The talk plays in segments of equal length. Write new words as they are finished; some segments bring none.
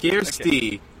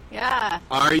Kirsty, Yeah,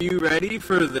 are you ready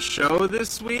for the show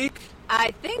this week?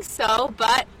 I think so,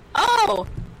 but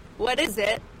what is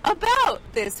it about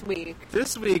this week?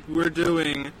 This week we're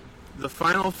doing the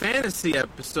Final Fantasy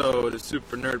episode of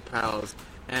Super Nerd Pals,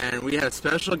 and we have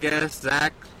special guest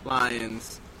Zach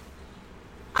Lyons.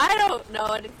 I don't know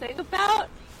anything about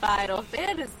Final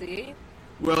Fantasy.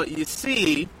 Well, you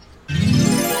see,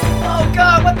 Oh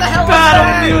god, what the hell was Battle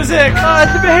that? music!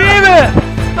 It's a behemoth!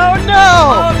 Oh no!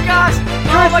 Oh gosh!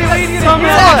 Oh my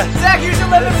god! Zach, use your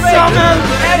lemon break! Summon!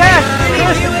 Attack!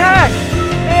 First attack!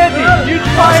 Andy, use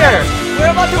fire!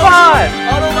 We're about to Come on!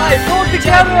 All the life! Pull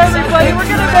together, everybody! We're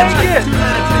gonna make it!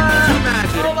 two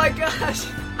magic. Oh my gosh!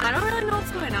 I don't really know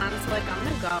what's going on, so I'm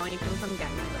gonna go and you can come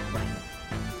get me when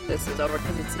this is over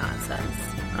because it's nonsense.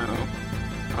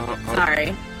 Oh,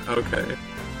 Sorry. okay.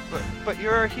 But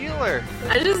you're a healer!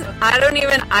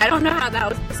 I don't know how that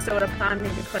was bestowed upon me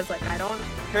because I don't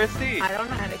Kirsty, know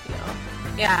how to heal.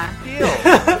 Yeah.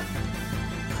 heal!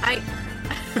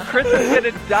 Chris is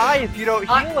gonna die if you don't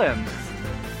heal him!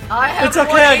 I have It's okay,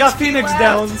 one I got HP Phoenix left.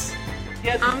 Downs. He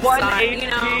has I'm 1 sorry,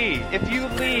 HP! If you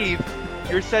leave,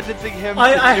 you're sentencing him to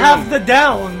I doom. have the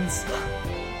Downs.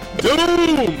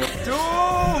 Doom!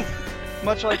 Doom!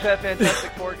 Much like that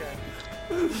Fantastic Four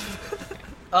guy.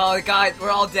 Oh god, we're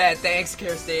all dead. Thanks,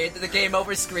 Kirsty. The game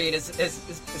over screen is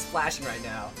flashing right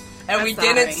now. And I'm we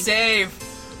sorry. didn't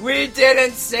save! We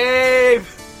didn't save!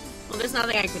 Well, there's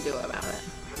nothing I could do about it.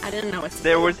 I didn't know what to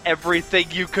There do. was everything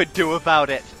you could do about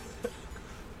it.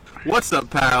 What's up,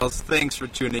 pals? Thanks for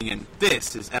tuning in.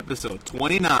 This is episode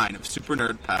 29 of Super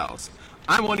Nerd Pals.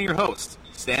 I'm one of your hosts,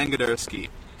 Stan Godersky,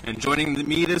 and joining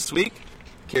me this week,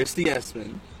 Kirsty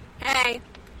Esman, Hey.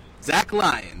 Zach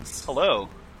Lyons, Hello.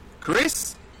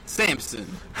 Chris Sampson,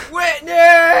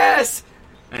 Witness!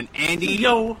 and Andy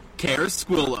Yo.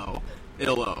 Carasquillo.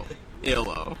 Illo.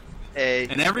 Hey.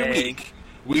 And every week,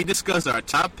 we discuss our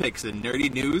top picks in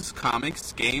nerdy news,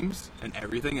 comics, games, and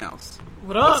everything else.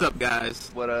 What up? What's up,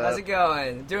 guys? What How's it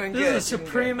going? Doing This good. is a doing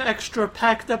supreme extra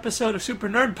packed episode of Super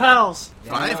Nerd Pals.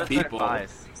 good. Five Yeah. people.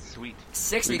 Sweet.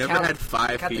 6 We we never count, had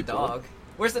five count people. the dog.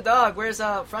 Where's the dog? Where's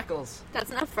Freckles? That's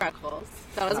not Freckles.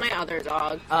 That was my other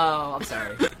dog. Oh, I'm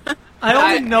sorry. I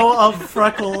only know of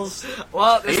Freckles.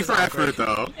 Well, this A is for awkward. effort,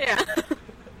 though. Yeah.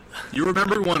 You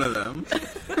remembered one of them.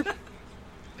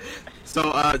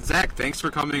 So, Zach, thanks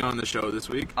for coming on the show this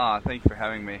week. Thank you for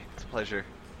having me. It's a pleasure.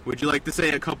 Would you like to say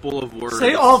a couple of words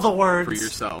Say all the for words.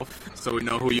 yourself so we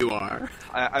know who you are?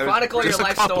 I Chronicle your Just a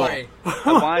life couple. story.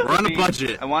 wanted We're on to a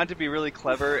budget. I wanted to be really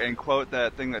clever and quote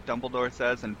that thing that Dumbledore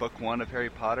says in Book 1 of Harry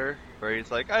Potter, where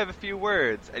he's like, I have a few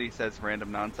words, and he says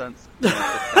random nonsense. But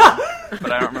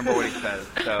I don't remember what he says,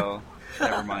 so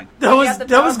never mind. That was got the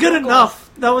that was good Google.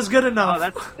 enough. That was good enough. Oh,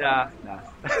 that's,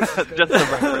 no. Just a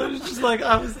reference. It's just like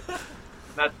I was.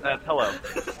 That's hello.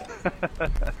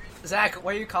 Zach,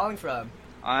 where are you calling from?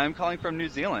 I'm calling from New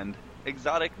Zealand.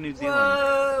 Exotic New Zealand.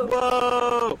 Whoa!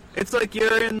 Whoa! It's like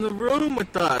you're in the room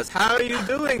with us. How are you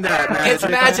doing that, Magic? It's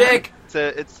magic!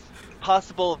 It's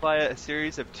possible via a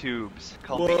series of tubes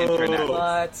called the Whoa. internet.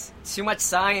 What? Too much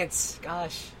science.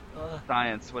 Gosh. Ugh.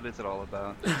 Science, what is it all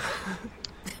about?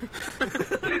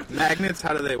 Magnets,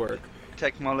 how do they work?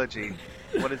 Technology,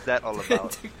 what is that all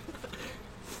about?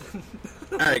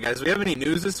 Alright, guys, we have any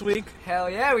news this week? Hell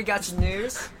yeah, we got some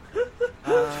news.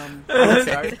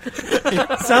 Sorry.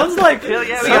 Sounds like Hell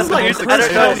yeah, we sounds got like news. Chris I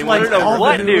don't know, has I like don't know all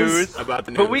what the news. news. About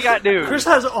the news. But we got news. Chris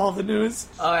has all the news.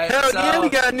 Alright, Hell so... yeah, we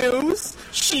got news.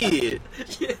 Shit.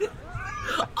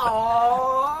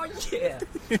 Oh, yeah.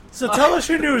 So tell us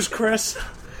your news, Chris.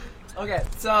 Okay,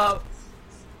 so...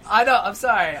 I know, I'm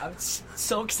sorry. I'm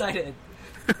so excited.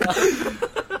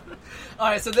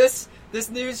 Alright, so this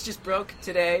news just broke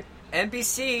today.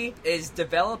 NBC is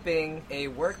developing a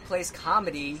workplace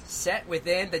comedy set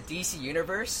within the DC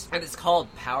universe, and it's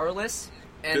called Powerless.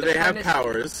 And Do the they have premise-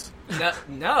 powers?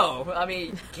 No. I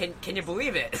mean, can you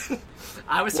believe it?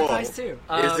 I was surprised too.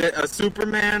 Is it a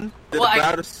Superman? well, I-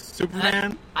 About a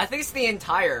Superman? I think it's the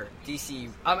entire DC.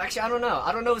 Actually, I don't know.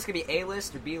 I don't know if it's gonna be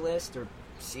A-list or B-list or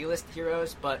C-list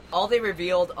heroes, but all they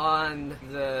revealed on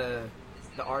the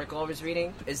article I was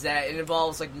reading is that it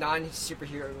involves like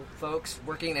non-superhero folks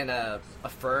working in a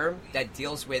firm that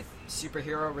deals with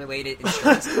superhero-related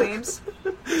insurance claims.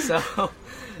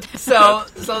 So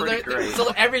Pretty great.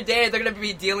 every day they're gonna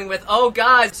be dealing with, oh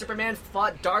god, Superman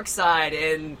fought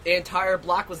Darkseid and the entire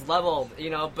block was leveled,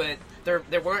 but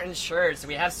they weren't insured, so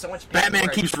we have so much paperwork. Batman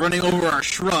keeps running over our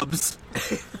shrubs.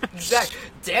 Exactly.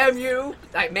 Damn you!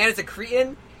 That man is a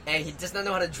cretin, and he does not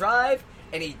know how to drive,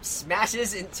 and he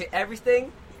smashes into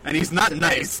everything. And he's not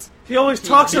nice. He always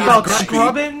talks he's about grumpy.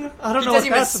 scrubbing. I don't He know doesn't what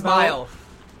even that's smile.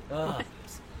 about. Ugh.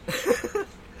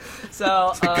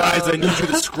 So, Guys, I need you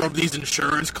to scrub these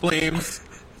insurance claims.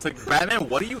 It's like, Batman,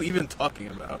 what are you even talking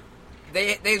about?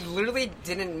 They literally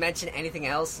didn't mention anything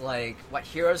else, like what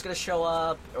hero's gonna show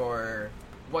up or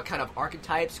what kind of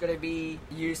archetypes gonna be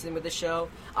used in with the show.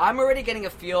 I'm already getting a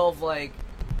feel of like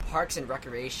Parks and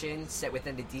Recreation set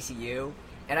within the DCU,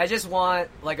 and I just want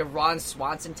like a Ron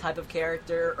Swanson type of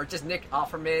character or just Nick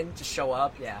Offerman to show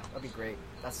up. Yeah, that'd be great.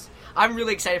 I'm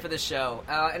really excited for this show,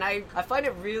 and I find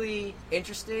it really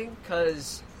interesting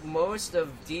because most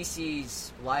of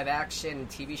DC's live action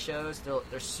TV shows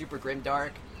they're super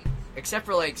grimdark. Except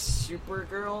for, like,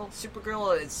 Supergirl.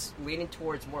 Supergirl is leaning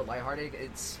towards more lighthearted.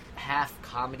 It's half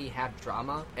comedy, half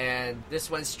drama. And this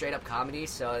one's straight-up comedy,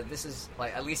 so this is,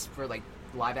 like, at least for, like,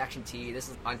 live-action TV, this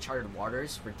is uncharted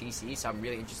waters for DC, so I'm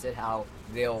really interested how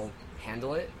they'll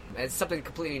handle it. And it's something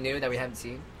completely new that we haven't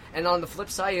seen. And on the flip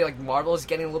side, like, Marvel is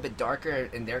getting a little bit darker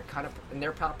in their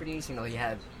properties. You know, you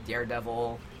have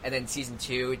Daredevil, and then Season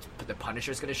 2, the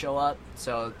Punisher's going to show up.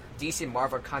 So DC and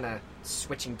Marvel are kind of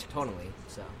switching tonally,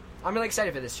 so I'm really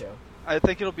excited for this show. I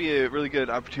think it'll be a really good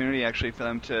opportunity, actually, for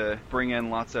them to bring in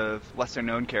lots of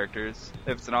lesser-known characters.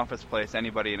 If it's an office place,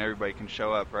 anybody and everybody can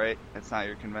show up, right? It's not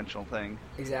your conventional thing.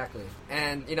 Exactly.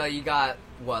 And, you know, you got,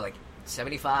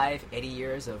 75, 80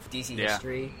 years of DC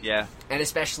history? Yeah. And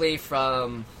especially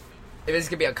from... If it's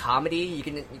going to be a comedy, you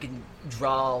can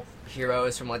draw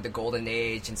heroes from, like, the Golden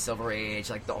Age and Silver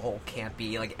Age, like, the whole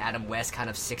campy, like, Adam West kind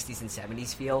of 60s and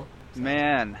 70s feel.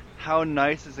 Man, how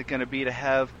nice is it going to be to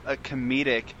have a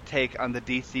comedic take on the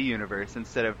DC universe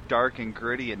instead of dark and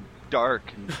gritty and dark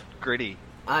and gritty?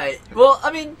 They've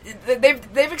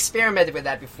experimented with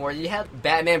that before. You had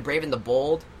Batman Brave and the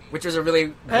Bold, which was a really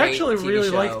great I actually TV really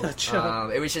show. liked that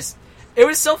show. It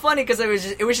was so funny because it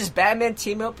was just Batman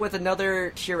team up with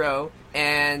another hero,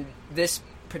 and this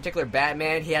particular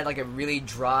Batman, he had like a really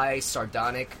dry,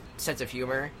 sardonic sense of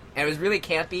humor, and it was really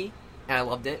campy, and I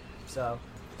loved it. So.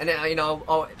 And then,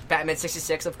 Batman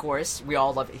 66, of course. We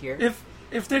all love it here.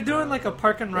 If they're doing like a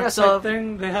Park and Rec type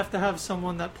thing, they have to have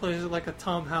someone that plays like a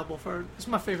Tom Havelford. It's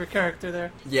my favorite character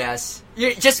there. Yes.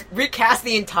 You just recast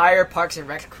the entire Parks and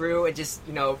Rec crew and just,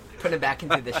 put them back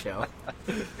into the show.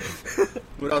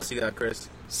 What else you got, Chris?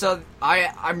 So,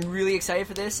 I'm really excited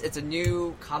for this. It's a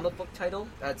new comic book title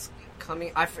that's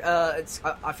coming. I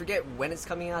forget when it's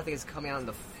coming out. I think it's coming out in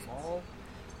the fall.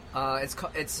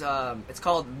 It's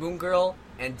called Moon Girl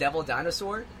and Devil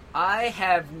Dinosaur. I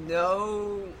have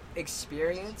no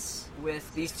experience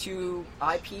with these two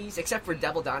IPs except for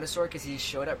Devil Dinosaur because he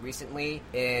showed up recently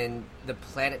in the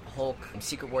Planet Hulk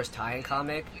Secret Wars tie-in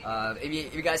comic.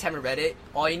 If you guys haven't read it,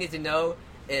 all you need to know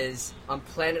is on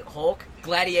Planet Hulk,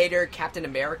 Gladiator Captain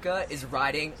America is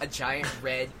riding a giant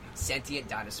red sentient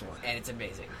dinosaur, and it's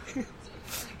amazing.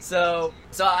 So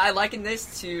I liken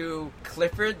this to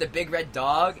Clifford the Big Red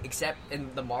Dog, except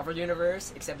in the Marvel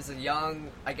Universe, except it's a young,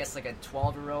 I guess like a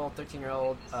 12-year-old,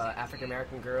 13-year-old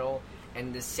African-American girl,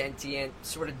 and this sentient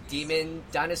sort of demon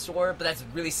dinosaur, but that's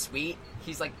really sweet.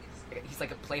 He's like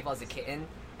a playful as a kitten,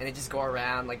 and they just go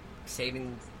around like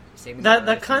saving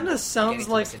That kind of sounds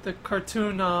like the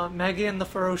cartoon Maggie and the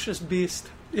Ferocious Beast.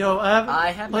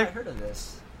 I have not heard of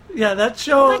this. Yeah, that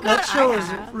show. God, that show I is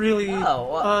have. really.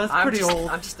 It's pretty old.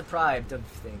 I'm just deprived of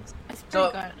things. It's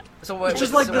pretty good. So what? It's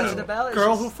just what's like it this about?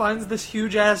 girl who finds this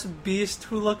huge ass beast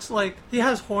who looks like he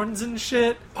has horns and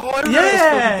shit. Oh, I remember this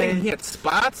fucking thing. He had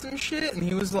spots and shit, and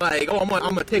he was like, "Oh, I'm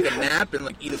gonna take a nap and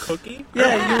like eat a cookie."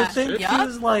 Yeah, you would think Yeah. he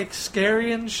was like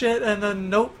scary and shit, and then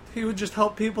nope, he would just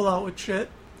help people out with shit.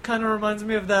 Kind of reminds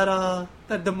me of that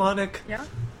demonic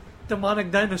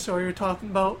dinosaur you're talking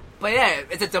about. But yeah,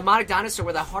 it's a demonic dinosaur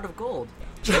with a heart of gold.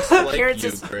 Just like you,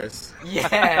 Appearances- Chris.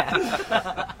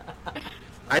 Yeah.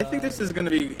 I think this is going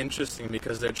to be interesting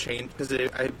because they're changed. Because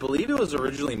I believe it was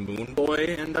originally Moon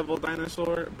Boy and Devil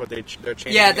Dinosaur, but they're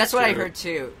changing. Yeah, that's it what to, I heard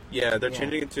too. Yeah, they're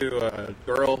changing it to a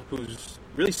girl who's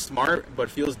really smart but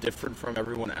feels different from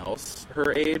everyone else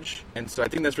her age. And so I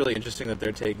think that's really interesting that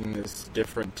they're taking this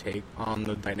different take on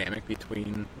the dynamic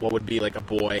between what would be like a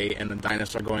boy and a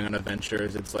dinosaur going on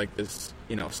adventures. It's like this,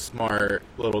 smart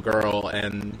little girl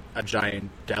and a giant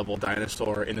devil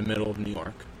dinosaur in the middle of New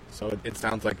York. So it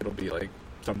sounds like it'll be like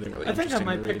something really I think interesting.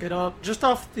 I might pick it up. Just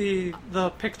off the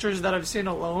pictures that I've seen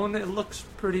alone, it looks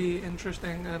pretty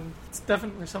interesting, and it's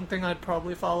definitely something I'd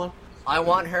probably follow. I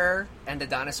want her and the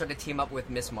dinosaur to team up with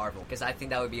Miss Marvel because I think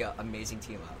that would be an amazing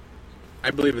team up. I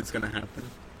believe it's going to happen.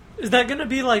 Is that going to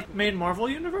be like main Marvel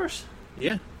universe?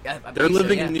 Yeah. I They're believe so,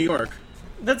 living yeah. in New York.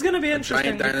 That's going to be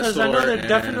interesting because I know dinosaur they're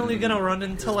definitely and going to run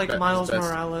into like his Miles best-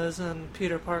 Morales and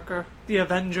Peter Parker, the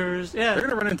Avengers. They're Yeah, going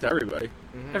to run into everybody.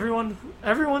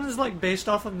 everyone is like based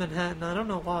off of Manhattan. I don't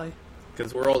know why.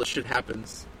 Because where all the shit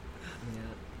happens.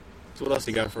 So what else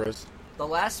you got for us? The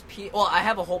last well, I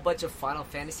have a whole bunch of Final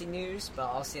Fantasy news, but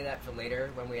I'll say that for later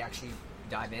when we actually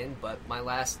dive in. But my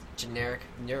last generic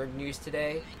nerd news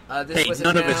today. This was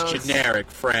none announced... of it's generic,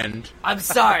 friend. I'm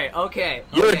sorry. Okay.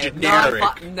 You're generic.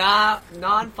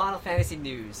 Non-Final Fantasy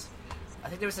news. I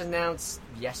think it was announced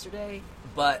yesterday,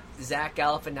 but Zach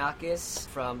Galifianakis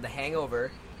from The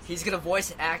Hangover, he's gonna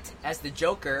voice act as the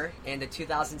Joker in the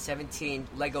 2017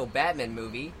 Lego Batman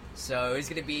movie. So he's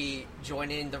going to be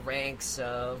joining the ranks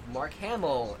of Mark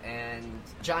Hamill and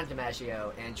John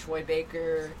DiMaggio and Troy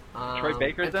Baker. Troy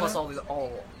Baker's and in plus it?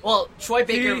 Well, Troy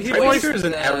Baker. He Troy voiced Baker's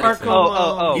in the- everything.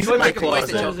 He's Troy in my Baker voiced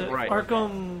the closet. Joker. Right.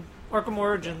 Arkham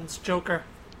Origins Joker.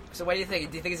 So what do you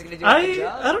think? Do you think he's going to do a good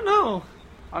job? I don't know.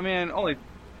 I mean, only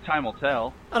time will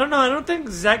tell. I don't know. I don't think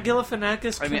Zach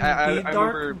Galifianakis can I be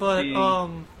remember dark, but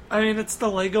being- I mean, it's the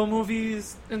Lego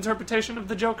movie's interpretation of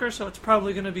the Joker, so it's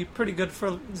probably going to be pretty good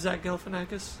for Zach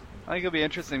Galifianakis. I think it'll be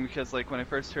interesting because, like, when I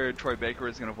first heard Troy Baker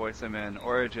was going to voice him in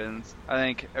Origins, I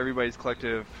think everybody's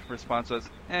collective response was,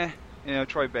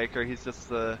 Troy Baker, he's just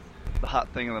the hot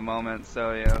thing of the moment,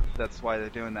 so, that's why they're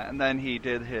doing that. And then he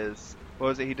did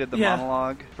he did the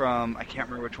monologue from, I can't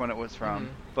remember which one it was from,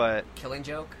 but... Killing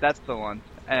Joke? That's the one.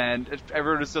 And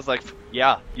everyone was just like,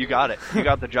 yeah, you got it. You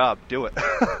got the job. Do it.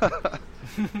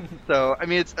 So, I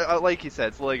mean, it's like you said,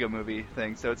 it's a Lego movie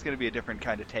thing, so it's going to be a different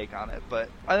kind of take on it, but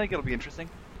I think it'll be interesting.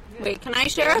 Wait, can I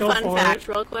share a Go fun for fact it.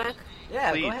 real quick?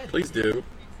 Yeah, Please. go ahead. Please do.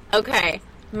 Okay,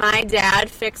 my dad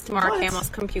fixed Mark What? Hamill's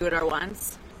computer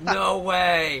once. No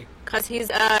way. Cause he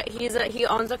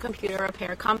owns a computer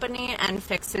repair company and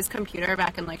fixed his computer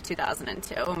back in like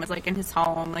 2002 and was like in his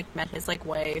home, like met his like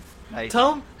wife. Nice.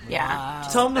 Tell him Yeah.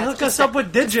 to hook us up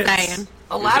with digits. Saying.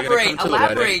 Elaborate. come to the wedding?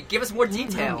 Elaborate. Give us more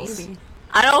details. Maybe.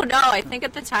 I don't know. I think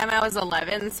at the time I was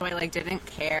 11, so I like didn't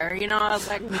care. You know, I was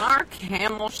like Mark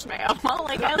Hamill Schmale.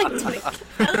 Like I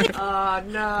like.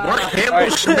 No. Mark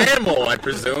Hamill Schmamel, I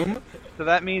presume. So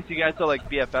that means you guys are like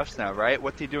BFFs now, right?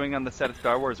 What's he doing on the set of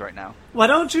Star Wars right now? Why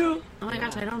don't you? Oh my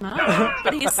gosh, I don't know.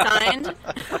 But he signed.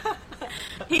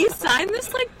 He signed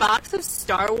this like box of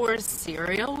Star Wars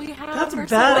cereal we have. That's or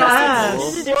badass.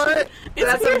 something. What? It's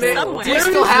That's here amazing. somewhere. Do you Where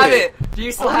still is have it? it? Do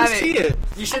you still I want have to see it? it.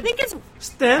 You I should. think it's.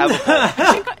 Stand. I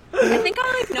think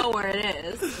I like know where it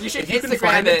is. You should If you can Instagram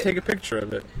find it, it. take a picture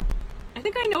of it. I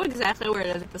think I know exactly where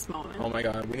it is at this moment. Oh my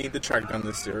god, we need to track down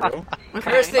this cereal. Okay.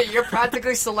 Kirsten, you're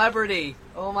practically celebrity.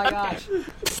 Oh my gosh.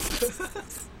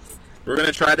 We're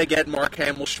gonna try to get Mark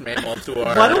Hamill Schmamel to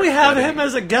our. Why don't we have wedding. him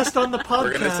as a guest on the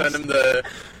podcast?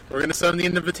 We're gonna send him the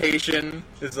invitation.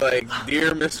 It's like,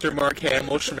 dear Mr. Mark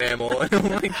Hamill Schmamel. And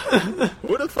I'm like,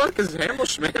 who the fuck is Hamill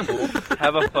Schmamel?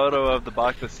 Have a photo of the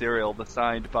box of cereal, the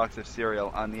signed box of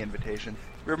cereal on the invitation.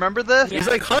 Remember this? He's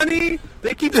like, honey,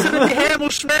 they keep sending me Hamill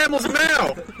Schmamels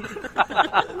now.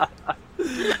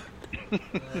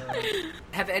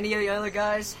 Have any of the other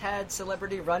guys had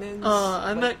celebrity run-ins?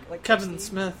 I met like Kevin Christy?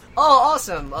 Smith. Oh,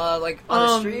 awesome! Like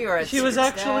on the street or at he was Secret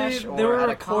actually Stash, they or were at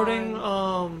a recording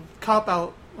con? Cop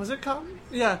Out. Was it Cop?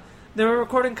 Yeah. They were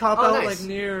recording Cop Oh, Out nice. like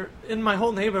near in my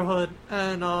whole neighborhood,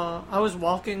 and I was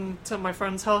walking to my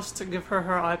friend's house to give her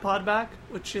iPod back,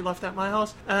 which she left at my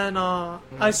house, and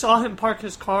I saw him park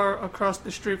his car across the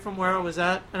street from where I was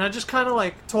at, and I just kind of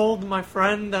like told my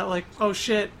friend that like, oh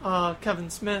shit, Kevin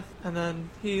Smith, and then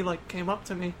he like came up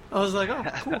to me. I was like, oh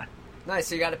cool. Nice.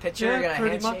 So you got a picture, Yeah, you got a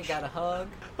pretty handshake, much. got a hug.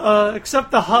 Except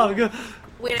the hug.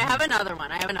 Wait, I have another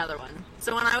one.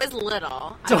 So when I was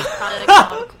little, I was probably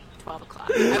like 12 o'clock.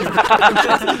 When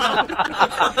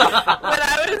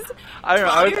I was I don't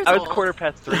know. 12 years I was old.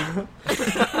 3:15.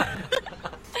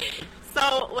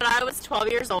 So when I was 12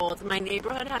 years old, my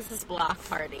neighborhood has this block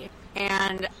party,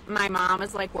 and my mom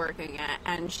is like working it,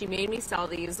 and she made me sell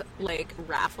these like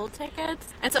raffle tickets.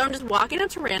 And so I'm just walking up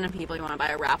to random people. You want to buy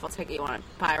a raffle ticket? You want to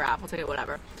buy a raffle ticket?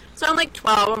 Whatever. So I'm like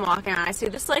 12. I'm walking, and I see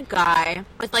this like guy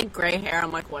with like gray hair.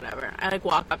 I'm like, whatever. I like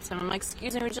walk up to him. I'm like,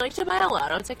 excuse me, would you like to buy a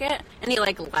lotto ticket? And he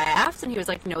like laughed, and he was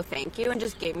like, no, thank you, and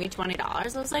just gave me $20.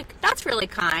 I was like, that's really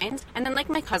kind. And then like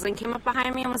my cousin came up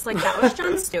behind me and was like, that was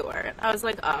Jon Stewart. I was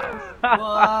like, oh.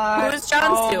 What? Who's Jon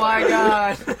Oh Stewart? my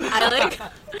god. I like.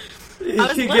 He I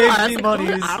was gave little. I was me like,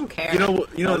 monies. I don't care.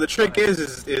 You know, the trick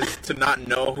is to not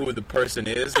know who the person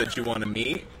is that you want to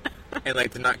meet, and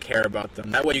like to not care about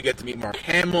them. That way, you get to meet Mark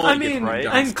Hamill. I you get to mean, meet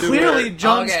Jon and Stewart. clearly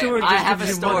Jon Okay, Stewart I just have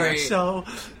gives a you money, story. so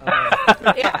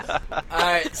Yeah.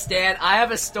 Alright, Stan, I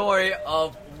have a story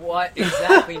of what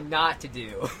exactly not to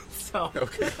do.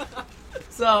 Okay.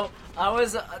 So, I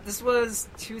was, this was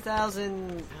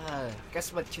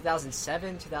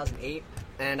 2007, 2008,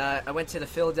 and I went to the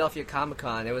Philadelphia Comic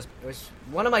Con. It was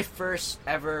one of my first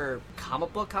ever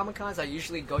comic book Comic Cons. I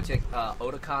usually go to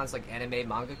Otakons, like anime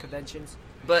manga conventions.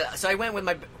 But so I went with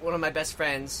one of my best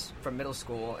friends from middle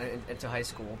school and into high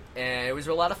school, and it was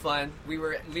a lot of fun. We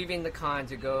were leaving the con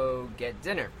to go get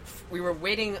dinner. We were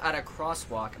waiting at a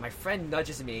crosswalk, and my friend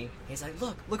nudges me. He's like,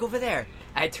 "Look over there."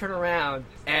 I turn around,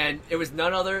 and it was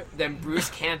none other than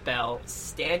Bruce Campbell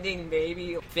standing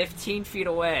maybe 15 feet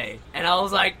away, and I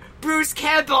was like, "Bruce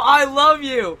Campbell, I love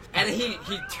you!" And he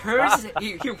turns,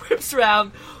 he whips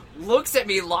around, looks at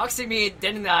me, looks at me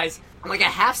dead in the eyes. And like a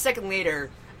half second later,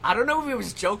 I don't know if he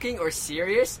was joking or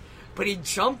serious, but he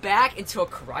jumped back into a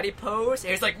karate pose, and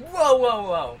he was like, whoa, whoa,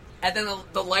 whoa. And then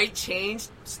the light changed,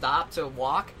 stopped to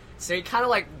walk, so he kind of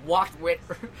like walked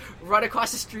right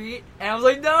across the street, and I was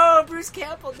like, no, Bruce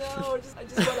Campbell, no, I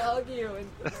just want to hug you and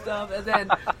stuff.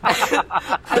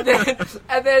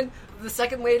 And then the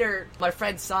second later, my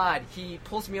friend Saad, he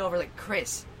pulls me over like,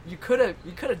 Chris, you could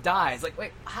have died. It's like,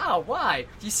 wait, how? Why?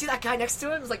 Do you see that guy next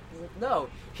to him? It's like, no.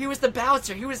 He was the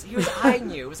bouncer. He was eyeing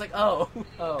you. It was like, oh.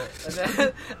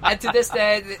 And to this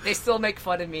day, they still make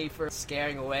fun of me for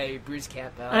scaring away Bruce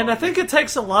Campbell. And I think it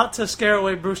takes a lot to scare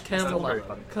away Bruce Campbell.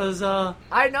 Because,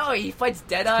 I know, he fights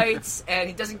deadites, and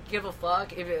he doesn't give a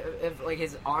fuck if like,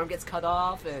 his arm gets cut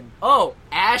off. And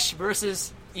Ash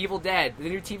versus Evil Dead, the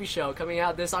new TV show coming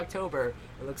out this October.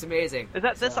 It looks amazing. Is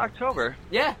that this October?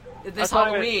 Yeah. This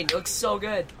Halloween. It looks so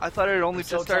good. I thought it had only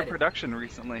just started production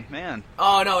recently. Man.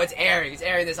 Oh, no, it's airing. It's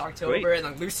airing this October, Sweet. And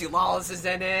like, Lucy Lawless is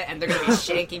in it, and they're going to be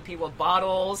shanking people with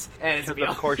bottles. And it's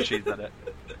Of course she's in it.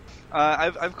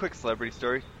 I've a quick celebrity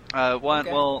story.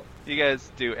 Well, you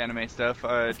guys do anime stuff.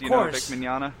 Do you know Vic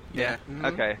Mignogna? Yeah. Mm-hmm.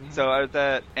 Okay, so I was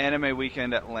at Anime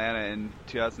Weekend Atlanta in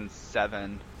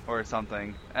 2007 or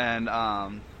something, and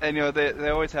you know they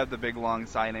always have the big long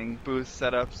signing booth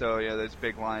set up, so you know there's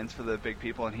big lines for the big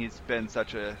people, and he's been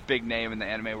such a big name in the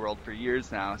anime world for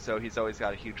years now, so he's always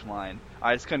got a huge line.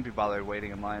 I just couldn't be bothered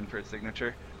waiting in line for a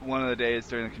signature. One of the days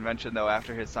during the convention, though,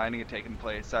 after his signing had taken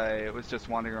place, I was just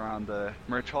wandering around the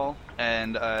merch hall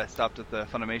and stopped at the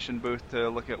Funimation booth to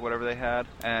look at whatever they had.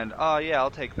 And, oh, yeah, I'll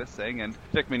take this thing. And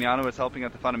Vic Mignogna was helping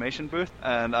at the Funimation booth.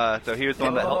 And so he was the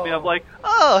one that helped me. I'm like,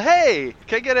 oh, hey,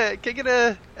 can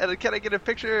I get a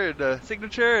picture and a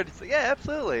signature? And he's like, yeah,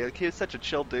 absolutely. Like, he was such a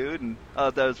chill dude. And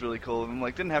that was really cool. And I'm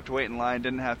like, didn't have to wait in line,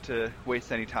 didn't have to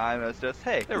waste any time. I was just,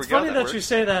 hey, there we go. It's funny that you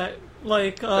say that.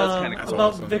 Like, about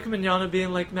awesome. Vic Mignogna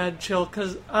being, like, mad chill,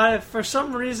 because for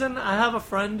some reason, I have a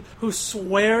friend who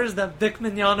swears that Vic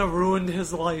Mignogna ruined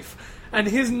his life, and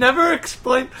he's never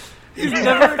explained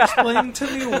to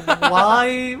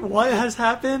me what has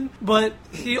happened, but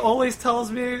he always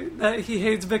tells me that he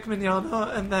hates Vic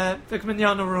Mignogna, and that Vic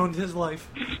Mignogna ruined his life,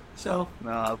 so,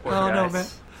 no, poor I don't know, guy. man.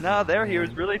 No, he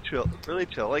was really chill, really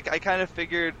chill. Like, I kind of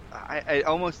figured, I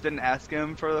almost didn't ask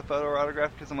him for the photo or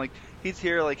autograph, because I'm like, he's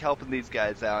here, like, helping these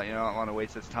guys out, you know, I don't want to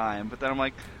waste his time. But then I'm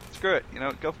like, screw it, you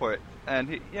know, go for it. And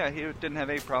he didn't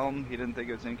have any problem. He didn't think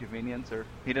it was an inconvenience, or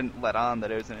he didn't let on that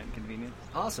it was an inconvenience.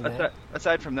 Awesome, man.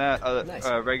 Aside from that, Nice.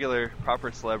 Regular,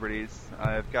 proper celebrities,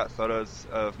 I've got photos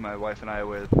of my wife and I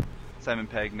with Simon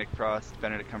Pegg, Nick Frost,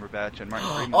 Benedict Cumberbatch, and Martin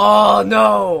Freeman. Oh,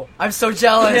 no! I'm so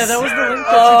jealous! Yeah, that was the link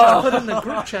that you just put in the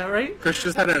group chat, right? Chris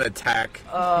just had an attack.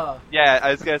 Yeah, I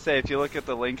was going to say, if you look at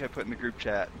the link I put in the group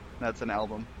chat, that's an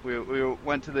album. We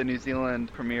went to the New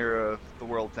Zealand premiere of The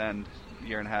World's End a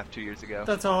year and a half, 2 years ago.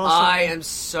 That's awesome. I am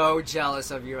so jealous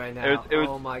of you right now. It was,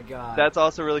 oh my god. That's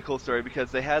also a really cool story,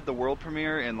 because they had the world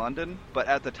premiere in London, but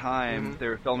at the time they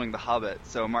were filming The Hobbit,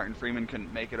 so Martin Freeman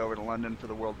couldn't make it over to London for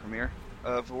the world premiere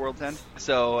of The World's End.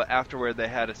 So afterward they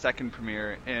had a second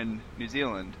premiere in New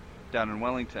Zealand, down in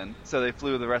Wellington. So they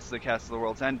flew the rest of the cast of The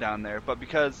World's End down there. But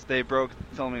because they broke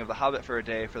filming of The Hobbit for a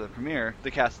day for the premiere,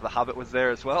 the cast of The Hobbit was there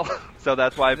as well. So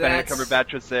that's why Benedict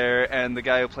Cumberbatch was there, and the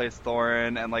guy who plays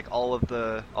Thorin, and like all of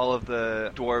the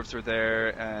dwarves were there,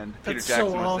 and Peter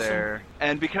Jackson was there.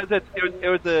 And because it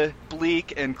was a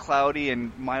bleak and cloudy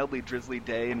and mildly drizzly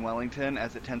day in Wellington,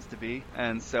 as it tends to be,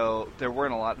 and so there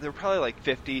weren't a lot. There were probably like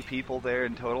 50 people there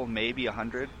in total, maybe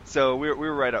 100. So we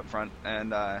were right up front, and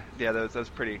yeah, that was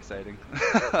pretty exciting.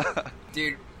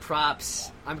 Dude,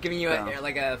 props. I'm giving you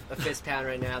a fist pound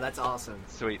right now. That's awesome.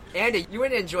 Sweet. Andy, you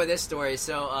would enjoy this story.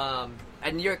 So,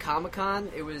 at New York Comic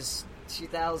Con, it was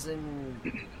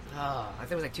 2000... I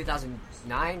think it was like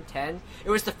 2009, 10. It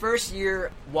was the first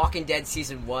year Walking Dead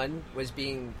Season 1 was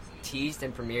being teased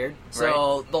and premiered.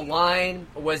 So the line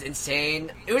was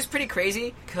insane. It was pretty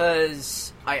crazy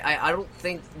because I don't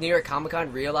think New York Comic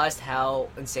Con realized how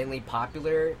insanely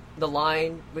popular the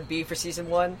line would be for season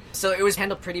 1. So it was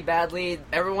handled pretty badly.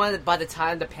 Everyone, by the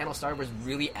time the panel started, was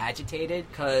really agitated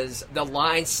because the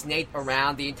line snaked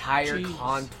around the entire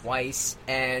con twice,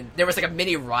 and there was like a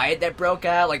mini riot that broke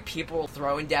out, like people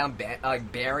throwing down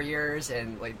barriers,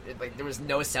 and like there was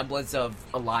no semblance of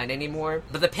a line anymore.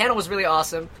 But the panel was really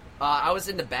awesome. I was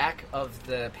in the back of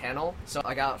the panel, so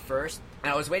I got first,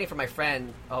 and I was waiting for my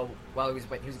friend while he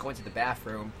was going to the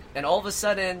bathroom, and all of a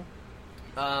sudden,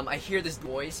 I hear this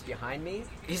voice behind me.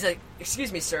 He's like,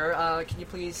 "Excuse me, sir, can you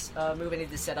please move? I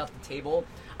need to set up the table."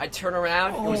 I turn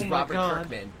around, it was Robert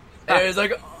Kirkman, and it was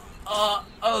like, I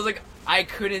was like, I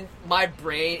couldn't, my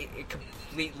brain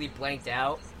completely blanked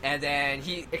out. And then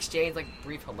he exchanged like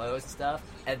brief hellos and stuff,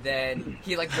 and then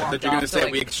he like walked off. You're gonna say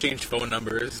like, we exchanged phone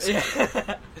numbers.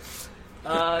 Yeah.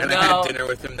 And I had dinner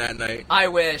with him that night. I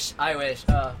wish.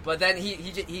 But then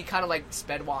he kind of like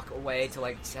sped walk away to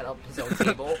like set up his own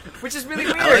table, which is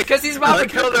really weird because he's Robert. I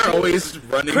like how they're always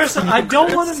running. Chris, I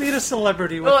don't want to meet a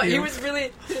celebrity with you. He was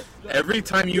really. Every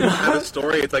time you have a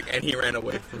story, it's like, and he ran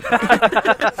away from me.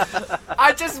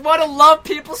 I just want to love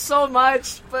people so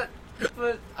much, but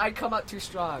I come out too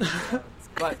strong.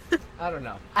 But I don't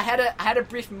know. I had a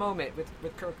brief moment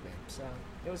with Kirkman, so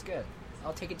it was good.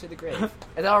 I'll take it to the grave, and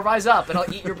then I'll rise up and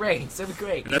I'll eat your brains. It'll be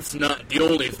great. That's not the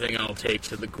only thing I'll take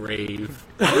to the grave.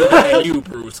 And you,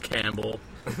 Bruce Campbell.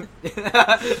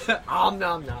 Nom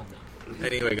nom.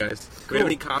 Anyway, guys, do we have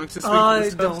any comics this week?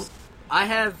 I don't. I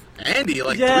have Andy,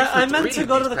 like, Yeah, 3 for I meant 3 to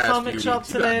go to these the past comic few shop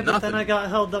weeks. You got today, but then nothing. I got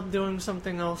held up doing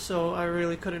something else, so I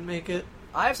really couldn't make it.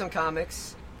 I have some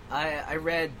comics. I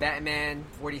read Batman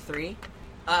 43.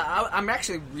 I'm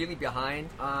actually really behind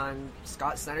on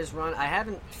Scott Snyder's run. I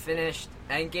haven't finished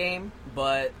Endgame,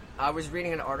 but I was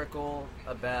reading an article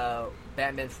about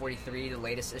Batman 43, the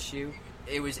latest issue.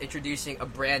 It was introducing a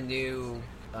brand new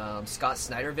Scott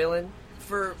Snyder villain.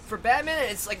 For Batman,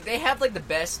 it's like they have like the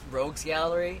best rogues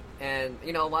gallery, and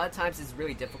you know a lot of times it's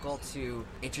really difficult to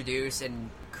introduce and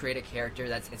create a character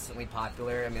that's instantly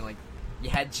popular. I mean, like you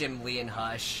had Jim Lee in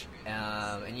Hush,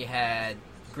 and you had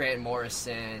Grant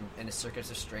Morrison in The Circus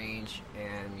of Strange,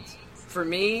 and for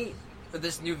me,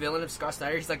 this new villain of Scott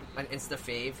Snyder, he's like an insta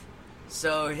fave.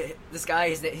 So this guy,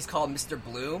 he's called Mr.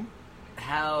 Bloom.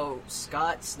 How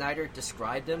Scott Snyder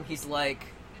described him, he's like,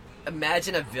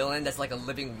 imagine a villain that's like a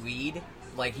living weed.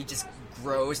 Like he just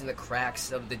grows in the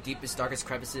cracks of the deepest, darkest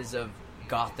crevices of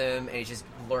Gotham, and he's just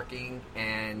lurking,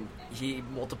 and he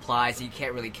multiplies. You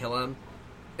can't really kill him.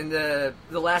 In the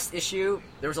last issue,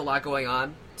 there was a lot going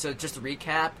on. So just to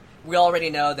recap, we already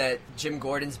know that Jim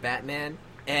Gordon's Batman,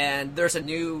 and there's a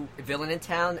new villain in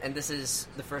town, and this is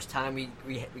the first time we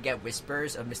get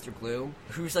whispers of Mr. Gloom,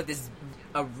 who's like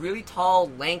a really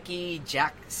tall, lanky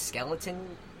Jack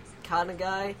Skeleton kind of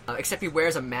guy, except he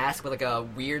wears a mask with like a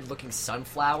weird looking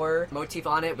sunflower motif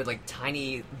on it with like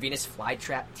tiny Venus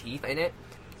flytrap teeth in it.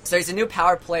 So he's a new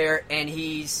power player, and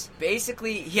he has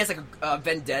like a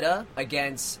vendetta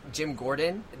against Jim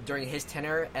Gordon during his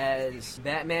tenure as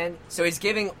Batman. So he's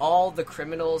giving all the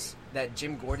criminals that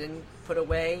Jim Gordon put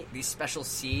away these special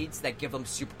seeds that give them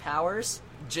superpowers.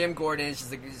 Jim Gordon is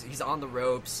just like, he's on the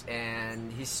ropes,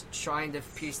 and he's trying to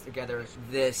piece together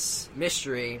this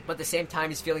mystery, but at the same time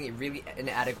he's feeling really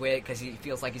inadequate because he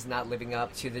feels like he's not living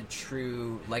up to the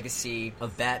true legacy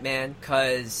of Batman,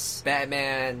 because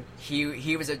Batman,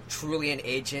 he was truly an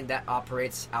agent that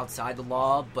operates outside the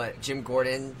law, but Jim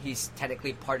Gordon, he's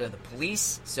technically part of the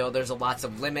police, so there's lots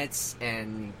of limits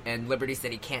and liberties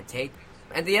that he can't take.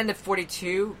 At the end of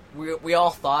 42, we all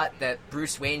thought that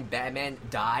Bruce Wayne, Batman,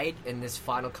 died in this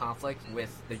final conflict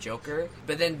with the Joker.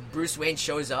 But then Bruce Wayne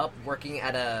shows up working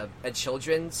at a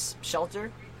children's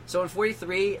shelter. So in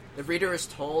 43, the reader is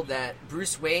told that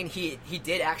Bruce Wayne, he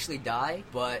did actually die,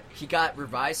 but he got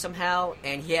revived somehow,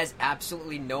 and he has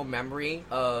absolutely no memory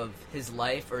of his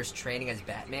life or his training as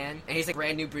Batman. And he's a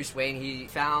brand new Bruce Wayne. He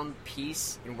found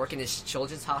peace in working in this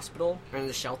children's hospital, or in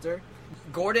the shelter.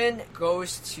 Gordon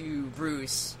goes to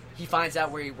Bruce. He finds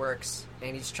out where he works,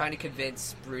 and he's trying to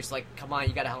convince Bruce, like, come on,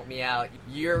 you gotta help me out.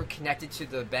 You're connected to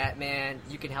the Batman.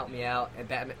 You can help me out.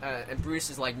 And and Bruce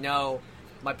is like, no,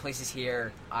 my place is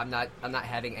here. I'm not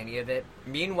having any of it.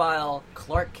 Meanwhile,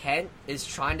 Clark Kent is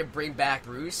trying to bring back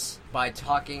Bruce by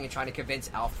talking and trying to convince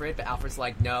Alfred, but Alfred's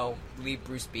like, no, leave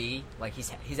Bruce be. Like,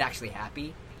 he's actually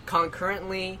happy.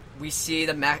 Concurrently, we see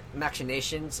the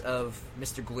machinations of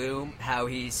Mr. Gloom, how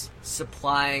he's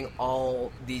supplying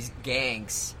all these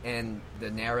gangs in the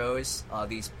Narrows,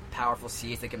 these powerful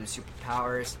seas that give him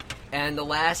superpowers. And the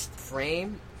last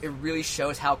frame, it really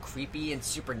shows how creepy and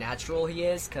supernatural he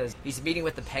is, because he's meeting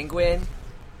with the Penguin,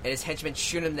 and his henchmen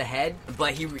shoot him in the head,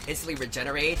 but he instantly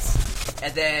regenerates.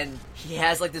 And then he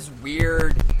has like this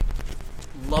weird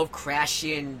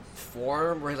Lovecraftian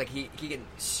form where like he can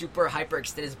super hyper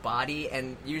extend his body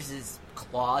and use his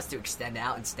claws to extend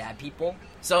out and stab people.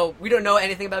 So we don't know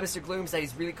anything about Mr. Gloom, so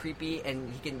he's really creepy,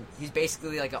 and he's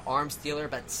basically like an arms dealer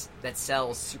that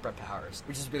sells superpowers,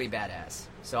 which is really badass.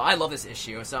 So I love this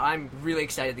issue, so I'm really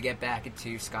excited to get back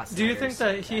into Scott Snyder's. Do you think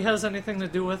that he has anything to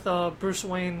do with Bruce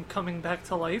Wayne coming back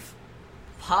to life?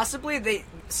 Possibly.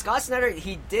 Scott Snyder,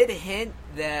 he did hint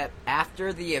that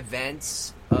after the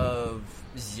events of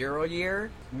Zero Year,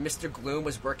 Mr. Gloom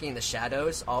was working in the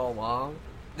shadows all along.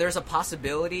 There's a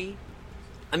possibility.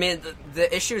 I mean,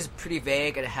 the issue is pretty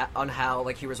vague on how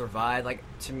like he was revived. Like,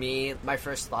 to me, my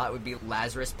first thought would be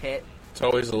Lazarus Pit. It's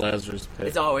always a Lazarus Pit.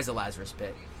 It's always a Lazarus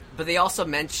Pit. But they also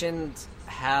mentioned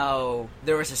how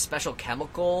there was a special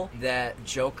chemical that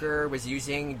Joker was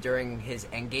using during his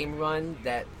Endgame run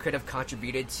that could have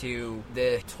contributed to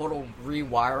the total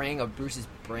rewiring of Bruce's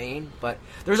brain. But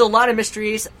there's a lot of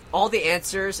mysteries. All the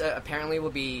answers apparently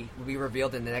will be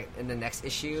revealed in the next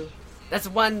issue. That's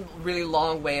one really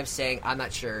long way of saying I'm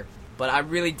not sure. But I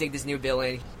really dig this new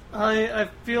villain. I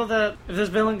feel that if this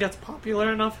villain gets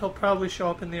popular enough, he'll probably show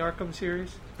up in the Arkham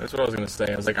series. That's what I was going to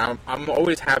say. I was like, I'm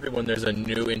always happy when there's a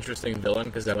new, interesting villain,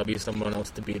 because that'll be someone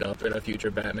else to beat up in a future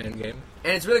Batman game.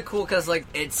 And it's really cool because, like,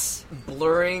 it's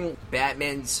blurring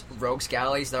Batman's rogues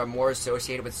galleries that are more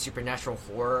associated with supernatural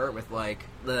horror with, like,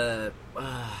 the...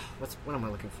 what am I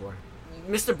looking for?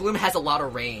 Mr. Bloom has a lot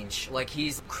of range. Like,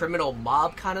 he's a criminal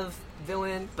mob kind of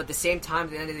villain, but at the same time,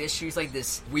 at the end of the issue, he's like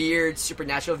this weird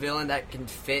supernatural villain that can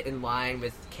fit in line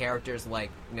with characters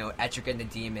like, you know, Etrigan the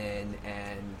Demon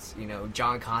and, you know,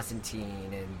 John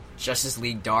Constantine and Justice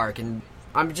League Dark, and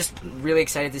I'm just really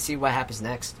excited to see what happens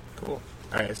next. Cool.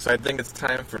 Alright, so I think it's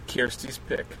time for Kirsty's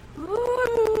pick. Ooh.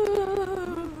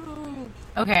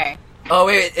 Okay. Oh,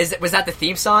 wait, was that the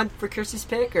theme song for Kirsty's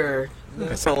pick, or...?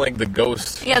 That sounds like the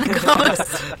ghost. Yeah, the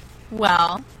ghost.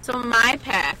 Well, so my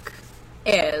pick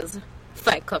is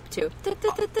Fight Club 2.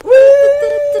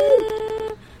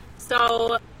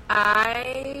 So,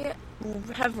 I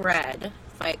have read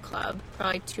Fight Club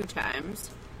probably 2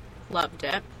 times. Loved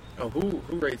it. Oh, who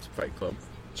writes Fight Club?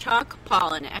 Chuck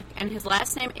Palahniuk, and his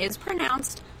last name is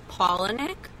pronounced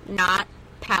Palahniuk, not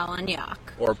Palahniuk.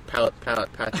 Or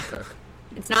Patchcook.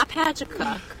 It's not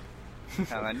Patchcook. It's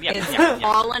Yeah.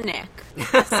 Palahniuk.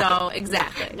 So,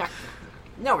 exactly.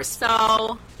 No, we're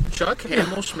So... Chuck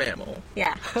Hamill Schmamel.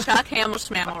 Yeah, Chuck Hamill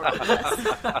Schmamel wrote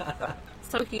this.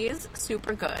 So he's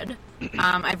super good.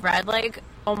 I've read like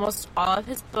almost all of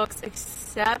his books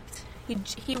except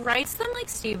he writes them like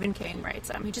Stephen King writes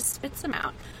them. He just spits them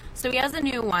out. So he has a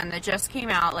new one that just came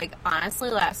out like honestly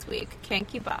last week. Can't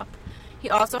keep up. He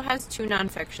also has 2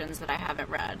 nonfictions that I haven't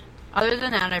read. Other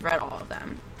than that, I've read all of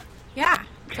them. Yeah,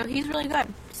 so he's really good.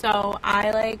 So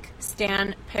I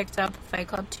Stan picked up Fight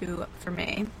Club 2 for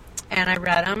me. And I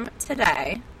read them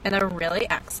today, and they're really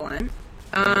excellent.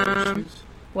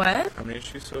 What? How many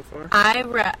issues so far? I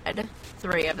read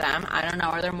 3 of them. I don't know.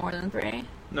 Are there more than 3?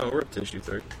 No, we're up to issue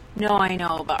 3. No, I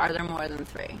know, but are there more than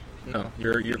 3? No,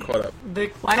 you're caught up. They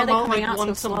Why are come they out coming like out so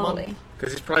once a slowly? month.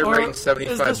 Because he's probably Or writing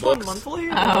 75 is this books. one monthly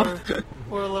Oh.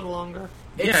 or a little longer?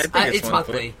 Yeah, I think it's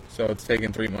monthly. So it's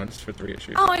taking 3 months for 3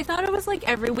 issues. Oh, I thought it was like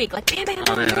every week. Like, bam, bam,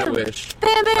 Oh, bam, man, I bam. wish.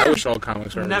 Bam, bam. I wish all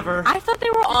comics were Never. I thought they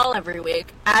were all every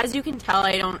week. As you can tell,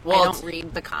 I don't Well,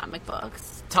 read the comic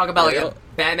books. Talk about Yeah. a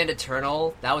Batman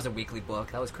Eternal. That was a weekly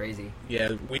book. That was crazy.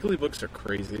 Yeah, weekly books are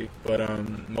crazy, but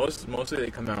mostly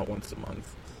they come out once a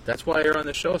month. That's why you're on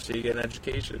the show, so you get an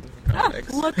education in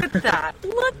comics. Look at that.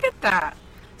 Look at that.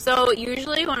 So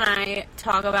usually when I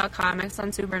talk about comics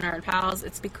on Super Nerd Pals,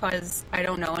 it's because I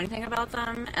don't know anything about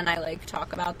them, and I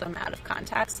talk about them out of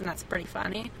context, and that's pretty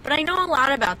funny. But I know a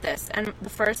lot about this, and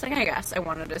the first thing I guess I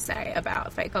wanted to say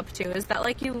about Fight Club 2 is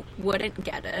that you wouldn't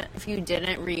get it if you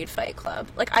didn't read Fight Club.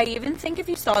 I even think if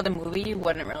you saw the movie, you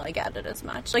wouldn't really get it as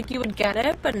much. You would get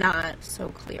it, but not so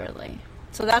clearly.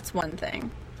 So that's one thing.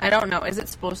 I don't know. Is it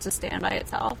supposed to stand by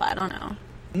itself? I don't know.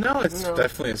 No, it's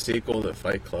definitely a sequel to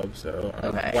Fight Club, so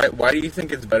Okay. why do you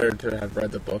think it's better to have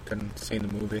read the book and seen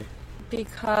the movie?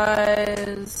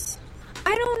 Because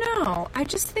I don't know. I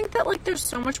just think that there's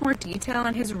so much more detail,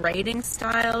 and his writing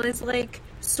style is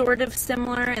sort of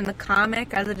similar in the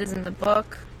comic as it is in the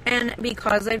book. And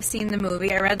because I've seen the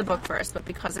movie, I read the book first, but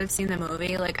because I've seen the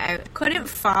movie, like, I couldn't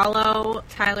follow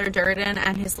Tyler Durden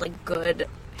and his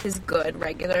good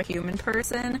regular human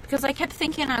person, because I kept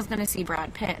thinking I was going to see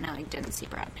Brad Pitt, and I didn't see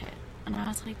Brad Pitt. And I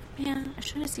was like, man, I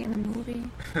should have seen the movie,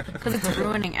 because it's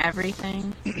ruining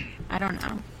everything. I don't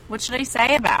know. What should I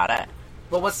say about it?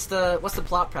 Well, what's the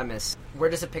plot premise? Where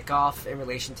does it pick off in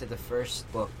relation to the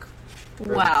first book?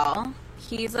 Well,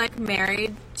 he's, like,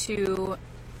 married to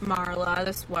Marla,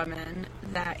 this woman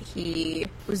that he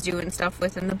was doing stuff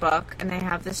with in the book, and they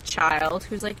have this child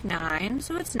who's like 9,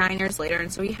 so it's 9 years later,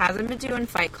 and so he hasn't been doing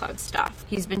Fight Club stuff.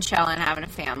 He's been chilling, having a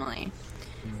family.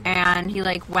 And he,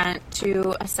 like, went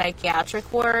to a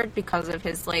psychiatric ward because of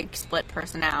his, like, split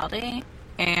personality,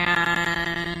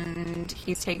 and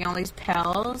he's taking all these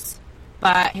pills,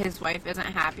 but his wife isn't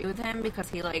happy with him because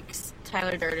he likes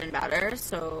Tyler Durden better,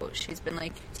 so she's been,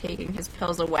 like, taking his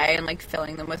pills away and, like,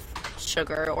 filling them with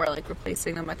sugar or, like,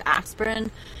 replacing them with aspirin.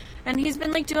 And he's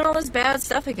been, like, doing all this bad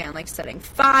stuff again, like, setting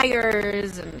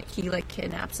fires, and he, like,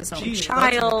 kidnaps his own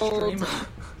child.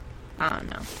 I don't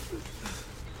know.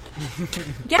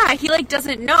 Yeah, he, like,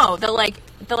 doesn't know.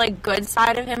 The good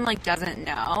side of him, like, doesn't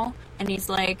know. And he's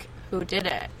like, who did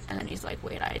it? And then he's like,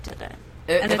 wait, I did it.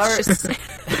 And it's just...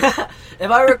 If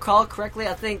I recall correctly,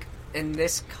 I think in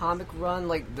this comic run,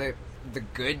 like, the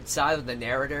good side of the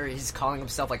narrator, he's calling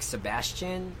himself, like,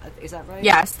 Sebastian. Is that right?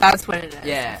 Yes, that's what it is.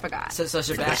 Yeah. I forgot. So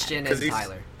Sebastian and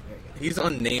Tyler. He's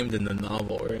unnamed in the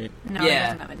novel, right? No, he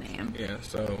doesn't have a name. Yeah,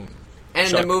 so... And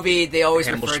in the movie, they always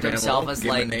Hannibal refer to himself as,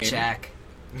 give him a like, name. Jack.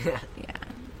 Yeah.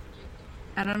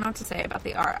 I don't know what to say about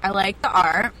the art. I like the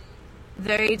art.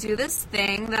 They do this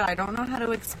thing that I don't know how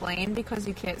to explain because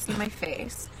you can't see my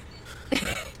face.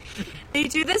 They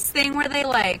do this thing where they,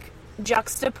 like,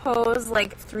 juxtapose,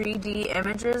 like, 3D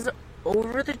images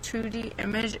over the 2D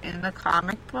image in the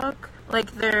comic book.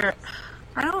 Like, they're...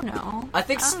 I don't know. I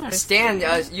think, don't know how to Stan,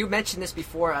 explain it. you mentioned this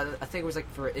before. I think it was, like,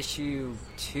 for issue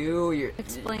 2.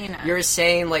 Explain it. You were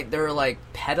saying, like, there were, like,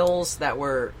 petals that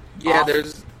were Yeah,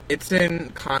 off. it's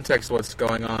in context what's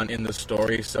going on in the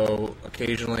story, so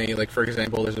occasionally, like, for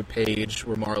example, there's a page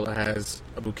where Marla has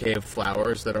a bouquet of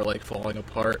flowers that are, like, falling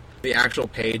apart. The actual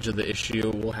page of the issue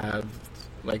will have,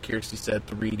 like Kirsty said,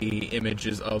 3D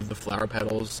images of the flower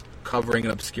petals covering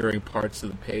and obscuring parts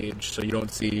of the page, so you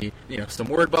don't see, some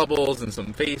word bubbles and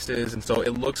some faces, and so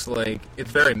it looks like it's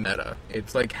very meta.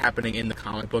 It's, like, happening in the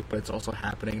comic book, but it's also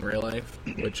happening in real life,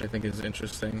 which I think is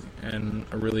interesting, and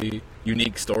a really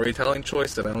unique storytelling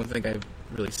choice that I don't think I've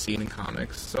really seen in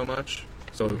comics so much,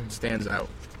 so it stands out.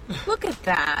 Look at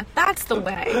that. That's the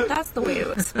way. That's the way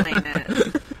to explain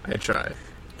it. I try.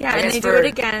 Yeah, I and guess they do it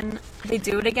again. They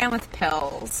do it again with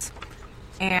pills.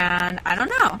 And I don't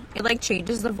know. It, like,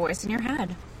 changes the voice in your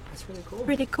head. That's really cool.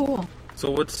 Pretty cool.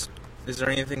 So is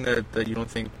there anything that you don't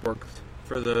think worked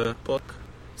for the book?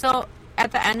 So,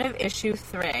 at the end of issue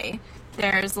 3,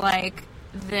 there's, like,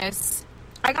 this...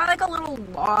 I got, like, a little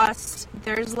lost.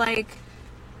 There's, like,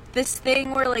 this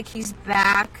thing where, like, he's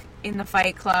back in the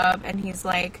Fight Club, and he's,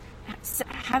 like,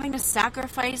 having to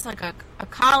sacrifice, like, a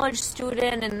college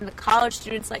student, and the college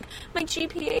student's like, my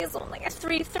GPA is only a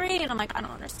 3.3, and I'm like, I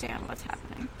don't understand what's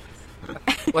happening.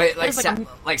 Wait, like, There's,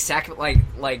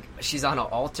 like she's on an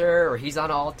altar, or he's on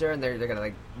an altar, and they're gonna,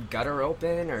 like, gut her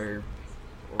open,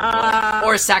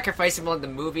 or sacrifice him on the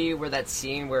movie, where that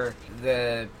scene where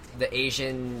the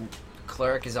Asian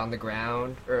clerk is on the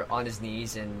ground or on his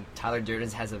knees, and Tyler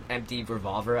Durden has an empty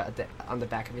revolver on the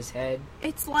back of his head.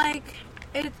 It's like,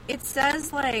 it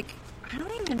says, like, I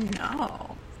don't even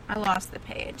know. I lost the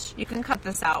page. You can cut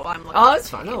this out while I'm looking Oh, at it's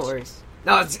the fine. page. No worries.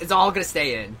 No, it's all gonna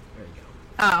stay in. There you go.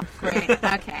 Oh, great.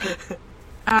 Okay.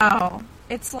 Oh,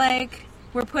 it's like,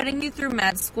 we're putting you through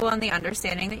med school on the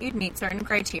understanding that you'd meet certain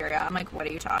criteria. I'm like, what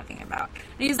are you talking about?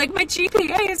 And he's like, my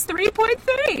GPA is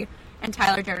 3.3. And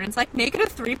Tyler Durden's like, make it a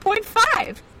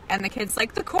 3.5. And the kid's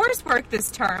like, the coursework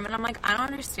this term. And I'm like, I don't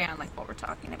understand, like, what we're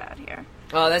talking about here.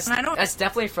 Oh, that's And I don't-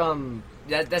 definitely from...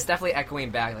 That's definitely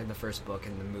echoing back, like, the first book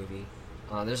in the movie.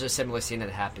 There's a similar scene that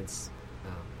happens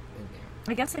in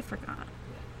there. I guess I forgot.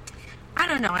 I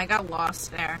don't know. I got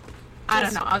lost there. I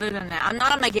don't know. Other than that, I'm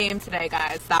not on my game today,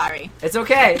 guys. Sorry. It's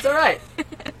okay. It's all right.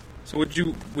 So would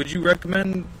you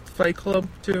recommend Fight Club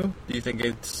too? Do you think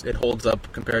it holds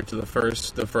up compared to the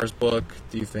first book?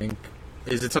 Do you think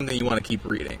is it something you want to keep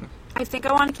reading? I think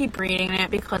I want to keep reading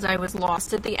it because I was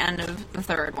lost at the end of the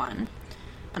third one.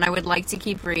 And I would like to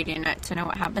keep reading it to know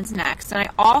what happens next. And I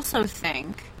also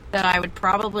think that I would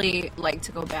probably like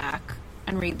to go back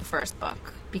and read the first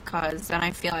book, because then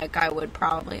I feel like I would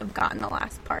probably have gotten the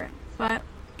last part. But,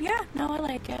 yeah, no, I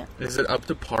like it. Is it up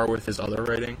to par with his other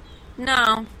writing?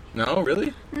 No. No,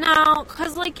 really? No,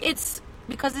 because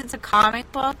it's a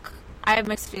comic book. I have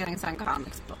mixed feelings on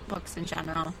books in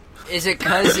general. Is it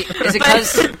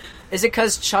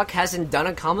because Chuck hasn't done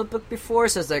a comic book before,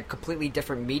 so it's a completely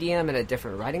different medium and a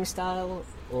different writing style?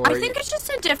 Or I think it's just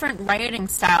a different writing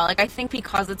style. Like, I think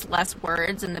because it's less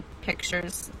words and the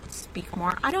pictures speak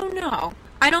more. I don't know.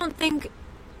 I don't think...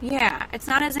 Yeah, it's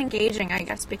not as engaging, I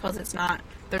guess, because it's not...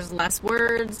 There's less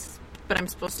words, but I'm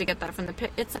supposed to get that from the...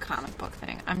 It's a comic book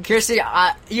thing. Kirsty,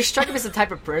 you strike me as the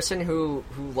type of person who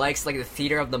likes, like, the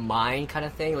theater of the mind kind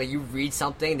of thing. Like, you read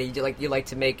something, that you like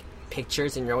to make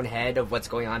pictures in your own head of what's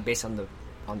going on based on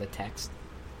the text.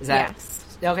 Is that... Yes.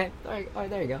 Okay, all right,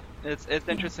 there you go. It's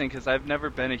interesting because I've never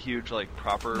been a huge like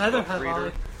proper Neither book have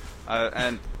reader,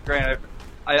 and granted,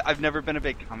 I've never been a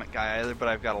big comic guy either, but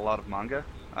I've got a lot of manga.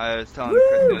 I was telling Chris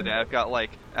the other day, I've got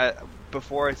like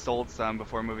before I sold some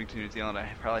before moving to New Zealand, I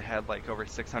probably had like over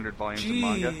 600 volumes of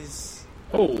manga.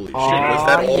 Holy shit! Was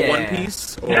that all One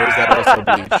Piece, or was that also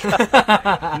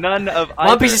Bleach? None of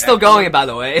One Piece is still going, by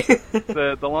the way.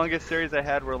 the longest series I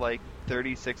had were like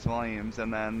 36 volumes,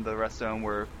 and then the rest of them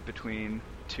were between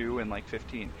 2 and like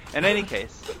 15. In any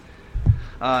case,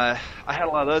 I had a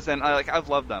lot of those, and I've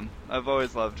loved them. I've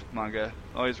always loved manga,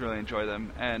 always really enjoy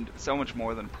them, and so much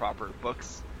more than proper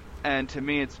books. And to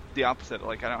me, it's the opposite.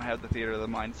 Like, I don't have the theater of the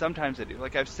mind. Sometimes I do.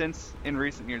 Like, in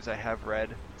recent years, I have read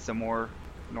some more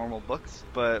normal books,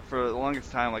 but for the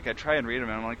longest time, like, I try and read them,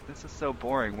 and I'm like, this is so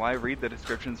boring. Why read the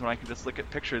descriptions when I can just look at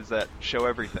pictures that show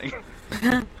everything?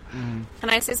 Can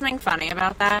I say something funny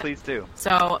about that? Please do.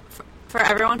 So, for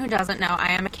everyone who doesn't know,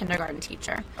 I am a kindergarten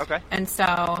teacher. Okay. And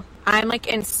so I'm like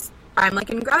in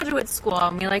graduate school,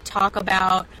 and we like talk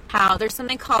about how there's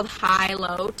something called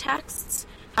high-low texts.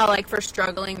 How, like, for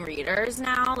struggling readers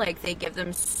now, like, they give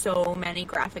them so many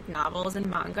graphic novels and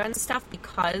manga and stuff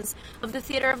because of the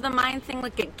theater of the mind thing.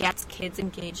 Like, it gets kids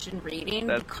engaged in reading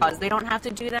because they don't have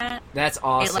to do that. That's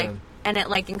awesome.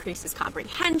 It increases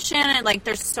comprehension. And, like,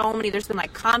 there's been,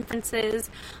 like, conferences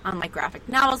on, like, graphic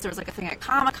novels. There was, like, a thing at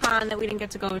Comic-Con that we didn't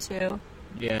get to go to.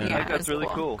 Yeah. That's really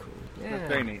cool. Yeah. That's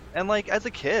very neat. And, like, as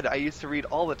a kid, I used to read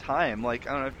all the time. Like,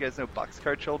 I don't know if you guys know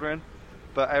Boxcar Children,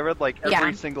 but I read, like,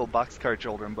 every single Boxcar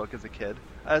Children book as a kid.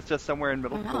 I was just somewhere in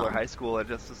middle school or high school. I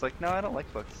just was like, no, I don't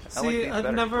like books. I like these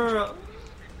better.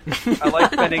 I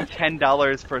like spending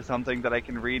 $10 for something that I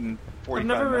can read in 45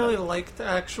 minutes. I've never really liked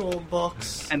actual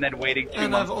books. And then waiting 2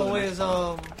 and months.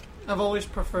 I've always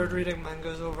preferred reading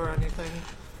mangas over anything.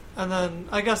 And then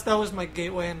I guess that was my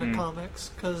gateway into comics,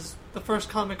 because the first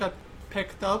comic I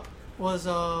picked up was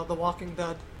The Walking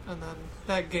Dead, and then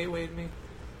that gatewayed me.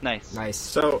 Nice.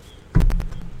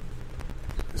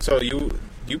 So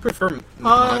you prefer manga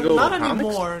not over comics?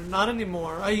 anymore. Not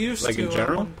anymore. I used Like to in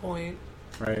general? at one point.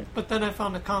 Right. But then I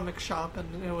found a comic shop,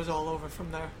 and it was all over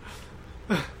from there.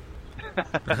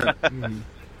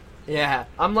 Yeah,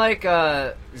 I'm like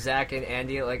Zach and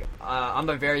Andy. Like, I'm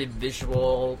a very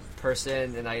visual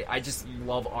person, and I just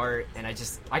love art, and I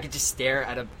could just stare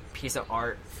at a piece of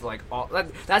art for like all.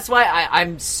 That's why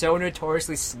I'm so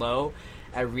notoriously slow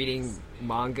at reading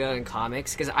manga and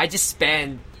comics, because I just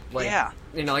spend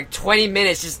like 20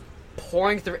 minutes just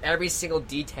pouring through every single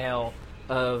detail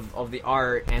of the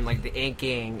art and like the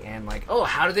inking and like, oh,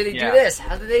 how did they do this?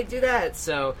 How did they do that?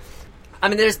 So, I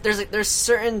mean, there's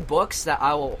certain books that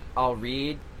I'll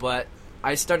read, but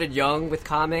I started young with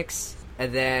comics,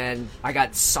 and then I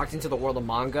got sucked into the world of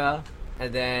manga,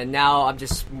 and then now I'm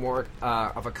just more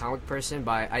of a comic person,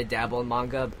 but I dabble in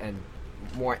manga and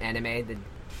more anime than.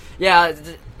 Yeah,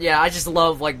 I just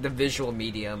love like the visual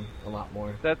medium a lot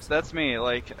more. That's me.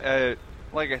 Like I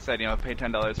said, I pay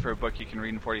 $10 for a book you can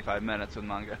read in 45 minutes with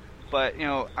manga. But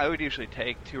I would usually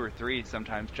take 2 or 3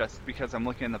 sometimes, just because I'm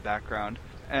looking in the background.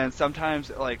 And sometimes,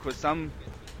 like with some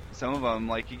of them,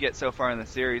 like you get so far in the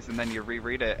series and then you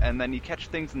reread it, and then you catch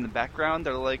things in the background.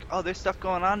 They're like, oh, there's stuff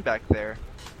going on back there.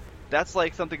 That's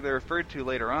like something they're referred to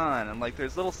later on, and like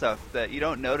there's little stuff that you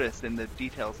don't notice in the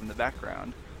details in the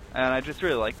background. And I just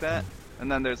really like that.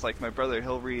 And then there's like my brother,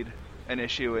 he'll read an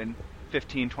issue in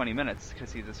 15-20 minutes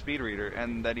because he's a speed reader,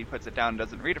 and then he puts it down and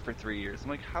doesn't read it for 3 years. I'm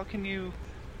like, how can you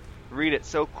read it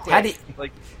so quick?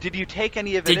 Like, did you take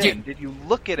any of it in? Did you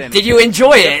look at it? Did you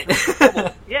enjoy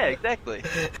it? Yeah, exactly.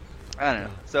 I don't know.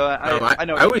 So I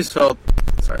know. I always felt.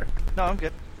 Sorry. No, I'm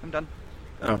good. I'm done.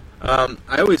 Oh,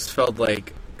 I always felt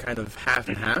like kind of half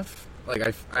and half. Like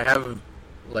I have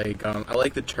like I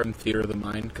like the term theater of the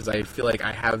mind because I feel like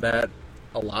I have that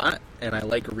a lot, and I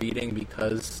like reading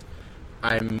because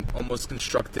I'm almost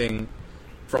constructing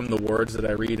from the words that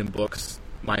I read in books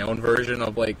my own version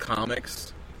of like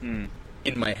comics.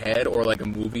 in my head or like a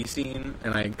movie scene,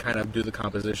 and I kind of do the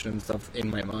composition and stuff in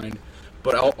my mind.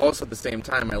 But also at the same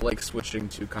time, I like switching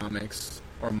to comics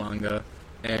or manga,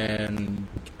 and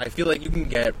I feel like you can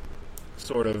get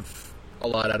sort of a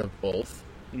lot out of both.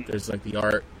 There's like the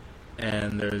art,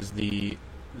 and there's the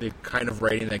kind of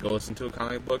writing that goes into a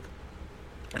comic book,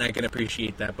 and I can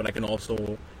appreciate that, but I can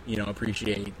also,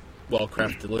 appreciate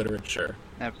well-crafted literature.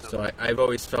 Absolutely. So I've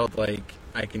always felt like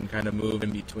I can kind of move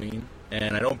in between,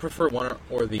 and I don't prefer one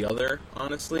or the other,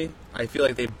 honestly. I feel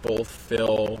like they both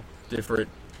fill different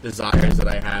desires that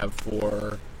I have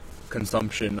for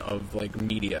consumption of, like,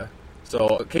 media. So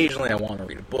occasionally I want to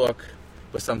read a book,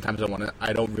 but sometimes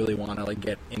I don't really want to, like,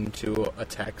 get into a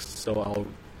text, so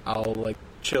I'll like,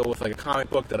 chill with, like, a comic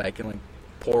book that I can, like,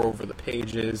 pour over the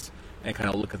pages and kind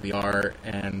of look at the art,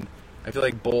 and I feel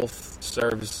like both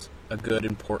serves a good,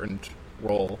 important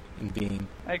role in being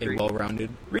a well-rounded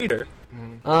reader.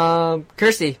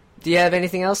 Kirsty, do you have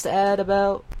anything else to add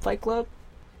about Fight Club?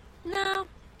 No.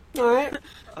 All right.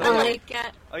 I like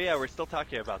it. Oh yeah, we're still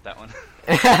talking about that one.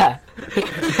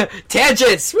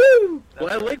 Tangents! Woo! Well,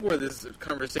 I like where this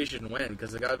conversation went,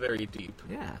 because it got very deep.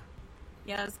 Yeah,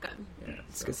 Yeah, it's good. Yeah,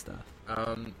 it's good stuff.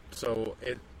 So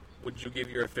would you give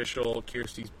your official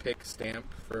Kirsty's Pick stamp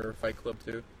for Fight Club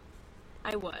 2?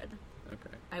 I would.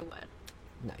 Okay. I would.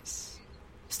 Nice.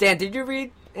 Stan, did you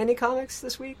read any comics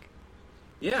this week?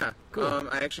 Yeah. Cool.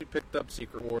 I actually picked up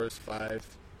Secret Wars 5.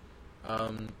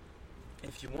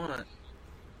 If you want,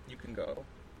 you can go.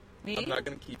 Me? I'm not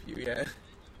going to keep you yet.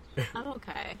 I'm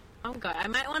okay. I'm good. I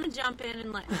might want to jump in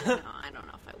and let you know. I don't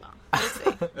know if I will. We'll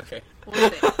see. Okay. We'll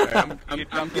see. All right,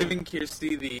 I'm giving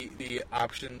Kirsty the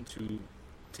option to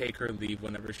take her leave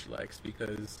whenever she likes,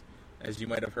 because, as you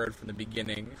might have heard from the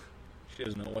beginning, she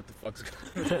doesn't know what the fuck's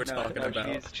we're talking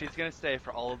about. She's gonna stay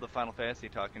for all of the Final Fantasy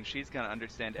talk, and she's gonna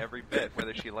understand every bit,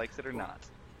 whether she likes it or not.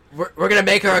 We're gonna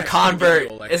make her a convert.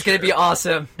 Video It's gonna be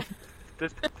awesome.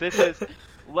 This is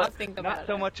think not about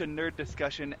so it. much a nerd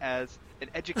discussion as an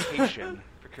education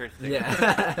for Kirsty.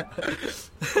 Yeah.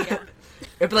 Yeah.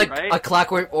 It'd be like Right? a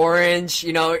Clockwork Orange,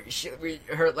 we're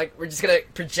just gonna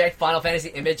project Final Fantasy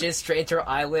images straight into her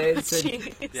eyelids. And...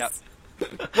 Jeez. Yep.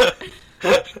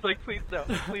 Like, please no,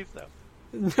 please no.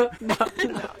 no.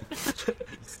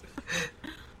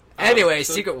 Anyway,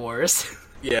 so- Secret Wars.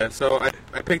 Yeah, so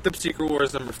I picked up Secret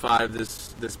Wars number 5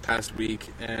 this past week,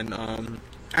 and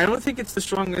I don't think it's the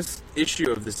strongest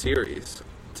issue of the series,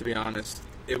 to be honest.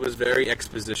 It was very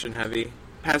exposition heavy.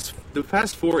 The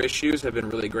past 4 issues have been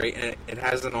really great, and it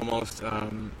has an almost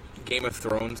Game of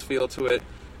Thrones feel to it.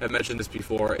 I've mentioned this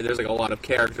before. There's like a lot of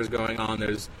characters going on.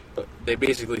 They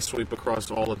basically sweep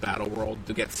across all the battle world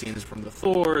to get scenes from the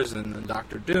Thors and the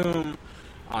Doctor Doom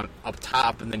up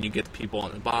top, and then you get the people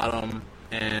on the bottom.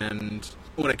 And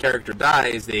when a character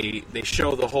dies, they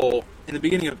show the whole... In the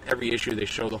beginning of every issue, they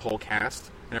show the whole cast.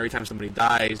 And every time somebody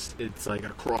dies, it's like a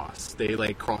cross. They,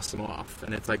 like, cross them off.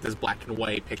 And it's like this black and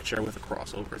white picture with a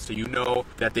crossover. So you know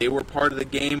that they were part of the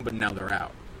game, but now they're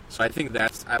out. So I think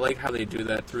I like how they do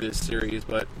that through this series,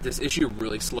 but this issue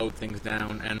really slowed things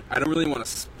down. And I don't really want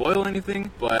to spoil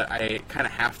anything, but I kind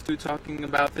of have to talking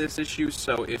about this issue.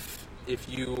 So if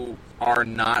you are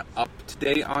not up to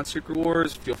date on Secret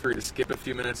Wars, feel free to skip a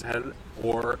few minutes ahead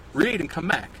or read and come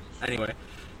back. Anyway,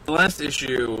 the last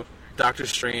issue, Doctor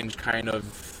Strange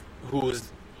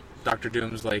who's Doctor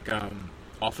Doom's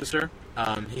officer.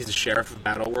 He's the sheriff of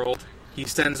Battleworld. He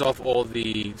sends off all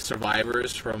the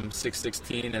survivors from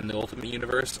 616 and the Ultimate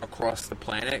Universe across the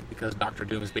planet because Doctor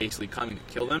Doom is basically coming to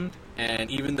kill them. And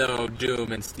even though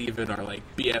Doom and Steven are like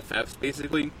BFFs,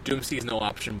 basically, Doom sees no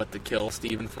option but to kill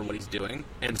Steven for what he's doing.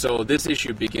 And so this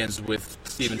issue begins with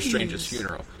Stephen Strange's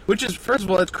funeral, which is, first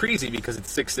of all, it's crazy because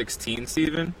it's 616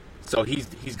 Steven, so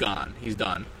he's gone, he's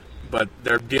done. But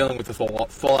they're dealing with the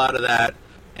fallout of that,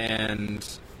 and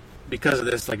because of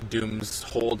this, like, Doom's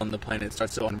hold on the planet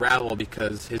starts to unravel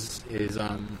because his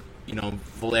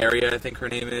Valeria, I think her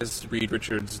name is, Reed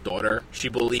Richards' daughter, she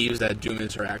believes that Doom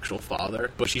is her actual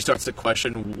father, but she starts to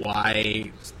question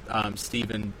why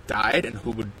Steven died and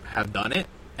who would have done it.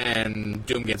 And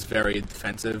Doom gets very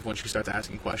defensive when she starts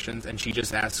asking questions, and she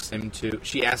just asks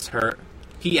he asks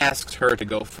her to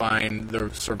go find the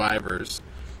survivors,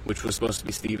 which was supposed to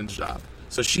be Steven's job.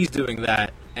 So she's doing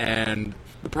that, and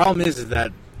the problem is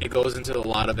that it goes into a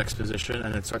lot of exposition,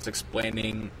 and it starts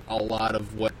explaining a lot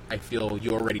of what I feel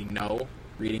you already know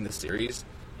reading the series.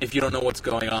 If you don't know what's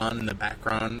going on in the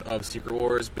background of Secret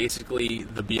Wars, basically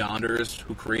the Beyonders,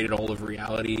 who created all of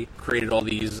reality, created all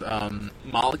these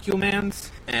molecule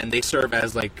mans, and they serve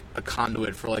as like a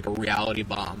conduit for like a reality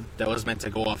bomb that was meant to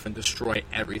go off and destroy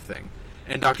everything.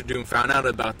 And Dr. Doom found out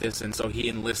about this, and so he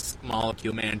enlists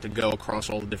Molecule Man to go across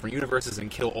all the different universes and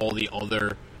kill all the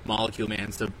other Molecule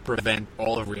Mans to prevent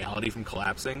all of reality from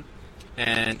collapsing.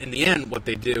 And in the end, what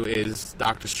they do is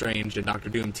Doctor Strange and Dr.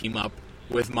 Doom team up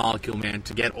with Molecule Man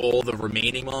to get all the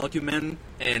remaining Molecule Men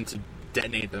and to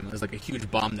detonate them as like a huge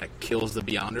bomb that kills the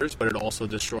Beyonders, but it also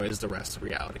destroys the rest of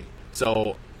reality.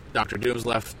 So Dr. Doom's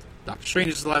left, Doctor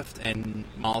Strange is left, and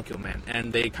Molecule Man,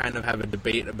 and they kind of have a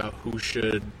debate about who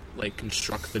should like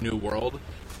construct the new world.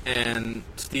 And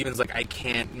Steven's like, I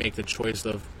can't make the choice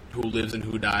of who lives and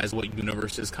who dies, what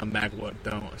universes come back, what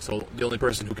don't. So the only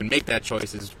person who can make that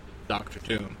choice is Doctor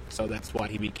Doom. So that's why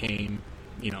he became,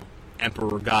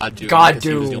 Emperor God Doom. Because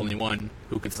he was the only one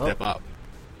who could step up.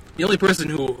 The only person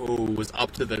who was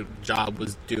up to the job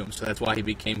was Doom, so that's why he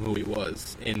became who he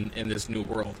was in this new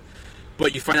world.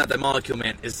 But you find out that Molecule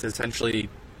Man is essentially...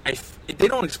 they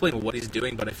don't explain what he's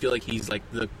doing, but I feel like he's like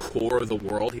the core of the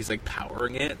world. He's like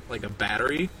powering it like a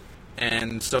battery.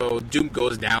 And so Doom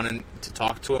goes down and to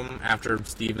talk to him after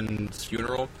Steven's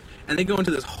funeral. And they go into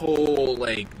this whole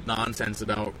like nonsense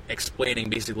about explaining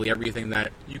basically everything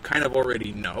that you kind of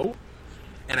already know.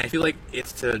 And I feel like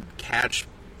it's to catch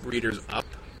readers up.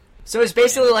 So it's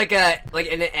basically like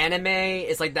in an anime,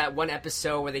 it's like that one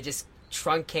episode where they just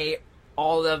truncate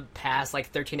all the past like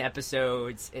 13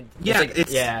 episodes. And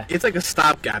it's like a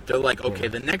stopgap. They're like, okay,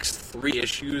 the next 3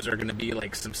 issues are going to be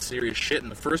like some serious shit, and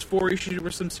the first 4 issues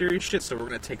were some serious shit. So we're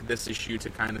going to take this issue to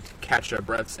kind of catch our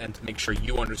breaths and to make sure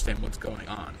you understand what's going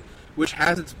on, which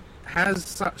has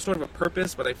sort of a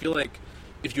purpose. But I feel like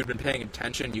if you'd been paying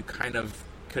attention, you kind of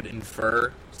could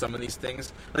infer some of these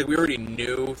things. Like we already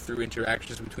knew through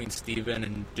interactions between Steven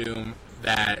and Doom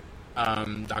that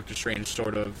Doctor Strange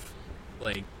sort of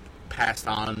like passed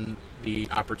on the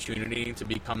opportunity to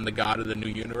become the god of the new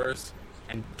universe,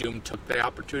 and Doom took the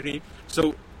opportunity.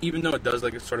 So even though it does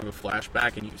like a sort of a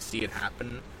flashback and you see it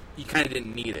happen, you kind of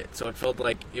didn't need it. So it felt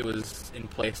like it was in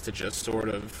place to just sort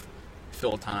of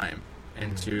fill time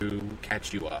and to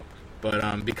catch you up.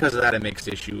 But because of that, it makes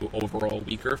the issue overall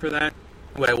weaker for that.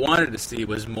 What I wanted to see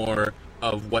was more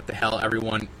of what the hell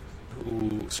everyone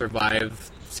who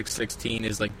survived 616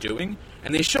 is like doing,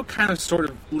 and they show kind of sort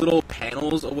of little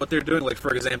panels of what they're doing. Like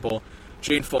for example,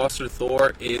 Jane Foster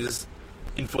Thor is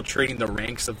infiltrating the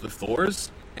ranks of the Thors,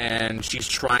 and she's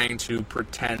trying to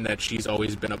pretend that she's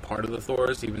always been a part of the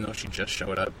Thors, even though she just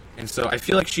showed up. And so I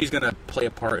feel like she's gonna play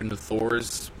a part in the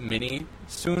Thors mini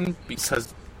soon,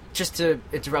 because... Just to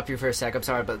interrupt you for a sec, I'm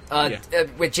sorry, but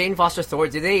with Jane Foster Thor,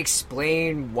 do they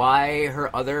explain why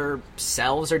her other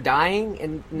selves are dying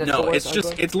in the No, Thor's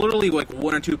it's literally like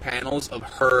 1 or 2 panels of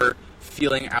her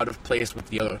feeling out of place with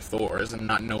the other Thors and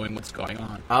not knowing what's going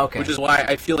on. Okay. Which is why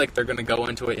I feel like they're going to go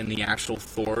into it in the actual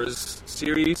Thors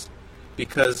series,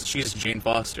 because she's Jane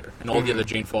Foster, and all the other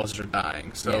Jane Fosters are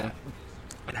dying, so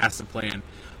it has to play in.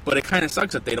 But it kind of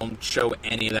sucks that they don't show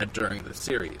any of that during the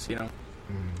series,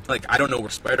 Like, I don't know where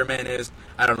Spider-Man is,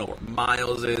 I don't know where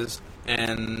Miles is,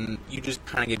 and you just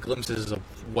kind of get glimpses of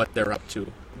what they're up to,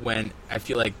 when I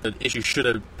feel like the issue should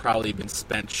have probably been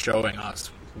spent showing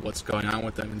us what's going on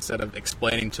with them instead of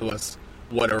explaining to us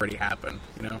what already happened,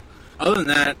 Other than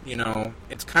that,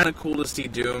 it's kind of cool to see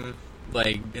Doom,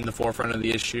 like, in the forefront of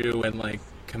the issue and, like,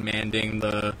 commanding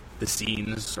the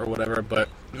scenes or whatever, but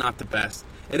not the best.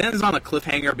 It ends on a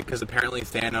cliffhanger because apparently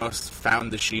Thanos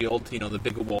found the shield, the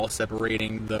big wall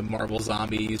separating the Marvel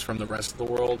zombies from the rest of the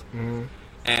world. Mm-hmm.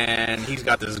 And he's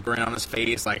got this grin on his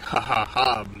face, like, ha ha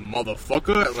ha,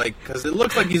 motherfucker. Like, because it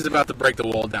looks like he's about to break the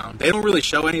wall down. They don't really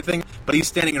show anything, but he's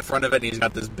standing in front of it and he's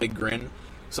got this big grin.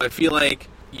 So I feel like,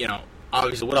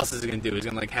 obviously, what else is he going to do? He's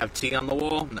going to, like, have tea on the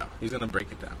wall? No, he's going to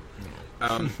break it down.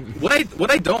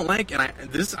 What I don't like, and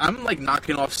I'm like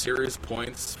knocking off serious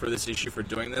points for this issue for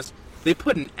doing this. They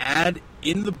put an ad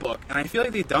in the book, and I feel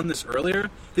like they've done this earlier.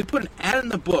 They put an ad in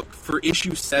the book for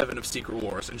issue 7 of Secret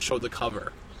Wars and showed the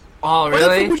cover. Oh, really? Why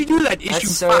the fuck would you do that issue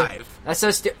 5? That's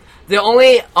so stupid. The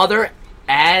only other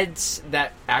ads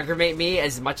that aggravate me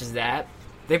as much as that,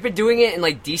 they've been doing it in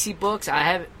like DC books.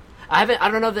 I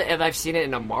don't know if I've seen it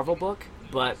in a Marvel book,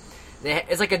 but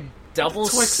it's like a double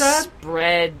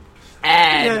spread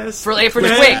ad for Twix. Right? For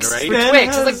Twix.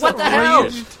 It's like, what the hell?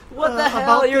 What the hell?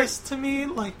 About this to me,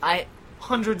 like,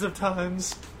 hundreds of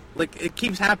times. Like, it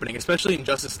keeps happening, especially in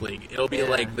Justice League. It'll be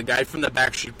like the guy from the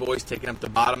Backstreet Boys taking up the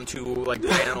bottom 2 like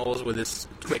panels with his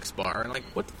Twix bar, and like,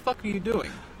 what the fuck are you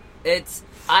doing?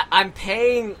 I'm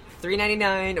paying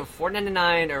 $3.99 or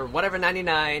 $4.99 or whatever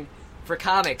 99 for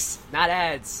comics, not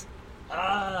ads.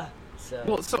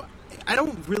 So I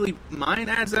don't really mind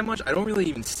ads that much. I don't really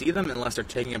even see them unless they're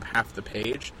taking up half the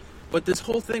page. But this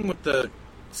whole thing with the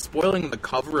spoiling the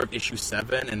cover of issue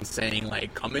 7 and saying,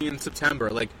 like, coming in September.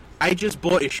 Like, I just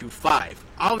bought issue 5.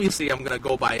 Obviously, I'm going to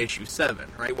go buy issue 7,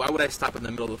 right? Why would I stop in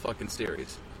the middle of the fucking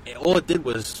series? And all it did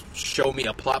was show me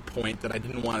a plot point that I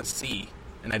didn't want to see,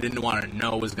 and I didn't want to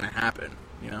know was going to happen,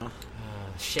 you know?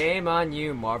 Shame on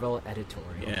you, Marvel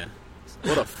editorial. Yeah.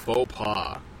 What a faux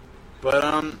pas.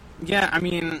 But, yeah, I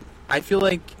mean, I feel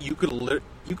like you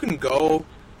can go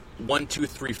 1, 2,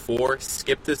 3, 4,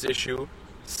 skip this issue,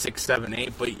 6, 7,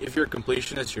 8, but if you're a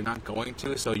completionist, you're not going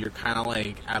to, so you're kind of,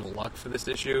 like, out of luck for this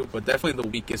issue, but definitely the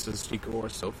weakest of Secret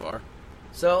Wars so far.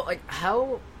 So, like,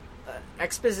 how,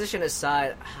 exposition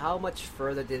aside, how much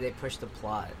further did they push the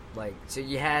plot? Like, so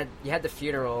you had the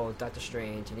funeral of Doctor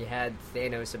Strange, and you had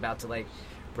Thanos about to, like,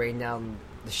 bring down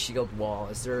the shield wall.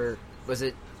 Was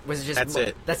it just... That's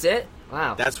it. That's it?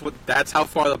 Wow. That's how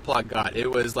far the plot got. It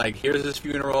was like, here's his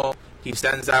funeral, he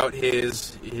sends out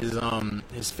his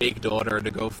fake daughter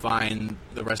to go find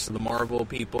the rest of the Marvel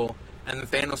people, and then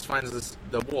Thanos finds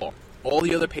the wall. All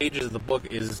the other pages of the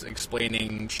book is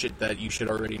explaining shit that you should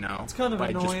already know. It's kind of by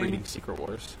annoying. just reading Secret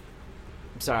Wars.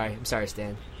 I'm sorry,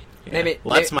 Stan. Yeah.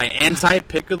 Well, that's my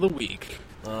anti-pick of the week.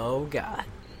 Oh, God.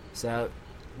 So,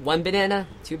 1 banana?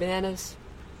 2 bananas?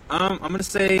 I'm gonna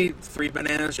say 3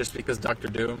 bananas just because Doctor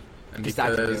Doom. And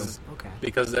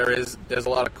because there's a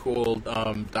lot of cool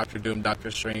Doctor Doom,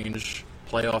 Doctor Strange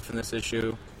playoff in this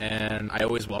issue, and I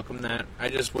always welcome that. I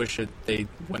just wish that they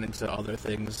went into other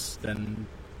things than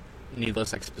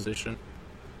needless exposition.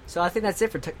 So I think that's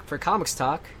it for Comics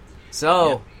Talk.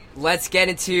 So, let's get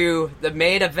into the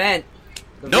main event.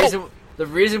 The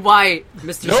reason why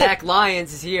Mr. Zach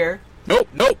Lyons is here. Nope.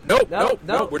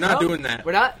 We're not doing that.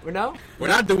 We're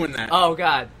not doing that. Oh,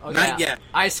 God. Okay. Not yet.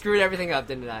 I screwed everything up,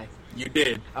 didn't I? You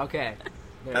did. Okay.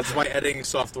 That's why editing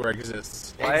software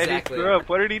exists. Why did he screw up?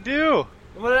 What did he do?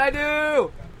 What did I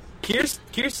do?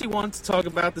 Kirsty wants to talk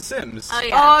about The Sims. Oh,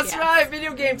 yeah. Oh, that's right.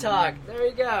 Video game talk. There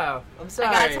we go. I'm sorry.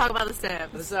 I gotta talk about The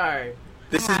Sims. I'm sorry.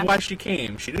 This is why she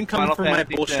came. She didn't come Final for my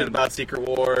Fantasy bullshit Sims. about Secret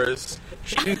Wars.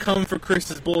 She didn't come for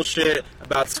Chris's bullshit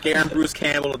about scaring Bruce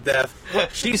Campbell to death.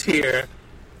 She's here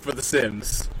for The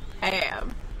Sims. I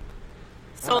am.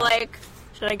 So, like,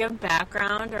 should I give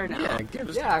background or no?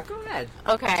 Yeah, go ahead.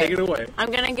 Okay. Take it away. I'm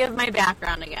gonna give my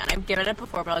background again. I've given it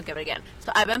before, but I'll give it again.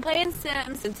 So I've been playing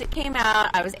Sims since it came out.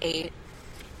 I was 8.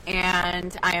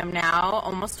 And I am now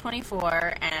almost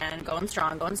 24 and going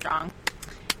strong.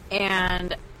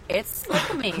 And it's, like,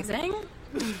 amazing.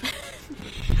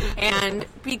 And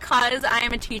because I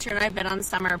am a teacher and I've been on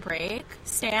summer break,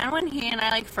 Stan, when he and I,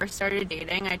 like, first started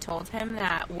dating, I told him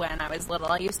that when I was little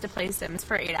I used to play Sims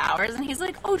for 8 hours, and he's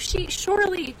like, oh,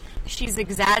 surely she's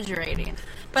exaggerating.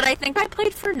 But I think I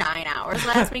played for 9 hours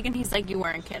last week, and he's like, you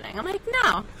weren't kidding. I'm like,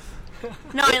 no,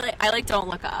 I don't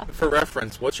look up. For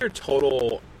reference, what's your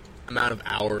total amount of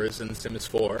hours in Sims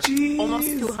 4? Jeez. Almost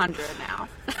 200 now.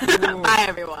 Bye,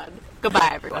 everyone.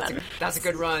 Goodbye, everyone. That's a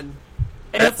good run.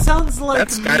 That sounds like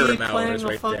That's me Skyrim playing hours a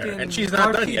right fucking there. And she's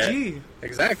not RPG. done yet.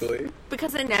 Exactly.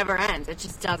 Because it never ends. It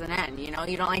just doesn't end, you know?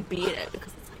 You don't, like, beat it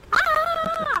because it's like,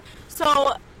 ah!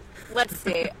 So, let's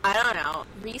see. I don't know.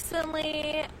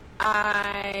 Recently,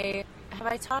 have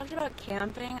I talked about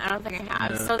camping? I don't think I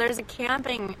have. No. So there's a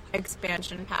camping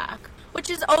expansion pack, which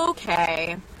is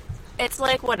okay. It's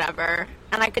like whatever.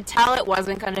 And I could tell it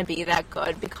wasn't going to be that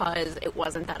good because it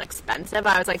wasn't that expensive.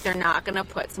 I was like, they're not going to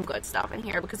put some good stuff in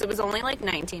here because it was only like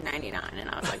 $19.99. And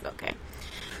I was like, okay.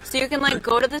 So you can like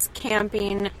go to this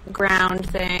camping ground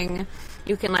thing.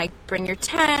 You can like bring your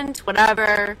tent,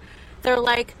 whatever. They're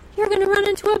like, you're going to run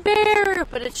into a bear.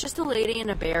 But it's just a lady in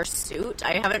a bear suit.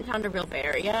 I haven't found a real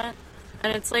bear yet.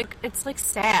 And it's like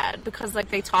sad because like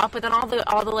they talk, but then all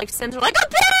the like Sims are like a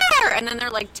bear, and then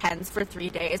they're like tense for 3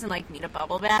 days and like need a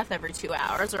bubble bath every 2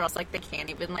 hours, or else like they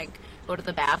can't even like go to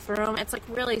the bathroom. It's like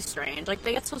really strange. Like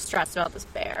they get so stressed about this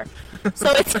bear,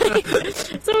 so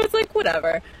it's like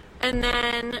whatever. And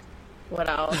then what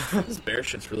else? This bear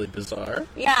shit's really bizarre.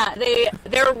 Yeah,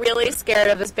 they're really scared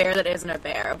of this bear that isn't a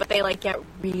bear, but they like get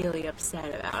really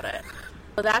upset about it.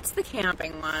 So that's the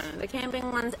camping one. The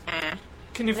camping one's eh.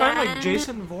 Can you find like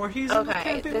Jason Voorhees in the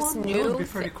camping this one? new That would be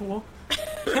pretty cool.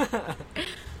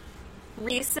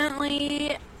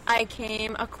 Recently, I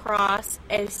came across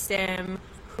a Sim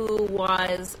who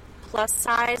was plus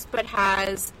size but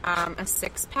has a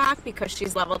six-pack because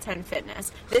she's level 10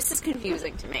 fitness. This is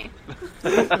confusing to me.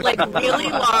 Like, really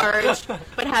large,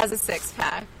 but has a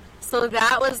six-pack. So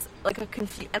that was, like, a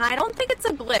and I don't think it's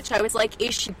a glitch. I was like,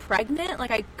 is she pregnant?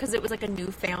 Like, because it was, like, a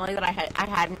new family that I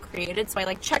hadn't created. So I,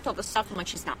 like, checked all the stuff. and like,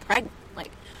 she's not pregnant.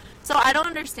 Like, so I don't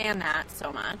understand that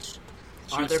so much.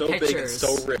 She Are was there so big and pictures?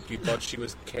 so ripped, you thought she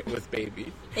was with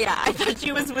baby. Yeah, I thought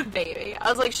she was with baby. I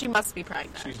was like, she must be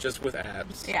pregnant. She's just with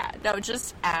abs. Yeah, no,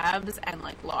 just abs and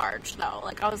like large though.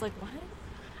 Like I was like, what?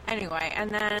 Anyway, and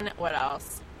then what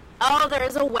else? Oh,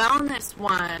 there's a wellness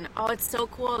one. Oh, it's so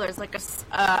cool. There's like a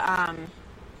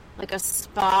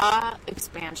spa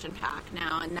expansion pack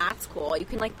now, and that's cool. You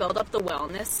can like build up the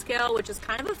wellness skill, which is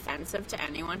kind of offensive to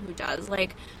anyone who does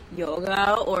like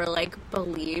yoga or like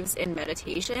believes in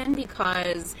meditation,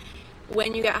 because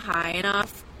when you get high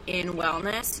enough in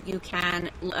wellness, you can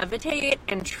levitate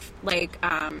and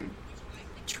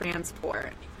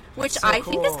transport, which So I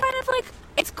think is cool. kind of like,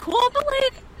 it's cool, but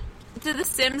like, do the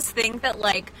Sims think that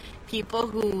like people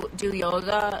who do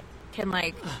yoga can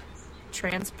like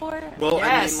transport? Well,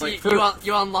 Yes, I mean, like,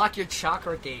 you unlock your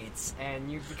chakra gates and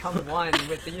you become one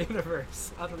with the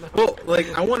universe. I don't know. well,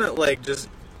 like, I want to, like, just,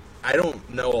 I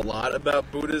don't know a lot about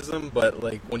Buddhism, but,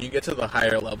 like, when you get to the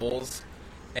higher levels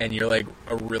and you're, like,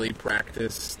 a really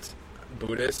practiced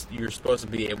Buddhist, you're supposed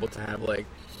to be able to have, like,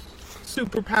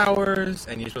 superpowers,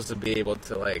 and you're supposed to be able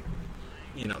to, like,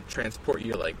 you know, transport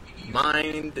your, like,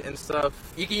 mind and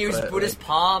stuff. You can use But, Buddhist like,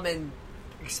 palm and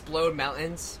explode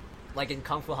mountains, like in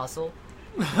Kung Fu Hustle.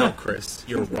 no, Chris,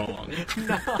 you're wrong.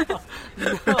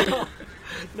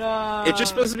 No. It's just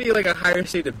supposed to be, like, a higher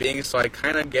state of being, so I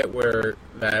kind of get where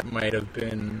that might have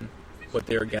been what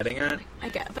they were getting at. I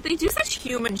get it. But they do such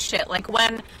human shit. Like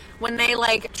when they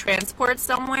like transport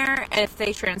somewhere, if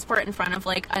they transport in front of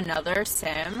like another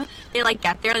sim, they like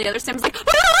get there, the other sim's like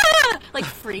 "Ah!" like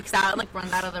freaks out and like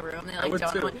runs out of the room. They I like would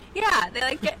don't too. know. Yeah, they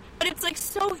like get, but it's like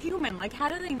so human. Like how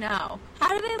do they know? How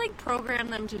do they like program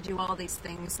them to do all these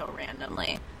things so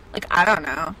randomly? Like I don't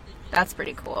know. That's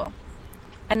pretty cool.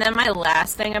 And then my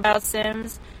last thing about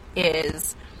Sims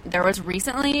is there was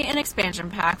recently an expansion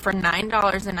pack for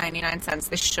 $9.99.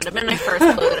 This should have been my first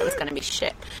clue that it was going to be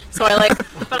shit. So I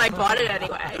but I bought it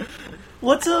anyway. I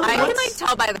can like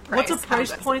tell by the price. What's a how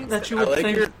price good point something's that you I would like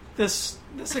think your- this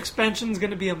expansion is going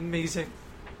to be amazing?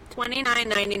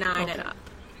 $29.99 and up.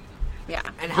 Yeah.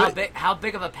 And how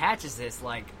big of a patch is this?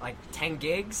 Like 10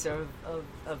 gigs of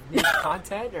new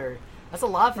content, or that's a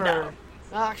lot for. No.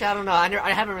 Actually, I don't know.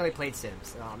 I haven't really played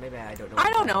Sims. Maybe I don't know. I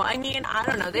don't know. I mean, I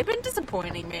don't know. They've been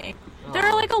disappointing me. There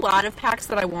are like a lot of packs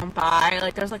that I won't buy.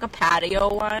 Like there's like a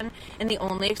patio one, and the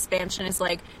only expansion is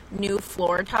like new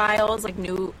floor tiles, like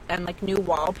new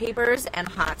wallpapers and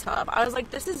hot tub. I was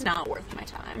like, this is not worth my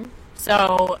time.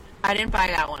 So I didn't buy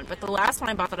that one. But the last one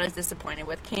I bought that I was disappointed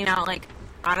with came out like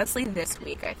honestly this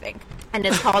week, I think, and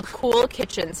it's called Cool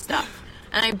Kitchen Stuff.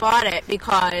 And I bought it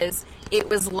because it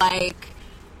was like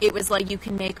you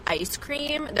can make ice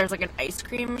cream. There's like an ice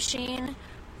cream machine.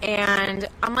 And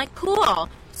I'm like, cool.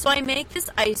 So I make this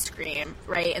ice cream,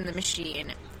 right, in the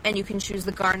machine. And you can choose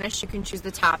the garnish, you can choose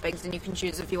the toppings, and you can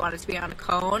choose if you want it to be on a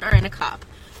cone or in a cup.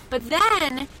 But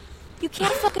then, you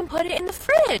can't fucking put it in the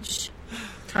fridge.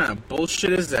 What kind of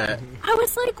bullshit is that? I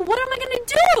was like, what am I going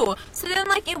to do? So then,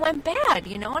 like, it went bad,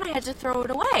 you know, and I had to throw it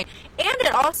away. And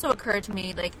it also occurred to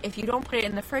me, like, if you don't put it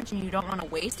in the fridge and you don't want to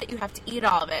waste it, you have to eat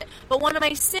all of it. But one of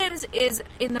my Sims is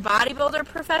in the bodybuilder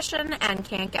profession and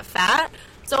can't get fat.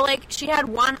 So, like, she had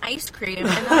one ice cream, and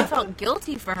then I felt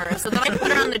guilty for her. So then I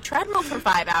put her on the treadmill for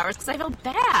 5 hours because I felt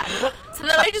bad. So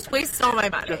then I just wasted all my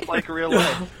money. Just like real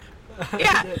life.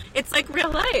 Yeah, it's like real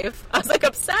life. I was, like,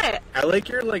 upset. I like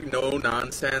your, like,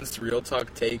 no-nonsense,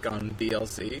 real-talk take on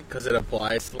DLC, because it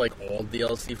applies to, like, all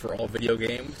DLC for all video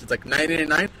games. It's like,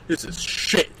 $9.99? This is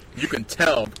shit. You can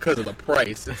tell because of the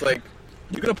price. It's like,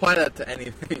 you can apply that to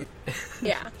anything.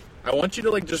 Yeah. I want you to,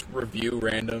 like, just review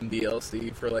random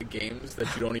DLC for, like, games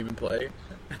that you don't even play.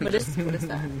 What is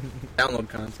that? Download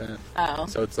content. Oh.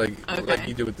 So it's like Okay.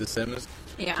 you do with The Sims.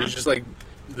 Yeah. So it's just like,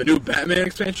 the new Batman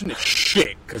expansion is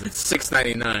shit, because it's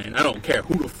 $6.99. I don't care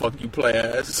who the fuck you play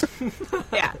as.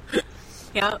 Yeah.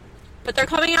 Yep. But they're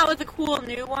coming out with a cool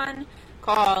new one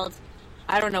called,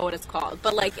 I don't know what it's called,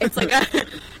 but like it's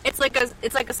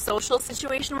like a social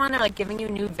situation one. They're like giving you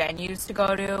new venues to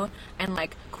go to and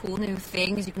like cool new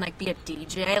things. You can like be a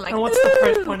DJ. Like, And what's the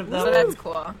price ooh! point of that So one? that's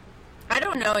cool. I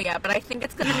don't know yet, but I think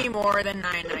it's gonna be more than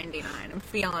 $9.99. I'm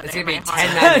feeling It's it. gonna in be my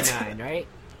heart. $10.99, right?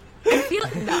 I feel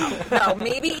no,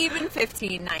 maybe even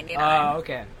 $15.99. Oh,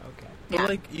 okay. But Yeah.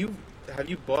 like, you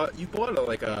bought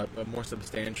a more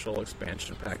substantial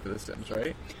expansion pack to The Sims,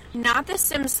 right? Not The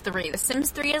Sims 3. The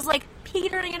Sims 3 is like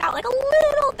petering it out like a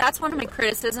little. That's one of my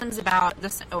criticisms about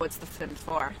this. Oh, it's The Sims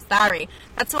 4. Sorry.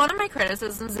 That's one of my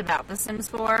criticisms about The Sims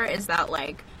 4 is that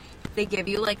like they give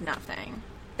you like nothing.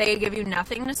 They give you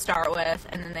nothing to start with,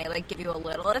 and then they like give you a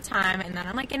little at a time, and then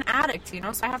I'm like an addict, you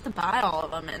know, so I have to buy all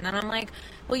of them, and then I'm like,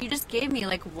 well, you just gave me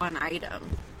like one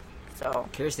item. So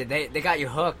Kirsten, they got you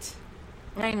hooked.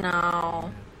 I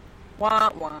know.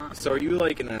 Wah wah. So are you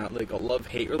like in a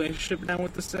love-hate relationship now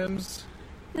with The Sims?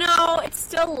 No, it's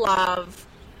still love,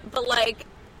 but like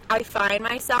I find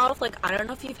myself like, I don't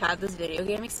know if you've had this video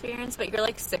game experience, but you're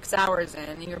like 6 hours in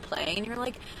and you're playing and you're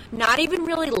like not even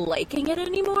really liking it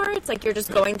anymore. It's like you're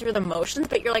just going through the motions,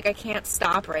 but you're like, I can't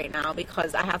stop right now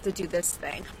because I have to do this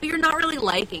thing. But you're not really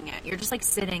liking it. You're just like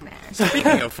sitting there.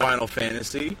 Speaking of Final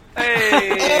Fantasy.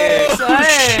 Hey!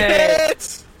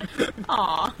 Shit!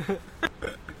 Aw.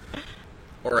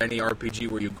 Or any RPG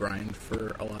where you grind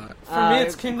for a lot. For me,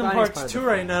 it's Kingdom grinding's Hearts part of 2 the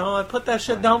right fun. now. I put that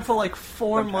shit down for like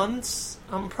 4 months.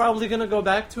 I'm probably gonna go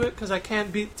back to it because I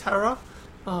can't beat Terra.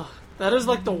 That is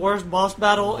like the worst boss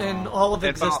battle in all of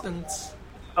It's all- existence.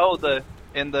 Oh,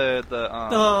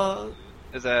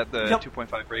 is that the Yep.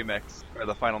 2.5 remix or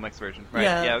the final mix version? Right.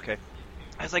 Yeah. Yeah. Okay.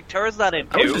 I was like, Terra's not in.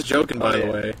 I was two. just joking, by Oh, the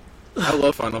yeah. way. I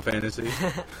love Final Fantasy.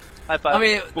 High five. I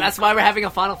mean, that's why we're having a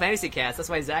Final Fantasy cast. That's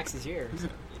why Zax is here.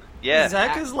 yeah.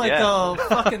 Zach is like yeah. a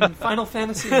fucking Final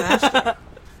Fantasy master.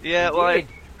 Yeah, well, Indeed.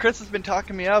 Chris has been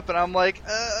talking me up, and I'm like,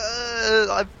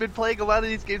 I've been playing a lot of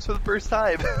these games for the first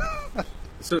time.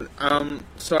 So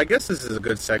I guess this is a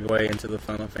good segue into the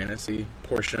Final Fantasy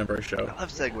portion of our show. I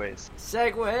love segues.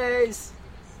 Segways.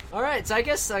 All right, so I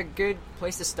guess a good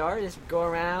place to start is go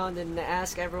around and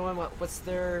ask everyone what's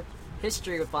their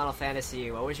history with Final Fantasy.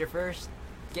 What was your first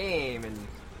game? And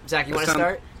Zach, you want to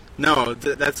start? No,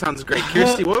 that sounds great.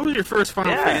 Kirsty, what was your first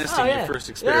Final Yeah. Fantasy Oh, and yeah. your first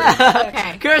experience?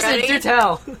 Okay. Kirsten, ready? do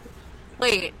tell.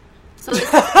 Wait. So this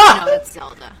is, no, that's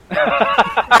Zelda.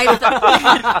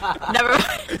 Never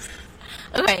mind.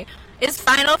 Okay. Is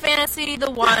Final Fantasy the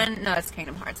one? No, it's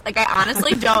Kingdom Hearts. Like, I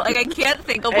honestly don't. Like, I can't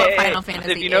think of what Final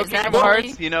Fantasy if you know is. Kingdom actually.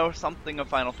 Hearts, you know something of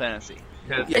Final Fantasy.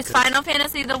 'Cause Yeah. Is Final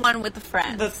Fantasy the one with the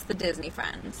friends? That's- the Disney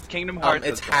friends. Kingdom Hearts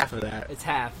It's is half of that. It's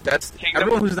half. That's Kingdom-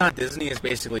 everyone who's not Disney is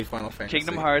basically Final Fantasy.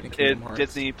 Kingdom Hearts and is Kingdom Hearts.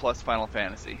 Disney plus Final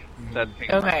Fantasy. That's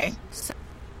Kingdom Okay. Hearts.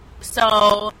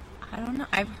 So, I don't know.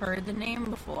 I've heard the name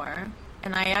before.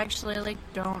 And I actually, like,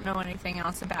 don't know anything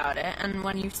else about it. And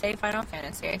when you say Final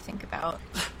Fantasy, I think about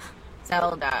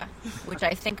Zelda, which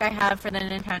I think I have for the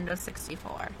Nintendo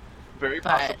 64. Very But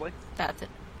possibly. that's it.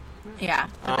 Yeah,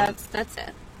 but that's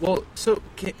it. Well, so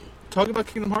talk about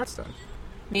Kingdom Hearts then.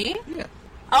 Me? Yeah.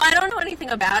 Oh, I don't know anything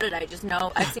about it. I just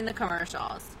know I've seen the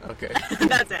commercials. Okay.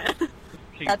 That's it.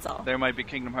 That's all. There might be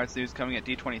Kingdom Hearts news coming at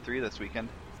D23 this weekend.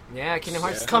 Yeah, Kingdom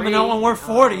Hearts Yeah. 3. Coming out when we're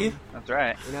 40. That's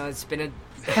right. You know, it's been a...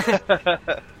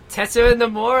 Tetsuya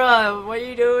Nomura, what are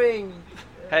you doing?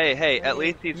 Hey, at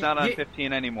least he's not on You-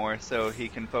 15 anymore, so he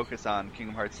can focus on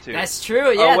Kingdom Hearts 2. That's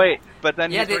true, yeah. Oh, wait, but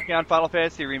then Yeah, he's they- working on Final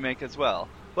Fantasy Remake as well.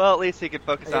 Well, at least he could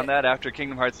focus on that after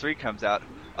Kingdom Hearts 3 comes out.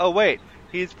 Oh, wait,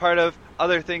 he's part of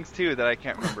other things too that I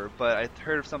can't remember, but I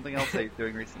heard of something else that he's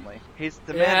doing recently. He's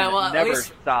the Yeah, man well, that at never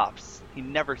least- stops. He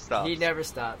never stops. He never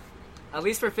stopped. At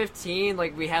least for 15,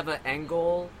 like, we have an end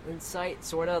goal in sight,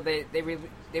 sort of.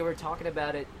 They were talking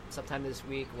about it sometime this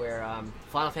week where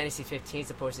Final Fantasy 15 is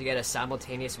supposed to get a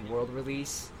simultaneous world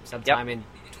release sometime in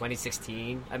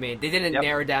 2016. I mean, they didn't Yep.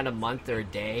 narrow down a month or a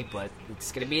day, but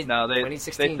it's going to be No, they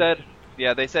 2016.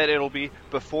 they said it'll be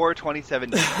before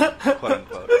 2017, quote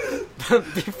unquote.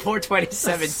 Before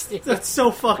 2017. That's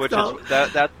so fucked Which up.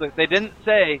 is they didn't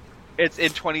say it's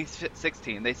in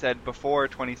 2016. They said before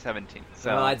 2017.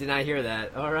 So Oh, I did not hear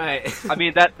that. All right. I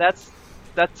mean that's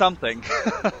something.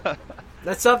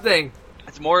 That's something.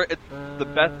 It's the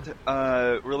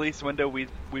best release window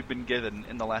we've been given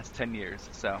in the last 10 years.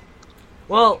 So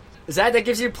Well, Zach, that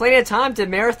gives you plenty of time to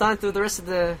marathon through the rest of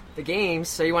the games.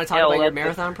 So you want to talk Yeah, about your let's-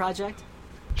 marathon project?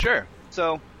 sure.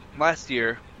 So last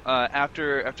year,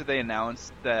 after they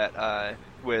announced that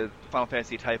with Final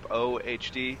Fantasy Type O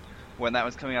HD, when that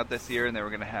was coming out this year, and they were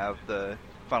going to have the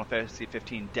Final Fantasy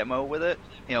 15 demo with it,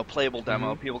 playable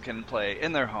demo, people can play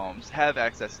in their homes, have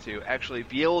access to, actually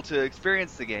be able to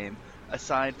experience the game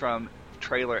aside from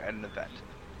trailer and an event.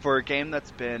 For a game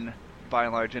that's been, by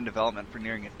and large, in development for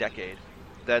nearing a decade,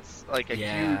 that's like a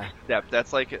Yeah. huge step.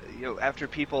 That's like, after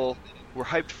people were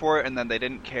hyped for it and then they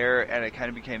didn't care and it kind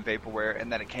of became vaporware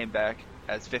and then it came back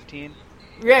as 15.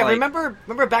 Yeah, Like-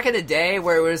 remember back in the day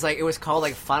where it was called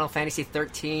like Final Fantasy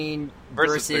 13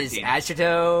 versus 13.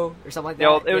 Agito or something like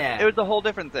that. It was a whole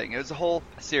different thing. It was a whole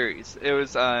series. It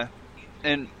was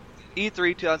in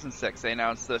E3 2006 they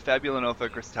announced the Fabula Nova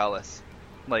Crystallis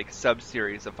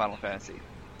sub-series of Final Fantasy.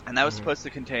 And that was supposed to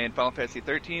contain Final Fantasy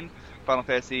 13, Final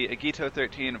Fantasy Agito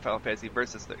 13, and Final Fantasy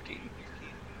Versus 13.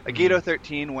 Agito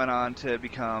 13 went on to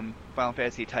become Final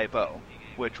Fantasy Type O,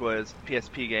 which was a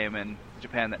PSP game in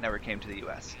Japan that never came to the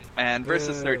US. And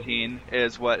Versus 13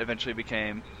 is what eventually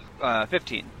became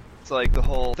 15. It's like the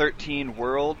whole 13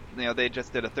 world, they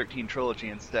just did a 13 trilogy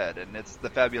instead, and it's the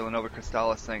Fabula Nova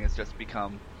Crystallis thing has just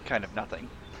become kind of nothing.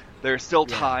 There are still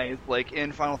ties, like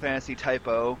in Final Fantasy Type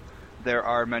O, there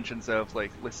are mentions of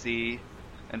like L'Cie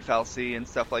and Fal'Cie and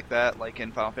stuff like that, like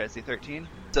in Final Fantasy 13.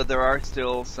 So there are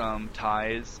still some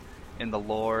ties in the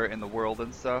lore, in the world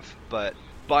and stuff, but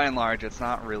by and large, it's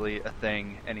not really a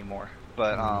thing anymore.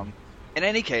 But in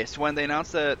any case, when they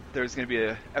announced that there's going to be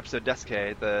a episode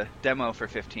Desuke, the demo for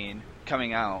 15,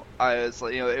 coming out, I was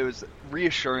like, it was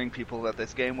reassuring people that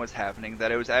this game was happening,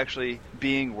 that it was actually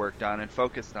being worked on and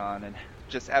focused on, and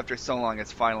just after so long,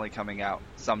 it's finally coming out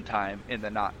sometime in the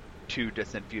not too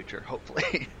distant future,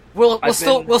 hopefully. We'll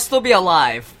still be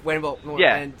alive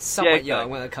and somewhat young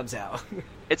exactly. when it comes out.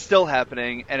 It's still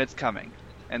happening, and it's coming,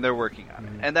 and they're working on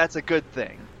it, and that's a good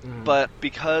thing. But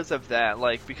because of that,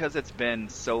 because it's been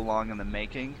so long in the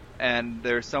making, and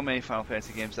there's so many Final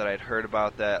Fantasy games that I'd heard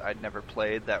about that I'd never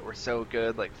played that were so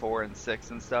good, like 4 and 6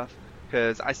 and stuff,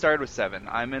 because I started with 7.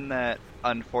 I'm in that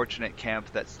unfortunate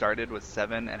camp that started with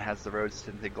 7 and has the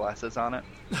rose-tinted glasses on it.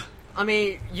 I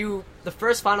mean, the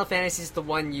first Final Fantasy is the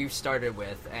one you started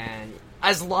with, and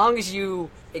as long as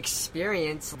you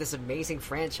experience this amazing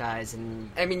franchise, and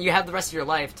I mean, you have the rest of your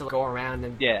life to go around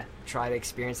and try to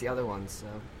experience the other ones. So,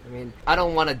 I mean, I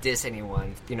don't want to diss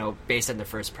anyone, based on their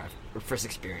first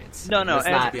experience. No,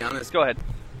 to be honest, go ahead.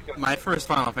 My first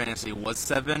Final Fantasy was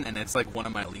 7, and it's like one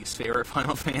of my least favorite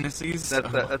Final Fantasies.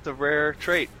 That's a rare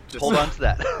trait. Hold on to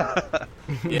that.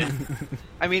 Yeah.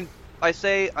 I mean, I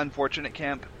say unfortunate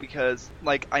camp because,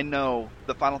 I know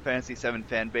the Final Fantasy VII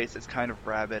fan base is kind of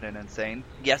rabid and insane.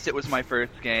 Yes, it was my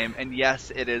first game, and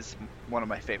yes, it is one of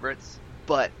my favorites,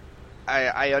 but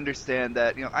I understand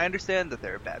that, I understand that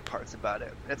there are bad parts about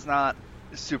it. It's not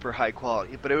super high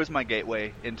quality, but it was my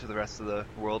gateway into the rest of the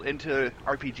world, into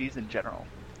RPGs in general.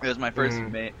 It was my first,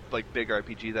 big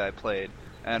RPG that I played,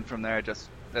 and from there, that's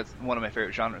one of my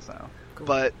favorite genres now. Cool.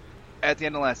 But at the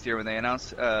end of last year, when they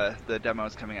announced the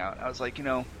demos coming out, I was like,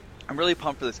 I'm really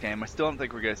pumped for this game. I still don't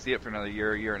think we're going to see it for another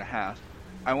year and a half.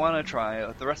 I want to try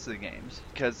the rest of the games,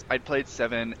 because I'd played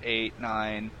 7, 8,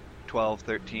 9, 12,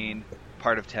 13,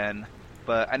 part of 10,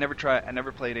 but I never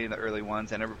played any of the early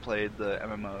ones. I never played the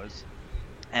MMOs.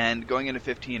 And going into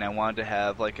 15, I wanted to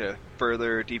have a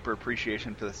further, deeper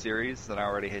appreciation for the series that I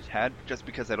already had, just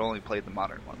because I'd only played the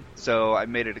modern one. So I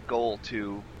made it a goal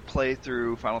to play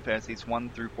through Final Fantasies 1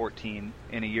 through 14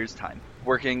 in a year's time,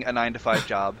 working a 9-to-5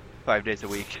 job 5 days a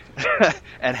week,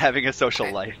 and having a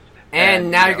social life.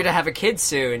 And now you're gonna have a kid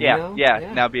soon.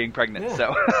 Yeah. Now being pregnant.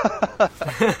 Yeah.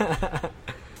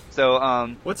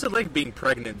 So. What's it like being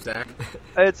pregnant, Zach?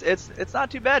 It's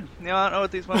not too bad. I don't know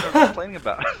what these women are complaining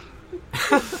about.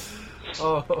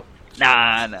 Oh.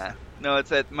 Nah. No, it's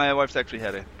that my wife's actually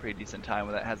had a pretty decent time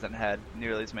with it. Hasn't had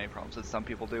nearly as many problems as some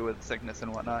people do with sickness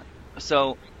and whatnot.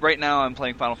 So right now I'm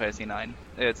playing Final Fantasy IX.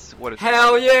 It's what it's.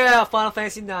 Hell yeah, Final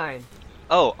Fantasy IX.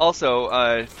 Oh,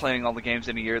 also playing all the games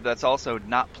in a year. That's also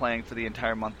not playing for the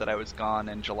entire month that I was gone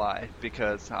in July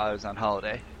because I was on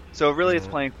holiday. So really, it's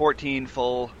playing 14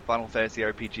 full Final Fantasy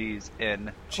RPGs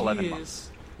in 11 months.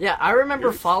 Yeah, I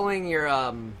remember following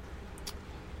your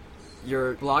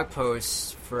blog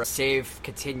posts for Save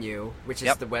Continue, which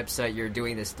is the website you're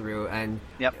doing this through, and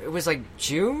it was like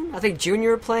June. I think June you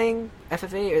were playing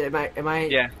FF8. Am I?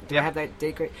 Yeah. Do I have that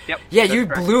date correct? Yep. Yeah, you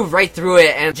blew right through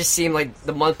it, and it just seemed like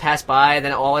the month passed by, and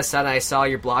then all of a sudden I saw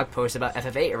your blog post about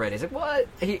FF8 already. I was like, what?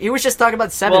 He was just talking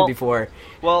about 7 before.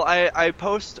 Well, I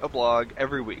post a blog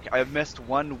every week. I've missed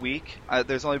 1 week.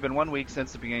 There's only been 1 week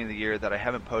since the beginning of the year that I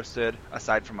haven't posted,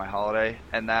 aside from my holiday,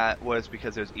 and that was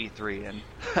because it was E3, and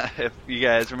if you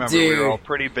guys remember, we were all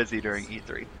pretty busy during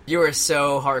E3. You were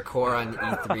so hardcore on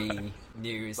E3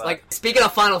 news. Speaking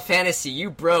of Final Fantasy,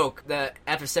 you broke the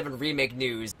FF7 remake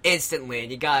news instantly,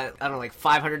 and you got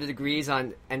 500 degrees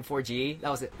on N4G.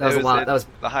 That was it. That was a lot. That was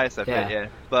the highest I've hit. Yeah.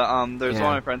 But there was one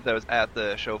of my friends that was at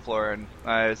the show floor, and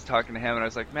I was talking to him, and I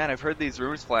was like, "Man, I've heard these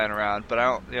rumors flying around, but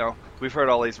I don't. We've heard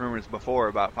all these rumors before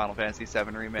about Final Fantasy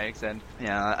VII remakes, and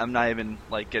I'm not even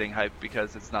getting hyped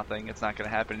because it's nothing. It's not going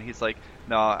to happen." And he's like,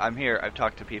 "No, I'm here. I've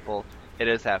talked to people. It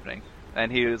is happening." And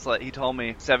he told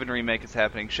me 7 remake is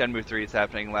happening, Shenmue 3 is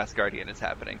happening, Last Guardian is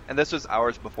happening. And this was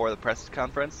hours before the press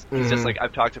conference. He's just like,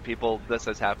 I've talked to people, this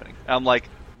is happening. And I'm like,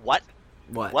 what?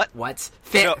 What?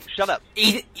 No, shut up.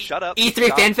 Shut up. E3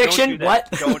 fanfiction? What?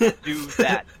 Don't do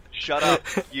that. Shut up.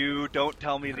 You don't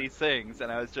tell me these things. And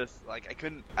I was just like,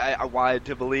 I wanted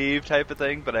to believe type of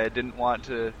thing, but I didn't want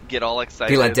to get all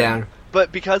excited. Be let down.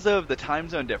 But because of the time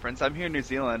zone difference, I'm here in New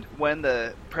Zealand. When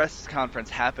the press conference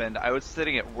happened, I was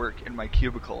sitting at work in my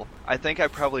cubicle. I think I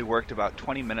probably worked about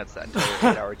 20 minutes that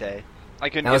entire 8-hour day. I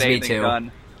couldn't get anything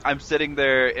done. I'm sitting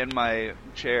there in my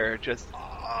chair, just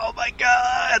oh my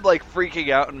god, like freaking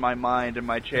out in my mind in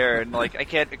my chair, and like I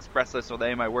can't express this with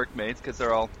any of my workmates because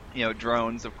they're all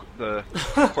drones of the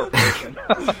corporation.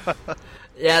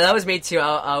 Yeah, that was me too.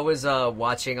 I was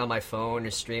watching on my phone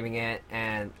or streaming it,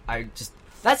 and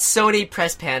that Sony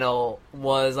press panel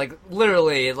was like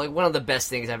literally like one of the best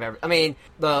things I've ever. I mean,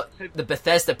 the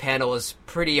Bethesda panel was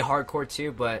pretty hardcore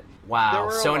too, but wow,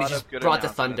 Sony just brought the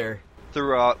thunder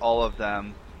throughout all of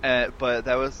them. But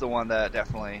that was the one that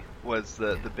definitely was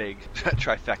the big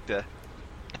trifecta.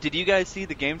 Did you guys see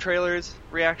the game trailers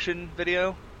reaction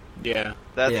video? Yeah.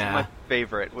 That's my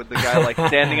favorite, with the guy like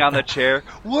standing on the chair.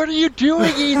 What are you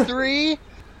doing, E3?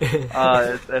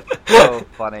 It's so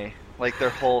funny. Like their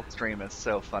whole stream is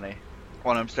so funny.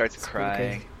 One of them starts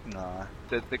crying. Nah,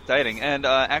 it's exciting. And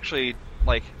actually,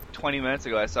 like 20 minutes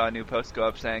ago, I saw a new post go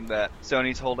up saying that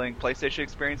Sony's holding PlayStation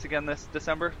Experience again this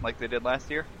December, like they did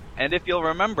last year. And if you'll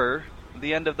remember,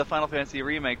 the end of the Final Fantasy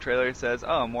Remake trailer says,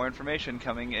 oh, more information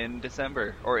coming in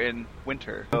December, or in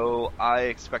winter. So I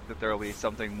expect that there will be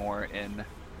something more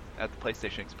at the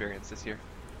PlayStation Experience this year.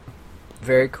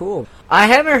 Very cool. I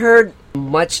haven't heard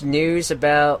much news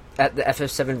about at the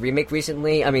FF7 remake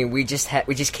recently. I mean, we just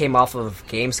came off of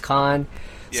Gamescom.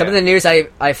 Yeah. Some of the news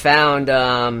I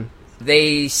found,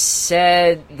 they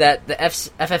said that the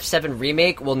FF7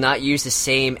 remake will not use the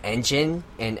same engine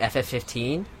in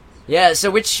FF15. Yeah, so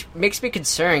which makes me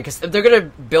concerned, because if they're going to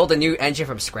build a new engine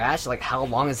from scratch, like how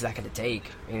long is that going to take?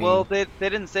 I mean, well, they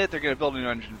didn't say that they're going to build a new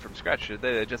engine from scratch.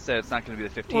 They just said it's not going to be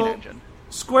the 15 engine.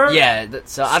 Square. Yeah,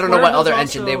 so I don't know what other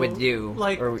engine they would do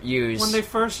or use. When they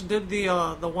first did the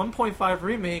 1.5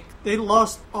 remake, they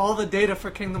lost all the data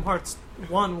for Kingdom Hearts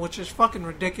 1, which is fucking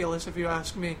ridiculous if you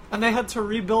ask me. And they had to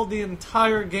rebuild the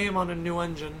entire game on a new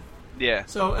engine. Yeah.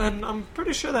 So, and I'm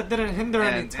pretty sure that didn't hinder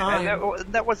any time.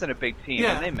 And that wasn't a big team,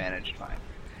 yeah. And they managed fine.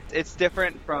 It's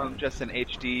different from just an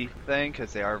HD thing,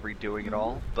 because they are redoing it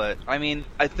all. But, I mean,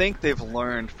 I think they've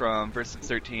learned from Versus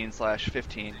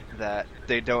 13/15 that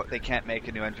they can't make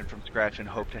a new engine from scratch and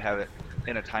hope to have it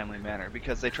in a timely manner.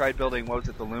 Because they tried building, what was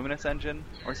it, the Luminous engine?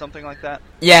 Or something like that?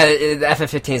 Yeah, the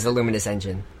FF15 is the Luminous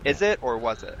engine. Is it, or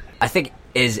was it? I think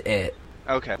is it.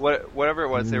 Okay, whatever it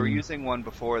was, they were using one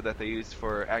before that they used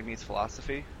for Agni's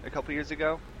Philosophy a couple years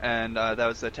ago, and that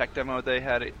was the tech demo they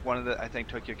had at one of the, I think,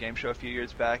 Tokyo Game Show a few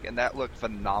years back, and that looked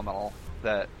phenomenal,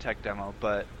 that tech demo,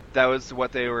 but that was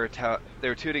what they were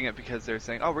tooting it because they were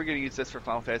saying, oh, we're going to use this for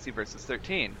Final Fantasy Versus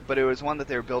 13, but it was one that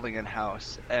they were building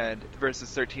in-house, and Versus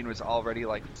 13 was already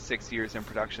like 6 years in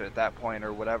production at that point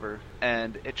or whatever,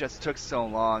 and it just took so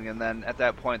long, and then at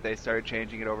that point they started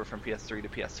changing it over from PS3 to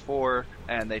PS4,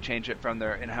 and they changed it from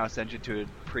their in-house engine to a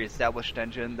pre-established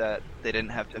engine that they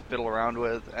didn't have to fiddle around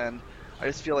with, and I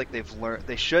just feel like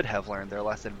they should have learned their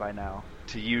lesson by now.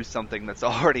 To use something that's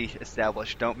already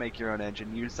established. Don't make your own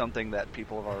engine. Use something that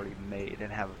people have already made and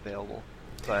have available.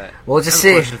 But we'll just I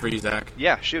have see. a question for you, Zach.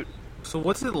 Yeah, shoot. So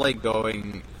what's it like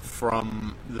going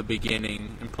from the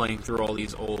beginning and playing through all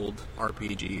these old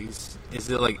RPGs? Is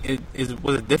it like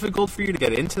was it difficult for you to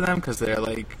get into them because they're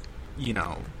like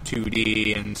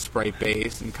 2D and sprite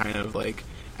based and kind of like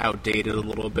outdated a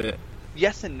little bit?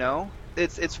 Yes and no.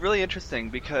 It's really interesting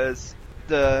because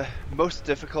the most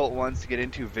difficult ones to get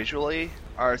into visually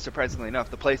are, surprisingly enough,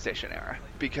 the PlayStation era,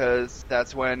 because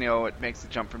that's when it makes the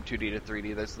jump from 2D to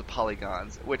 3D. There's the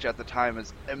polygons, which at the time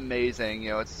is amazing.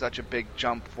 It's such a big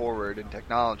jump forward in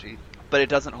technology, but it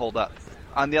doesn't hold up.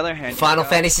 On the other hand, Final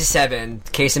Fantasy VII,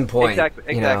 case in point.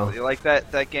 Exactly. Like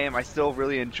that game, I still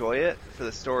really enjoy it for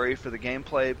the story, for the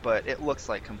gameplay, but it looks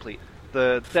like complete.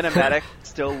 The cinematics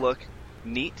still look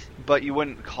neat, but you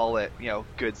wouldn't call it,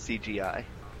 good CGI.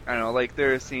 I don't know, like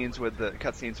there are scenes with the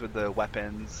cutscenes with the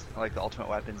weapons, like the ultimate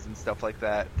weapons and stuff like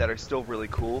that are still really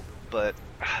cool, but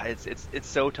it's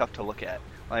so tough to look at.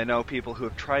 I know people who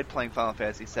have tried playing Final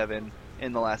Fantasy VII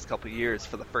in the last couple of years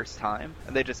for the first time,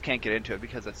 and they just can't get into it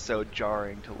because it's so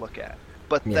jarring to look at.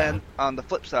 But then, on the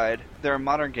flip side, there are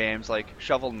modern games like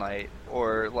Shovel Knight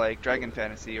or like Dragon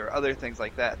Fantasy or other things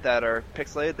like that are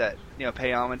pixelated that,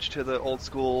 pay homage to the old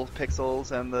school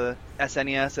pixels and the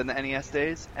SNES and the NES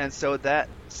days. And so that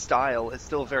style is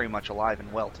still very much alive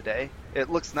and well today. It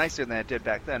looks nicer than it did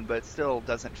back then, but it still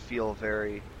doesn't feel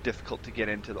very difficult to get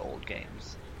into the old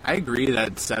games. I agree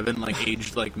that 7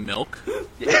 aged like milk.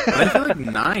 Yeah. But I feel like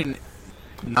 9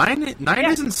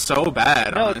 isn't so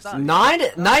bad. No, honestly. it's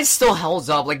not. 9 still holds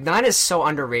up. Like 9 is so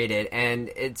underrated,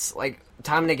 and it's like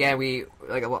time and again we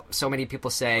so many people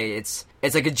say it's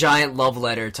like a giant love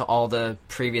letter to all the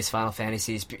previous Final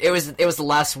Fantasies. It was the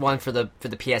last one for the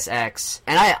PSX,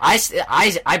 and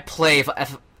I play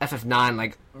FF9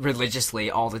 like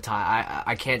religiously all the time.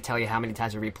 I can't tell you how many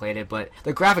times I replayed it, but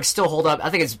the graphics still hold up. I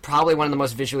think it's probably one of the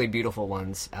most visually beautiful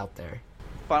ones out there.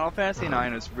 Final Fantasy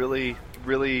IX is really,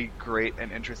 really great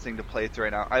and interesting to play through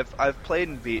right now. I've played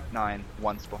and beat 9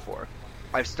 once before.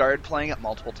 I've started playing it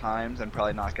multiple times and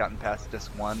probably not gotten past disc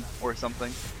 1 or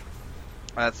something.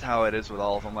 That's how it is with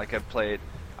all of them. Like I've played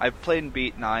and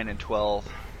beat 9 and 12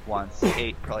 once,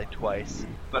 8 probably twice.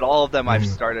 But all of them I've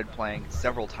started playing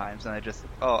several times, and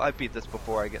I beat this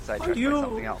before I get sidetracked by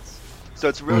something else. So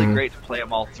it's really great to play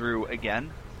them all through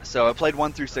again. So I played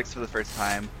 1 through 6 for the first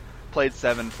time, played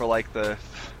 7 for like the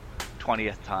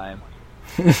 20th time,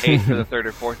 8 for the 3rd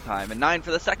or 4th time, and 9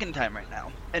 for the 2nd time right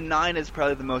now. And 9 is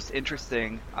probably the most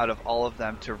interesting out of all of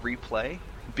them to replay,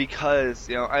 because,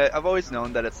 I've always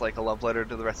known that it's like a love letter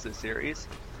to the rest of the series,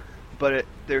 but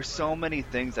there's so many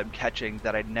things I'm catching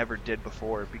that I never did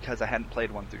before because I hadn't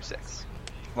played 1 through 6.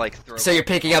 So you're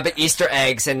picking up Easter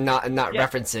eggs and not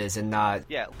references and not...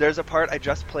 Yeah, there's a part I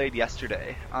just played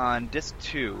yesterday on Disc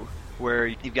 2 where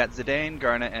you've got Zidane,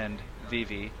 Garnet, and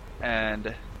Vivi,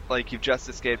 and you've just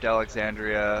escaped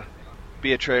Alexandria.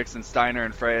 Beatrix and Steiner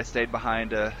and Freya stayed behind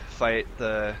to fight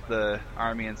the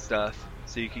army and stuff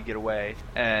so you could get away,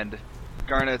 and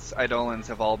Garnet's Eidolons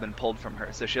have all been pulled from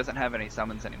her, so she doesn't have any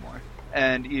summons anymore.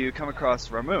 And you come across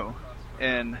Ramuh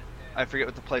in, I forget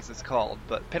what the place is called,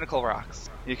 but Pinnacle Rocks.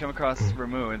 You come across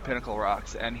Ramuh in Pinnacle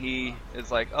Rocks, and he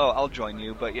is like, oh, I'll join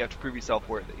you, but you have to prove yourself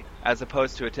worthy. As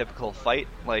opposed to a typical fight,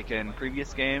 like in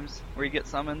previous games where you get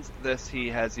summons, he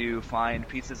has you find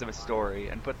pieces of a story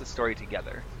and put the story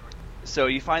together. So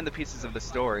you find the pieces of the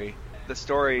story. The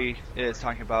story is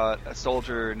talking about a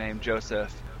soldier named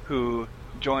Joseph who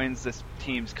joins this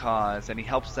team's cause, and he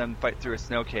helps them fight through a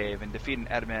snow cave and defeat an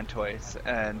Adamantoise,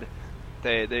 and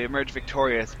they emerge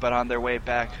victorious, but on their way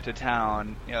back to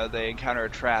town, they encounter a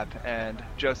trap, and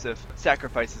Joseph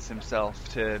sacrifices himself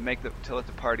to let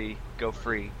the party go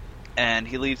free, and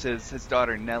he leaves his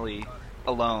daughter Nellie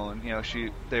alone.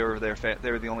 They were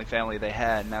the only family they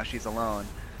had. Now she's alone,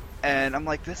 and I'm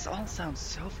like, this all sounds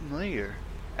so familiar.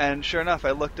 And sure enough,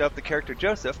 I looked up the character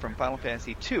Joseph from Final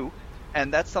Fantasy II.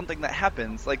 And that's something that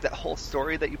happens, like that whole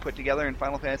story that you put together in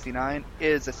Final Fantasy IX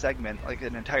is a segment, like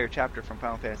an entire chapter from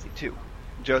Final Fantasy II.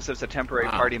 Joseph's a temporary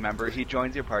party member. He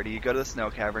joins your party. You go to the snow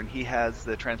cavern. He has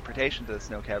the transportation to the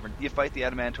snow cavern. You fight the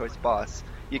Adamantoise boss.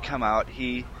 You come out.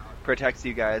 He protects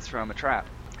you guys from a trap.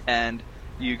 And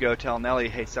you go tell Nellie,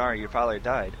 hey, sorry, your father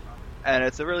died. And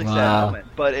it's a really sad moment.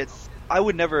 But I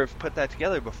would never have put that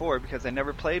together before because I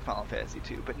never played Final Fantasy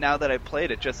II. But now that I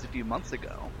played it just a few months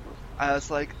ago, I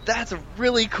was like, that's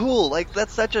really cool.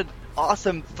 That's such an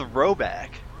awesome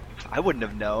throwback. I wouldn't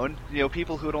have known.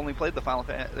 People who had only played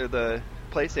the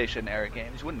PlayStation era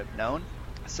games wouldn't have known.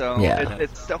 So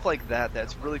it's stuff like that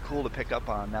that's really cool to pick up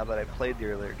on now that I've played the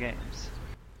earlier games.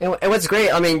 And what's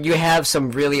great, you have some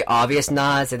really obvious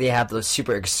nods, and you have those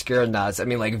super obscure nods.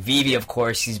 Like Vivi, of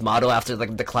course, she's modeled after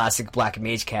the classic Black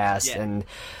Mage cast, and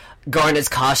Garnet's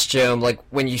costume,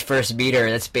 when you first meet her,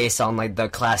 that's based on the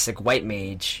classic White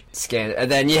Mage skin.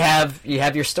 And then you have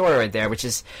your story right there, which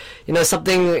is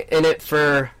something in it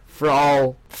for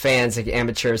all fans,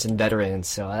 amateurs and veterans.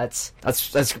 So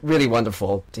that's really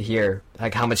wonderful to hear,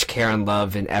 how much care and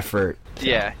love and effort.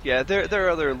 Yeah. There are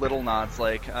other little nods,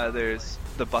 there's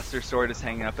the Buster Sword is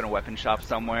hanging up in a weapon shop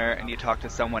somewhere, and you talk to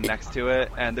someone next to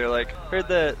it, and they're like, heard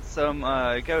that some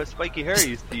guy with spiky hair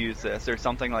used to use this, or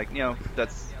something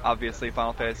that's obviously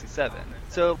Final Fantasy VII.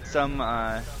 So some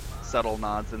subtle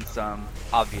nods and some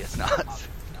obvious nods.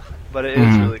 But it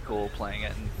is really cool playing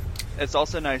it. And it's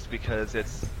also nice because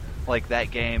it's like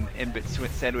that game in between,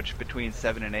 sandwiched between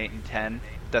 7 and 8 and 10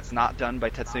 that's not done by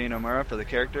Tetsuya Nomura for the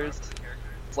characters.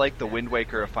 It's like the Wind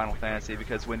Waker of Final Fantasy,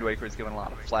 because Wind Waker is given a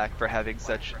lot of flack for having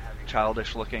such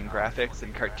childish looking graphics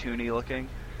and cartoony looking.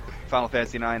 Final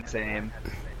Fantasy IX, same,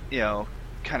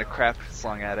 kind of crap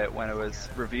slung at it when it was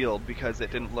revealed because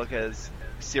it didn't look as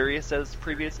serious as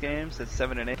previous games, as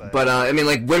 7 and 8. But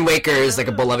Wind Waker is a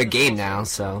beloved game now,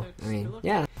 so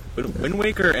yeah. Wind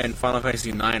Waker and Final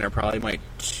Fantasy IX are probably my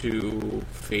two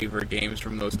favorite games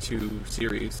from those two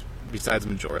series, besides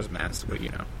Majora's Mask. But you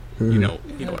know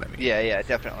what I mean. Yeah,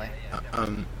 definitely.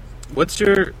 What's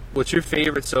your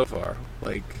favorite so far?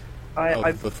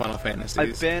 Of the Final Fantasies?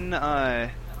 I've been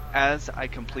as I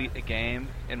complete a game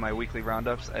in my weekly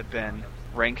roundups, I've been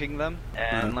ranking them,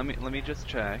 and let me just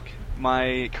check.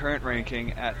 My current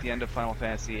ranking at the end of Final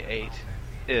Fantasy VIII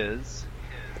is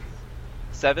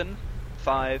 7,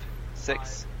 5,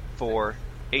 6, 4,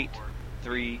 8,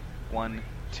 3, 1,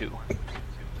 2.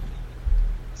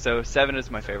 So 7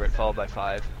 is my favorite, followed by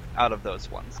 5 out of those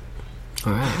ones.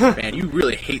 Man, you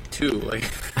really hate 2.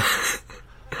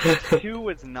 2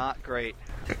 was not great.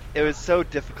 It was so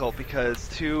difficult because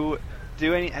have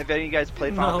any of you guys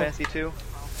played Final No. Fantasy 2?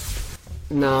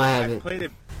 No, I I haven't. played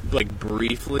it like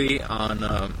briefly on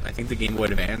I think the Game Boy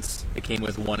Advance. It came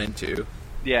with 1 and 2.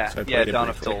 Yeah, So I yeah, played it Dawn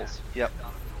of briefly. Souls. Yep.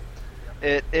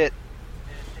 It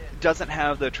doesn't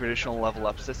have the traditional level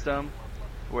up system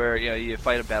where you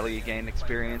fight a battle, you gain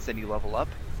experience, and you level up.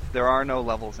 There are no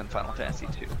levels in Final Fantasy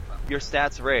 2. Your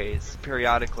stats raise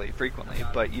periodically, frequently,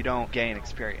 but you don't gain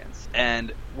experience.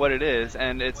 And what it is,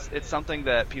 and it's something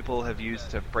that people have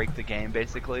used to break the game,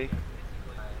 basically.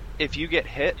 If you get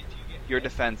hit, your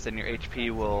defense and your HP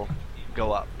will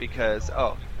go up because,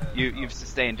 you've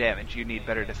sustained damage, you need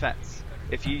better defense.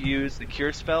 If you use the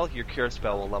Cure spell, your Cure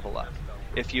spell will level up.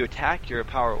 If you attack, your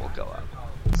power will go up.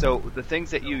 So the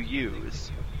things that you use,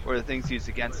 or the things used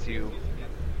against you,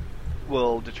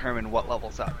 will determine what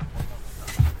levels up.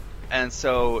 And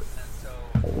so,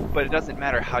 but it doesn't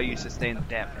matter how you sustain the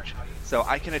damage. So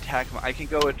I can I can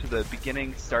go into the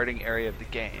starting area of the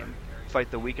game,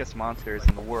 fight the weakest monsters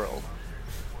in the world.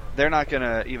 They're not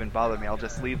gonna even bother me, I'll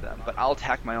just leave them. But I'll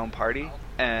attack my own party,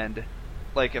 and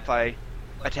like if I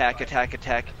attack,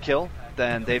 kill,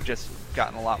 then they've just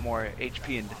gotten a lot more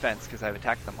HP and defense because I've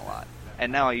attacked them a lot.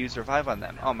 And now I use revive on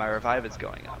them. Oh, my revive is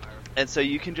going up. And so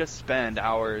you can just spend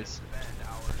hours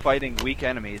fighting weak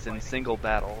enemies in single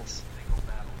battles,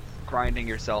 grinding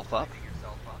yourself up,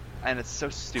 and it's so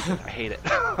stupid. I hate it.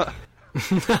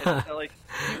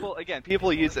 Like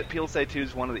people use it. People say 2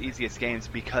 is one of the easiest games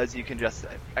because you can just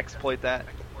exploit that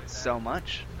so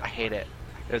much. I hate it.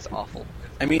 It's awful.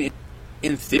 I mean,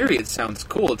 in theory, it sounds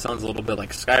cool. It sounds a little bit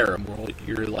like Skyrim,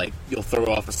 where you'll throw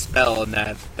off a spell and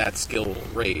that skill will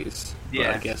raise. Yeah.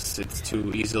 But I guess it's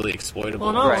too easily exploitable.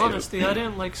 Well, in all Right. honesty, I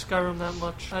didn't like Skyrim that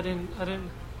much. I didn't.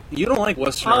 You don't like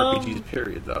Western Um, RPGs,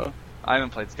 period, though. I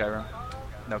haven't played Skyrim.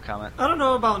 No comment. I don't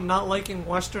know about not liking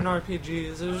Western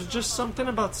RPGs. There was just something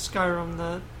about Skyrim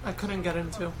that I couldn't get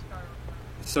into.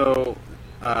 So,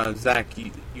 Zach,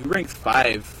 you ranked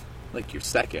 5 like your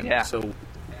second. Yeah. So,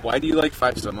 why do you like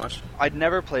 5 so much? I'd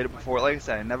never played it before. Like I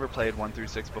said, I never played 1 through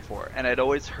 6 before, and I'd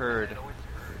always heard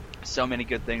so many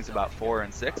good things about 4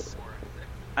 and 6.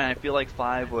 And I feel like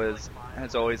 5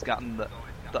 has always gotten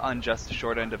the unjust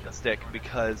short end of the stick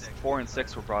because 4 and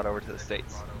 6 were brought over to the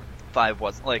States. 5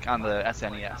 was like on the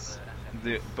SNES.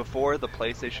 Before the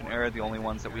PlayStation era, the only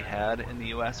ones that we had in the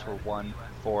US were 1,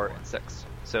 4, and 6.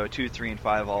 So 2, 3, and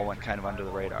 5 all went kind of under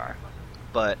the radar.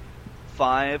 But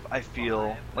 5, I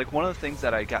feel like one of the things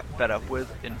that I got fed up with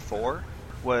in 4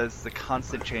 was the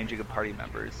constant changing of party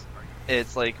members.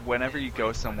 It's like whenever you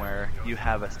go somewhere, you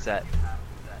have a set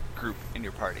group in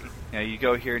your party. You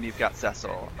go here and you've got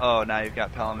Cecil. Oh, now you've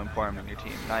got Pelham and Porum in your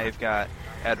team. Now you've got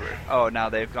Edward. Oh, now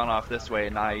they've gone off this way,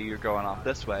 and now you're going off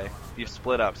this way. You've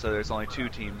split up, so there's only 2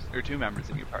 teams, or 2 members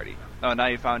in your party. Oh, now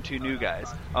you found 2 new guys.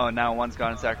 Oh, now one's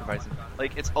gone and sacrificed.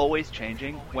 Like, it's always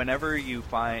changing. Whenever you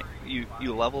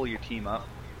level your team up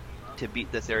to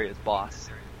beat this area's boss,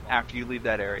 after you leave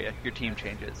that area, your team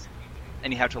changes.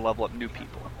 And you have to level up new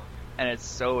people. And it's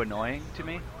so annoying to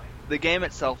me. The game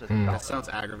itself is That sounds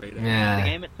aggravating. The Yeah.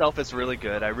 game itself is really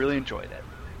good. I really enjoyed it.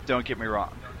 Don't get me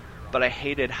wrong. But I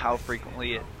hated how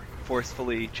frequently it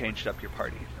forcefully changed up your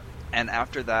party. And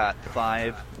after that,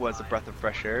 5 was a breath of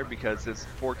fresh air because it's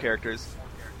 4 characters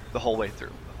the whole way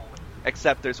through.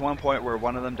 Except there's one point where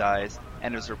one of them dies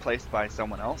and is replaced by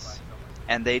someone else,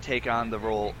 and they take on the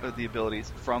role or the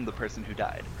abilities from the person who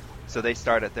died. So they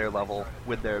start at their level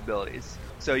with their abilities.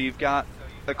 So you've got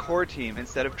a core team,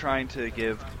 instead of trying to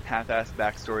give half-assed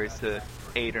backstories to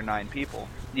 8 or 9 people,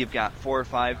 you've got 4 or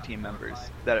 5 team members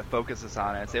that it focuses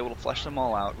on, and it's able to flesh them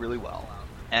all out really well.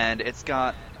 And it's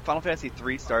got Final Fantasy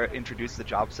III introduced the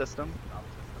job system,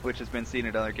 which has been seen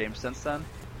in other games since then.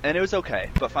 And it was okay,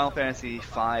 but Final Fantasy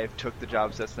V took the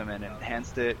job system and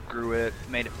enhanced it, grew it,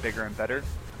 made it bigger and better.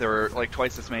 There were like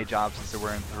twice as many jobs as there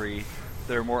were in 3.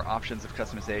 There are more options of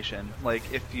customization. Like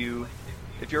if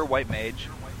you're a white mage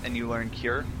and you learn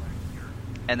Cure,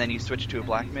 and then you switch to a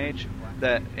black mage,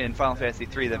 that in Final Fantasy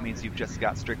III that means you've just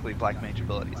got strictly black mage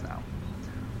abilities now.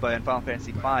 But in Final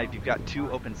Fantasy V, you've got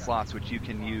 2 open slots which you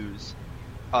can use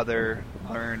other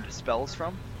learned spells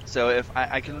from. So if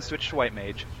I can switch to white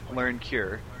mage, learn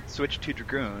Cure, switch to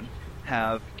Dragoon,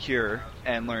 have Cure,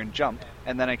 and learn Jump,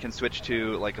 and then I can switch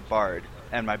to like a Bard,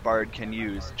 and my Bard can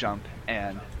use Jump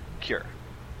and Cure.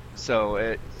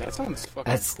 So That sounds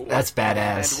fucking cool. That's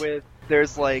badass. and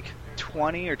there's like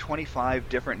 20 or 25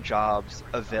 different jobs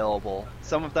available.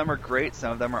 Some of them are great,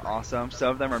 some of them are awesome, some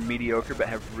of them are mediocre but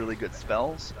have really good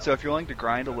spells. So if you're willing to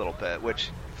grind a little bit, which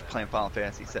if you're playing Final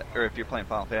Fantasy, or if you're playing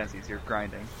Final Fantasies, you're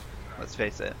grinding. Let's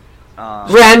face it.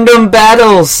 Random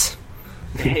battles.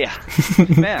 Yeah,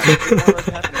 man, didn't want that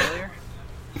to happen earlier.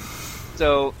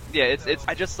 So yeah, it's.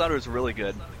 I just thought it was really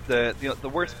good. The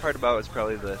worst part about it was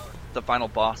probably the final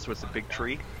boss was a big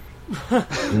tree.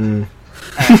 Mm.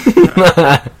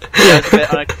 It's a bit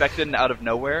unexpected and out of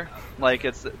nowhere. Like,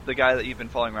 it's the guy that you've been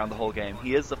following around the whole game.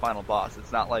 He is the final boss.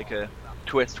 It's not like a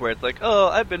twist where it's like, oh,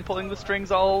 I've been pulling the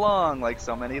strings all along, like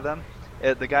so many of them.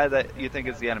 The guy that you think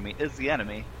is the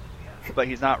enemy, but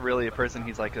he's not really a person.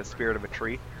 He's like a spirit of a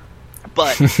tree.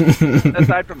 But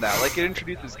aside from that, like, it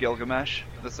introduces Gilgamesh.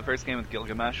 This is the first game with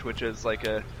Gilgamesh, which is like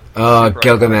a super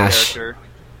Gilgamesh character.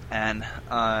 And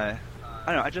I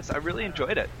don't know. I really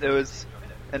enjoyed it. It was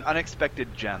an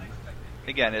unexpected gem.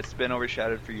 Again, it's been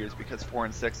overshadowed for years because 4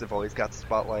 and 6 have always got the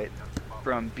spotlight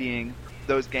from being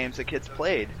those games that kids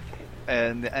played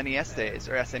in the NES days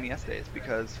or SNES days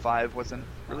because 5 wasn't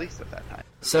released at that time.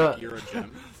 So You're a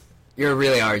gem. you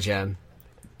really are a gem.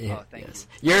 Yeah, Oh, thank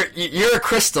You're a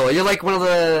crystal. You're like one of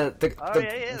the there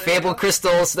fable you go.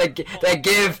 crystals that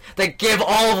give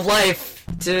all of life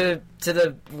to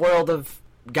the world of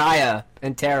Gaia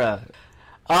and Terra.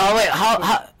 Oh wait, how?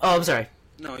 Oh, I'm sorry.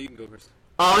 No, you can go first.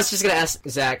 Oh, I was just gonna ask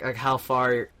Zach, like, how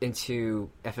far into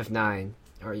FF9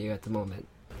 are you at the moment?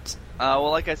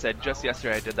 Well, like I said, just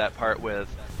yesterday I did that part with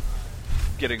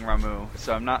getting Ramu,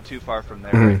 so I'm not too far from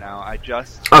there Mhm. right now. I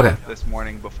just Okay. this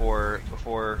morning before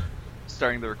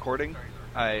starting the recording,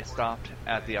 I stopped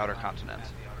at the Outer Continent.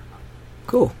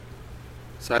 Cool.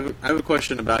 So I have a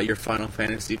question about your Final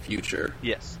Fantasy future.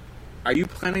 Yes. Are you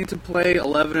planning to play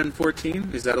 11 and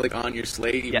 14? Is that like on your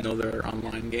slate, even Yeah. though they're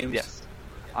online games? Yes.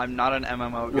 I'm not an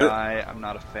MMO What- guy. I'm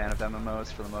not a fan of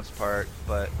MMOs for the most part,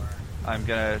 but I'm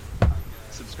gonna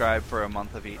subscribe for a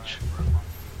month of each.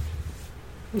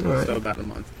 Alright. So about a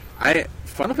month.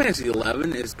 Final Fantasy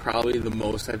 11 is probably the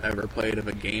most I've ever played of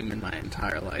a game in my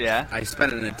entire life. Yeah? I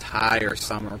spent an entire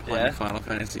summer playing Yeah? Final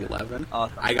Fantasy 11.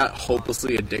 Awesome. I got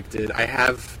hopelessly addicted. I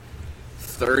have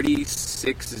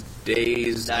 36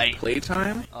 days Nice. of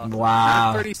playtime. Awesome. Not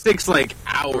Wow. 36 like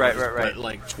hours, Right. but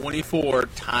like 24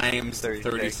 times 36,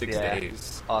 36 yeah.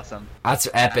 days. Awesome. That's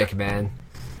epic, man.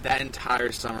 That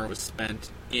entire summer was spent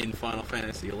in Final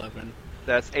Fantasy 11.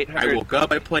 That's I 800, woke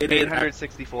up, I played it.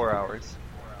 864 hours.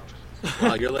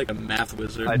 Wow, you're like a math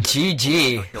wizard. I just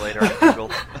GG. calculator on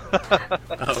Google.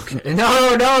 Okay.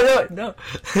 No.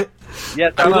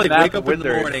 Yes, I I'm would a like math wake up in the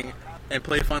wizard. morning and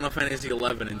play Final Fantasy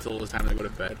 11 until it was time to go to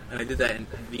bed. And I did that in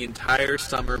the entire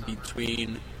summer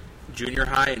between junior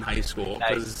high and high school Nice.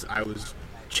 because I was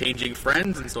changing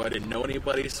friends and so I didn't know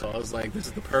anybody. So I was like, this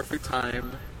is the perfect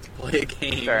time to play a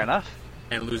game Fair enough.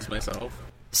 and lose myself.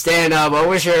 Stan, what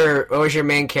was your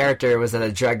main character? Was it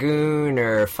a dragoon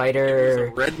or a It was fighter?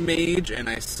 a red mage and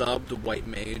I subbed white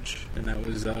mage, and that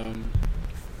was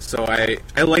So I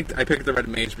picked the red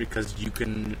mage because you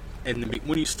can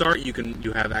when you start you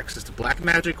have access to black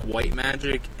magic, white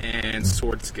magic, and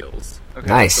sword skills. Okay.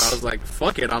 Nice. So I was like,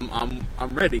 fuck it, I'm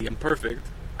ready, I'm perfect.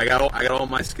 I got all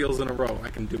my skills in a row. I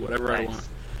can do whatever I Nice. want.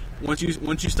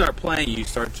 Once you start playing, you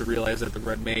start to realize that the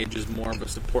red mage is more of a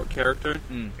support character.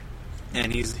 Mm.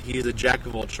 And he's a jack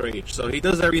of all trades. So he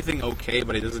does everything okay,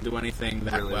 but he doesn't do anything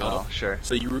that Really well, sure.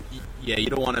 So you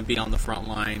don't want to be on the front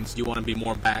lines. You want to be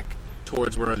more back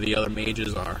towards where the other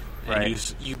mages are. Right.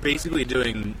 And you basically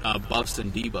doing buffs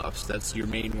and debuffs. That's your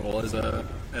main role as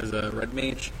a red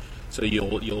mage. So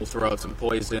you'll throw out some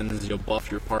poisons. You'll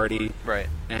buff your party. Right.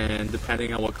 And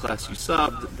depending on what class you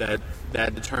subbed,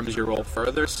 that determines your role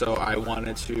further. So I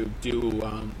wanted to do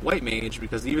white mage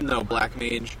because even though black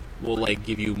mage will like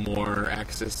give you more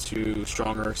access to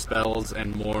stronger spells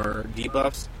and more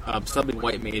debuffs, subbing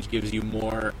white mage gives you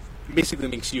more. Basically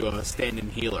makes you a stand-in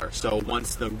healer. So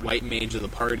once the white mage of the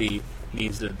party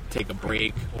needs to take a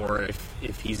break, or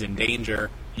if he's in danger,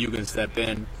 you can step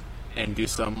in and do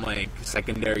some like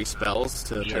secondary spells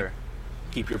to Sure. like,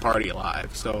 keep your party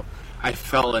alive. So I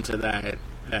fell into that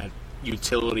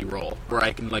utility role where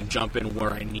I can like jump in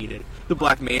where I need it. The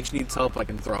black mage needs help, I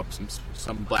can throw up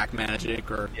some black magic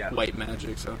or Yeah. white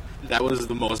magic. So that was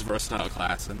the most versatile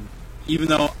class. And even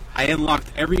though I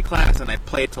unlocked every class and I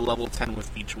played to level 10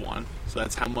 with each one, so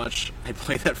that's how much I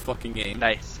played that fucking game.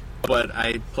 Nice. But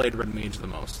I played red mage the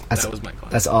most. That's- That was my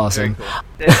class. That's awesome.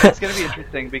 Very cool. It's going to be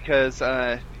interesting because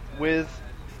with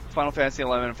Final Fantasy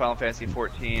 11 and Final Fantasy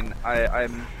 14,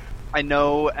 I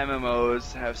know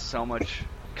MMOs have so much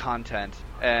content,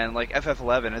 and like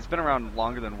FF11 has been around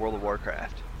longer than World of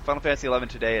Warcraft. Final Fantasy 11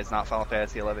 today is not Final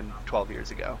Fantasy 11 12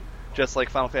 years ago. Just like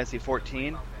Final Fantasy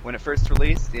 14, when it first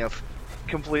released,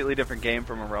 completely different game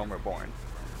from A Realm Reborn.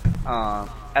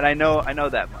 And I know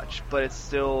that much, but it's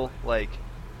still like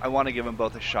I want to give them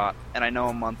both a shot, and I know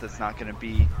a month is not going to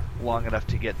be long enough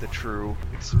to get the true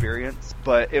experience,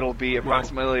 but it'll be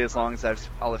approximately as long as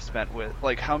I'll have spent with.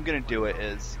 Like, how I'm going to do it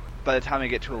is, by the time I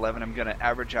get to 11, I'm going to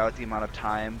average out the amount of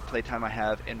playtime I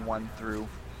have in 1 through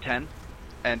 10,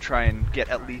 and try and get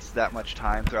at least that much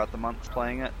time throughout the month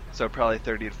playing it. So probably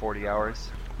 30 to 40 hours.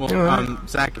 Well,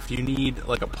 Zach, if you need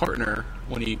like a partner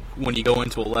when you go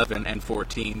into 11 and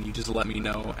 14, you just let me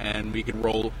know, and we can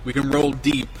roll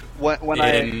deep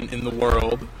in the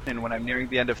world. And when I'm nearing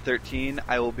the end of 13,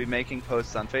 I will be making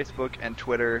posts on Facebook and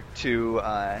Twitter to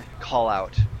call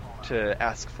out to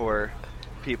ask for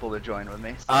people to join with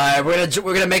me.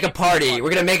 We're gonna make a party.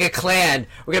 We're gonna make a clan.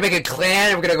 We're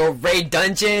gonna go raid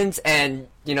dungeons and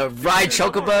ride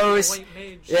chocobos.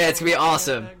 Yeah, it's gonna be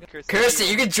awesome. Kirsty,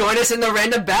 you can join us in the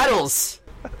random battles.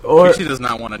 Or she does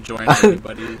not want to join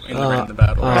anybody in the random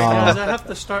battle. Guys, I have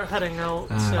to start heading out.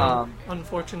 So,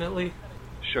 unfortunately.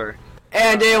 Sure.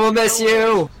 Andy, we'll miss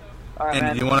you. And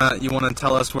man. you wanna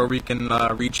tell us where we can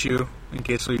reach you in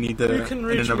case we need to. You can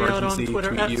reach me out on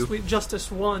Twitter at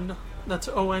SweetJustice1. That's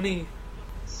ONE.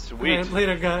 Sweet. Right,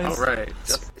 later, guys. All right.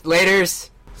 Laters.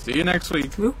 See you next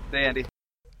week. Hey, Andy.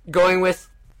 Going with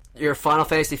your Final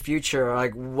Fantasy future,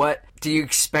 like, what do you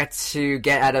expect to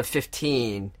get out of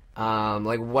 15?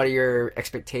 Like, what are your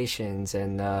expectations,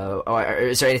 and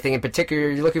is there anything in particular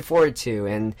you're looking forward to?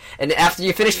 And after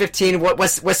you finish 15,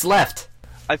 what's left?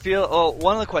 I feel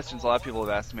one of the questions a lot of people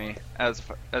have asked me as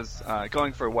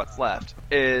going for what's left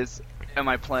is, am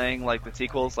I playing like the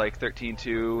sequels, like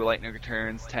 13-2, Lightning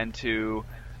Returns, 10-2,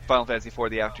 Final Fantasy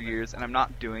IV, The After Years, and I'm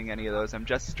not doing any of those. I'm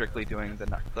just strictly doing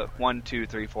the 1, 2,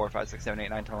 3, 4, 5, 6, 7, 8,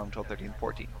 9, 10, 11, 12, 13,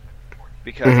 14.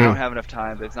 Because I don't have enough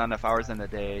time, there's not enough hours in the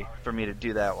day for me to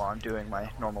do that while I'm doing my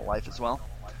normal life as well.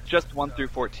 Just 1 through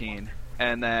 14,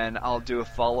 and then I'll do a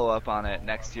follow-up on it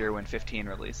next year when 15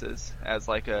 releases, as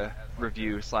like a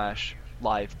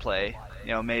review/live play.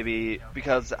 Maybe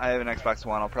because I have an Xbox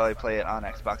One, I'll probably play it on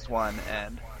Xbox One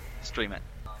and stream it.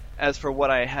 As for what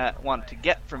I want to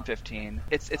get from 15,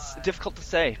 it's difficult to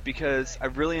say, because I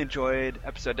really enjoyed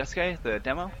Episode Desuke, the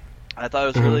demo. I thought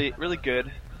it was really, really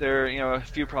good. There are, a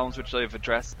few problems which they've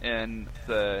addressed in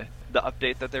the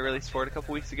update that they released for it a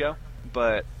couple weeks ago,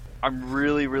 but I'm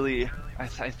really, I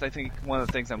think one of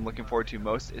the things I'm looking forward to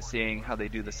most is seeing how they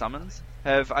do the summons.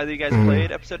 Have either of you guys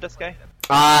played Episode Desuke?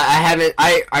 I haven't.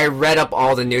 I read up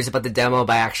all the news about the demo,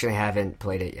 but I actually haven't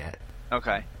played it yet.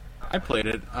 Okay. I played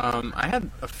it. I had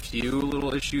a few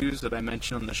little issues that I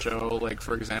mentioned on the show. Like,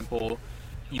 for example,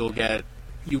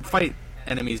 you fight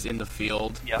enemies in the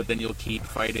field, but then you'll keep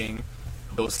fighting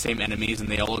those same enemies, and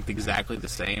they all look exactly the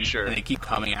same. Sure. And they keep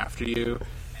coming after you.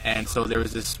 And so there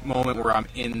was this moment where I'm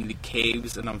in the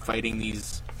caves and I'm fighting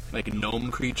these like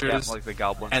gnome creatures. Yeah, like the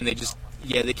goblins. And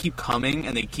they keep coming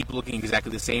and they keep looking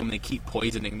exactly the same and they keep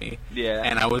poisoning me. Yeah.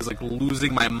 And I was like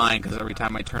losing my mind because every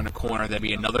time I turn a corner there'd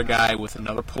be another guy with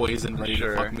another poison ready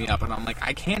to fuck me up, and I'm like,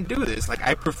 I can't do this. Like,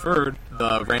 I preferred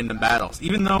the random battles,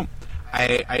 even though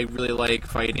I really like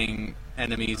fighting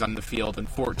enemies on the field in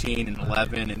 14 and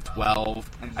 11 and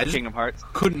 12. I just Kingdom Hearts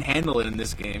couldn't handle it in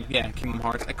this game. Yeah, Kingdom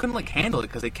Hearts. I couldn't handle it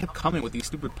because they kept coming with these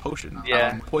stupid potions.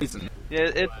 Poison. Yeah,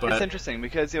 it's interesting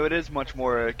because it is much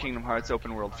more a Kingdom Hearts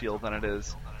open world feel than it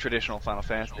is traditional Final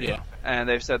Fantasy. Yeah. And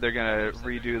they've said they're gonna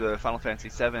redo the Final Fantasy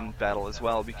VII battle as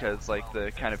well, because like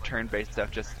the kind of turn-based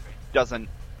stuff just doesn't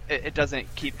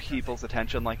keep people's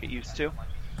attention like it used to.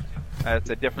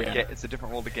 It's a different it's a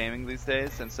different world of gaming these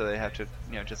days, and so they have to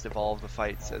just evolve the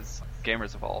fights as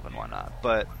gamers evolve and whatnot.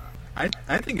 But I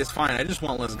think it's fine. I just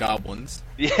want less goblins.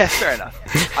 Yeah, fair enough.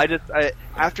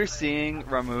 After seeing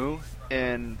Ramuh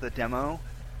in the demo,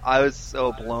 I was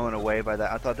so blown away by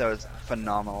that. I thought that was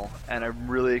phenomenal, and I'm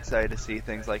really excited to see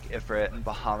things like Ifrit and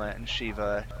Bahamut and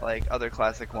Shiva, like other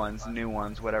classic ones, new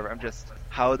ones, whatever. I'm just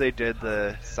how they did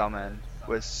the summon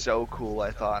was so cool, I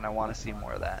thought, and I want to see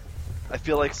more of that. I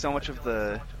feel like so much of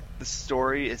the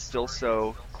story is still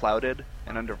so clouded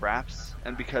and under wraps,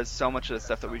 and because so much of the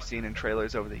stuff that we've seen in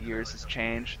trailers over the years has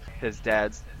changed, his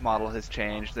dad's model has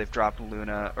changed, they've dropped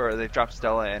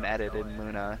Stella and added in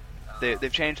Luna.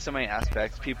 They've changed so many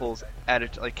aspects, people's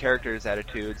characters'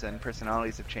 attitudes and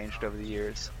personalities have changed over the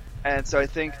years. And so I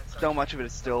think so much of it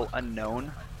is still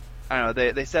unknown. I don't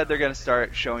know, they said they're going to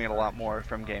start showing it a lot more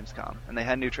from Gamescom, and they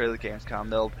had a new trailer at Gamescom.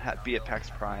 They'll be at PAX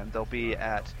Prime, they'll be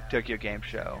at Tokyo Game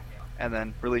Show, and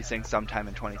then releasing sometime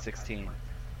in 2016.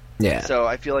 Yeah. So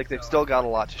I feel like they've still got a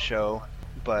lot to show,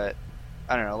 but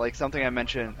I don't know, like something I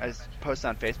mentioned, I posted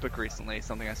on Facebook recently,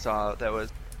 something I saw that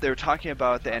was, they were talking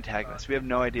about the antagonist. We have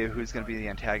no idea who's going to be the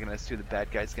antagonist, who the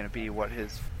bad guy's going to be, what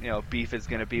his beef is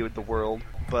going to be with the world,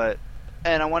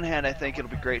 and on one hand I think it'll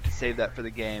be great to save that for the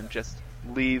game, just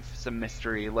leave some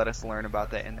mystery, let us learn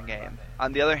about that in the game.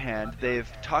 On the other hand, they've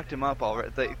talked him up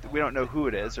already. We don't know who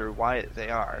it is or why they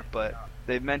are, but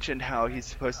they've mentioned how he's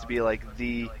supposed to be like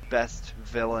the best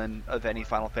villain of any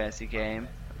Final Fantasy game,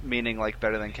 meaning like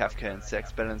better than Kefka in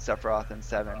 6, better than Sephiroth in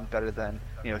 7, better than,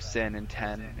 Sin in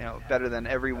 10, better than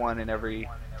everyone in every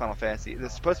Final Fantasy.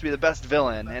 This is supposed to be the best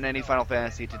villain in any Final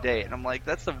Fantasy to date, and I'm like,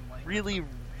 that's a really,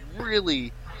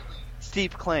 really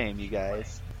steep claim, you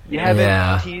guys. You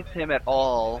haven't teased him at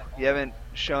all. You haven't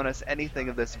shown us anything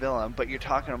of this villain, but you're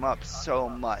talking him up so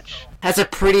much. That's a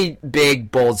pretty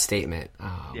big, bold statement.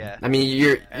 Yeah. I mean,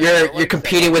 you're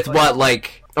competing with what,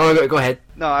 like... Oh, go ahead.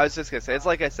 No, I was just gonna say, it's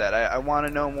like I said, I want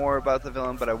to know more about the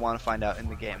villain, but I want to find out in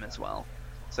the game as well.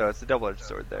 So it's a double-edged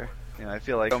sword there. I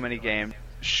feel like so many games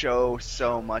show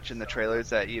so much in the trailers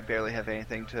that you barely have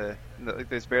anything to... Like,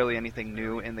 there's barely anything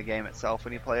new in the game itself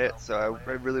when you play it, so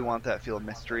I really want that feel of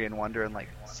mystery and wonder and, like,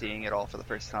 seeing it all for the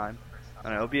first time. I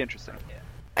don't know, it'll be interesting.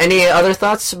 Any other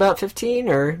thoughts about 15,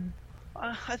 or...?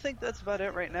 I think that's about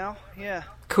it right now, yeah.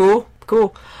 Cool.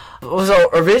 So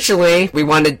originally,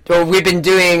 we've been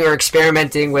doing or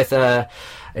experimenting with a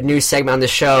new segment on the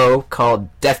show called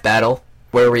Death Battle,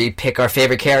 where we pick our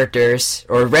favorite characters,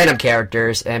 or random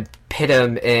characters, and pit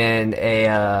them in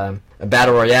a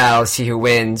battle royale, see who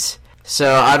wins.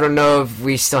 So I don't know if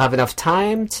we still have enough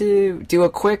time to do a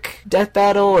quick death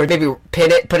battle, or maybe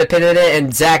put a pin in it,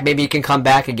 and Zach, maybe you can come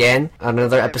back again on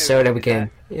another episode, and we can...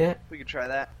 Yeah. We can try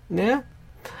that. Yeah.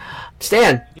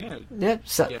 Stan. Yeah.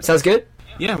 Sounds good.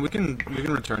 Yeah, we can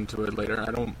return to it later.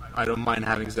 I don't mind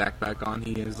having Zach back on.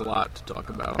 He has a lot to talk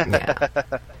about.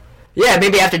 Yeah,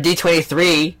 maybe after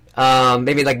D23,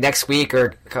 maybe like next week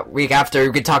or week after,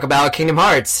 we could talk about Kingdom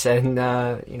Hearts, and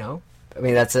I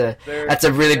mean that's a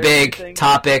really big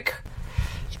topic.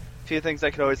 A few things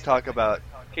I could always talk about: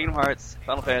 Kingdom Hearts,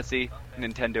 Final Fantasy,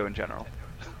 Nintendo in general.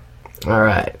 All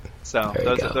right. So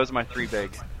those are my three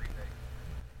big.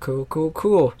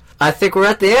 Cool. I think we're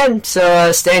at the end.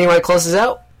 So Stan, you want to close us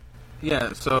out?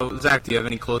 Yeah. So Zach, do you have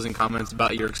any closing comments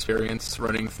about your experience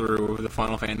running through the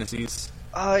Final Fantasies?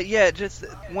 Yeah, just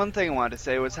one thing I wanted to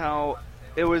say was how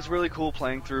it was really cool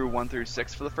playing through 1 through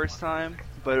 6 for the first time,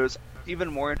 but it was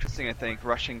even more interesting, I think,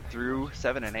 rushing through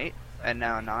 7 and 8, and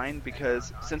now 9,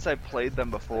 because since I played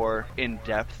them before in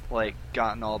depth, like,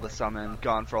 gotten all the summons,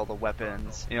 gone for all the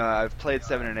weapons, I've played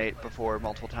 7 and 8 before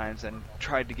multiple times and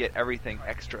tried to get everything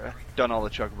extra, done all the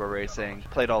Chocobo racing,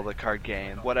 played all the card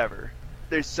game, whatever.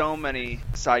 There's so many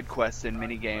side quests and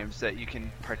mini games that you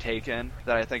can partake in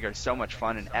that I think are so much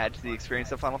fun and add to the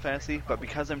experience of Final Fantasy. But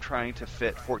because I'm trying to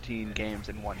fit 14 games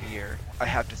in 1 year, I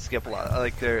have to skip a lot.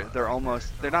 Like they're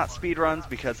not speed runs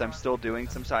because I'm still doing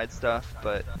some side stuff.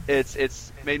 But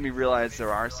it's made me realize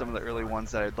there are some of the early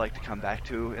ones that I'd like to come back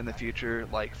to in the future,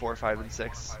 like 4, 5, and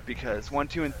 6, because 1,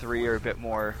 2, and 3 are a bit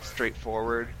more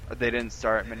straightforward. They didn't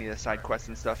start many of the side quests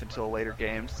and stuff until later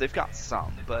games. They've got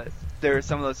some, but there are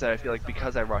some of those that I feel like because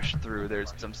I rushed through,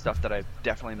 there's some stuff that I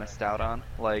definitely missed out on.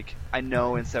 Like, I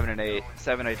know in 7 and 8,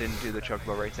 7 I didn't do the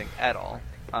Chocobo racing at all.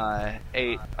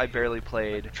 8, I barely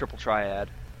played Triple Triad.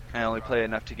 I only played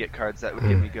enough to get cards that would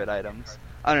give me good items.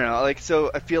 I don't know,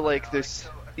 so I feel like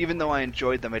even though I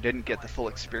enjoyed them, I didn't get the full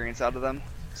experience out of them.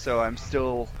 So I'm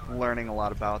still learning a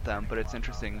lot about them, but it's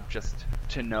interesting just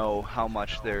to know how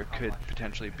much there could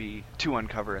potentially be to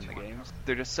uncover in the games.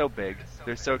 They're just so big,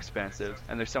 they're so expansive,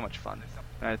 and they're so much fun.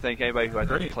 And I think anybody who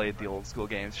hasn't played the old school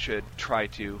games should try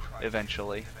to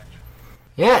eventually.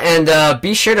 Yeah, and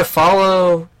be sure to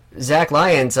follow Zach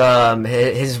Lyons.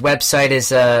 His website is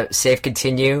Safe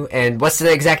Continue. And what's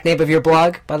the exact name of your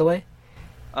blog, by the way?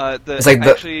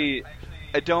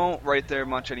 I don't write there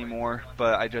much anymore,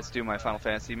 but I just do my Final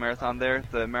Fantasy marathon there.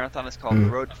 The marathon is called The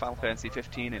Road to Final Fantasy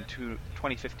 15 in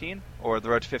 2015, or The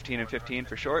Road to 15 in 15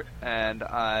 for short. And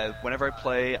whenever I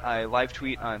play, I live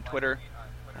tweet on Twitter.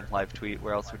 Live tweet?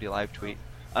 Where else would you live tweet?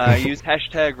 I use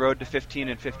hashtag Road to 15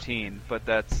 in 15, but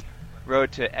that's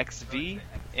Road to XV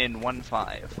in 15.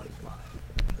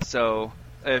 So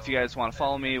if you guys want to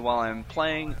follow me while I'm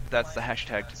playing, that's the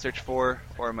hashtag to search for.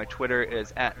 Or my Twitter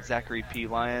is at Zachary P.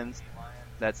 Lyons.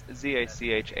 That's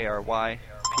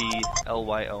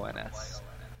ZACHARYPLYONS.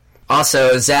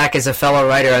 Also, Zach is a fellow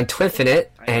writer on Twinfinite,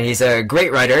 and he's a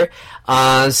great writer.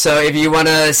 So if you want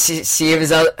to see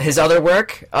his other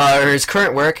work, or his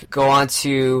current work, go on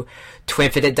to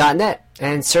twinfinite.net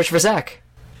and search for Zach.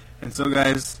 And so,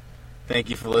 guys, thank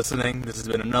you for listening. This has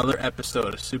been another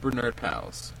episode of Super Nerd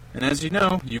Pals. And as you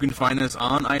know, you can find us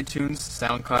on iTunes,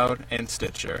 SoundCloud, and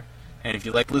Stitcher. And if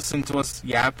you like listening to us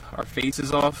yap our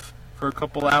faces off for a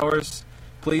couple hours,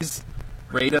 please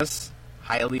rate us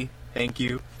highly. Thank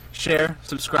you. Share,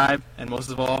 subscribe, and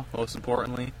most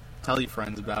importantly, Tell your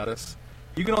friends about us.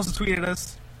 You can also tweet at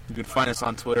us. You can find us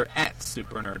on Twitter at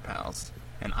SuperNerdPals.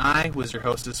 And I was your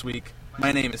host this week.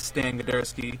 My name is Stan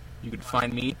Godersky. You can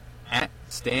find me at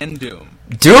Stan Doom.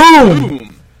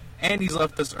 Doom! Andy's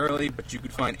left us early, but you can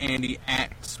find Andy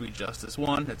at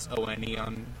SweetJustice1. That's O-N-E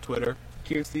on Twitter.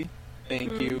 Kirsty,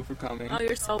 thank you for coming. Oh,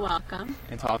 you're so welcome.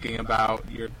 And talking about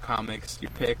your comics,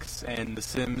 your picks, and The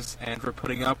Sims, and for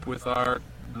putting up with our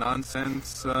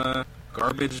nonsense,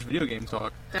 garbage video game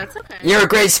talk. That's okay. You're a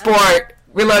great sport.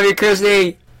 We love you,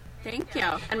 Christy. Thank you.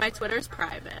 And my Twitter's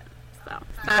private, so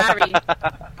sorry.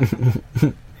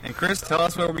 And Chris, tell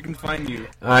us where we can find you.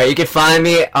 Alright, you can find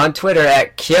me on Twitter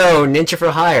at Kyo Ninja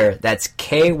for Hire. That's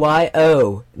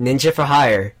Kyo Ninja for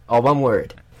Hire. All one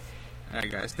word.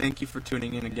 Alright, guys, thank you for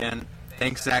tuning in again.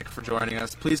 Thanks, Zach, for joining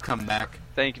us. Please come back.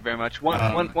 Thank you very much. One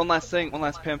last thing, one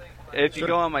last pimp. If you Sure.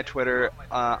 go on my Twitter,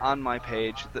 on my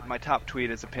page, my top tweet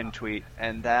is a pinned tweet,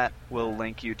 and that will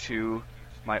link you to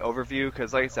my overview,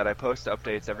 because like I said, I post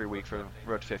updates every week for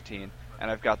Road to 15,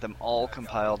 and I've got them all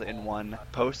compiled in one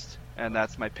post, and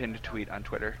that's my pinned tweet on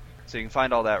Twitter. So you can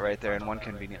find all that right there in one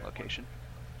convenient location.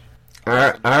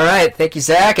 Alright, thank you,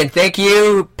 Zach, and thank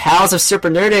you, pals of Super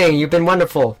Nerding. You've been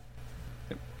wonderful.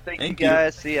 Thank Thank you you.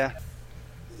 guys. See ya.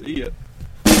 See ya.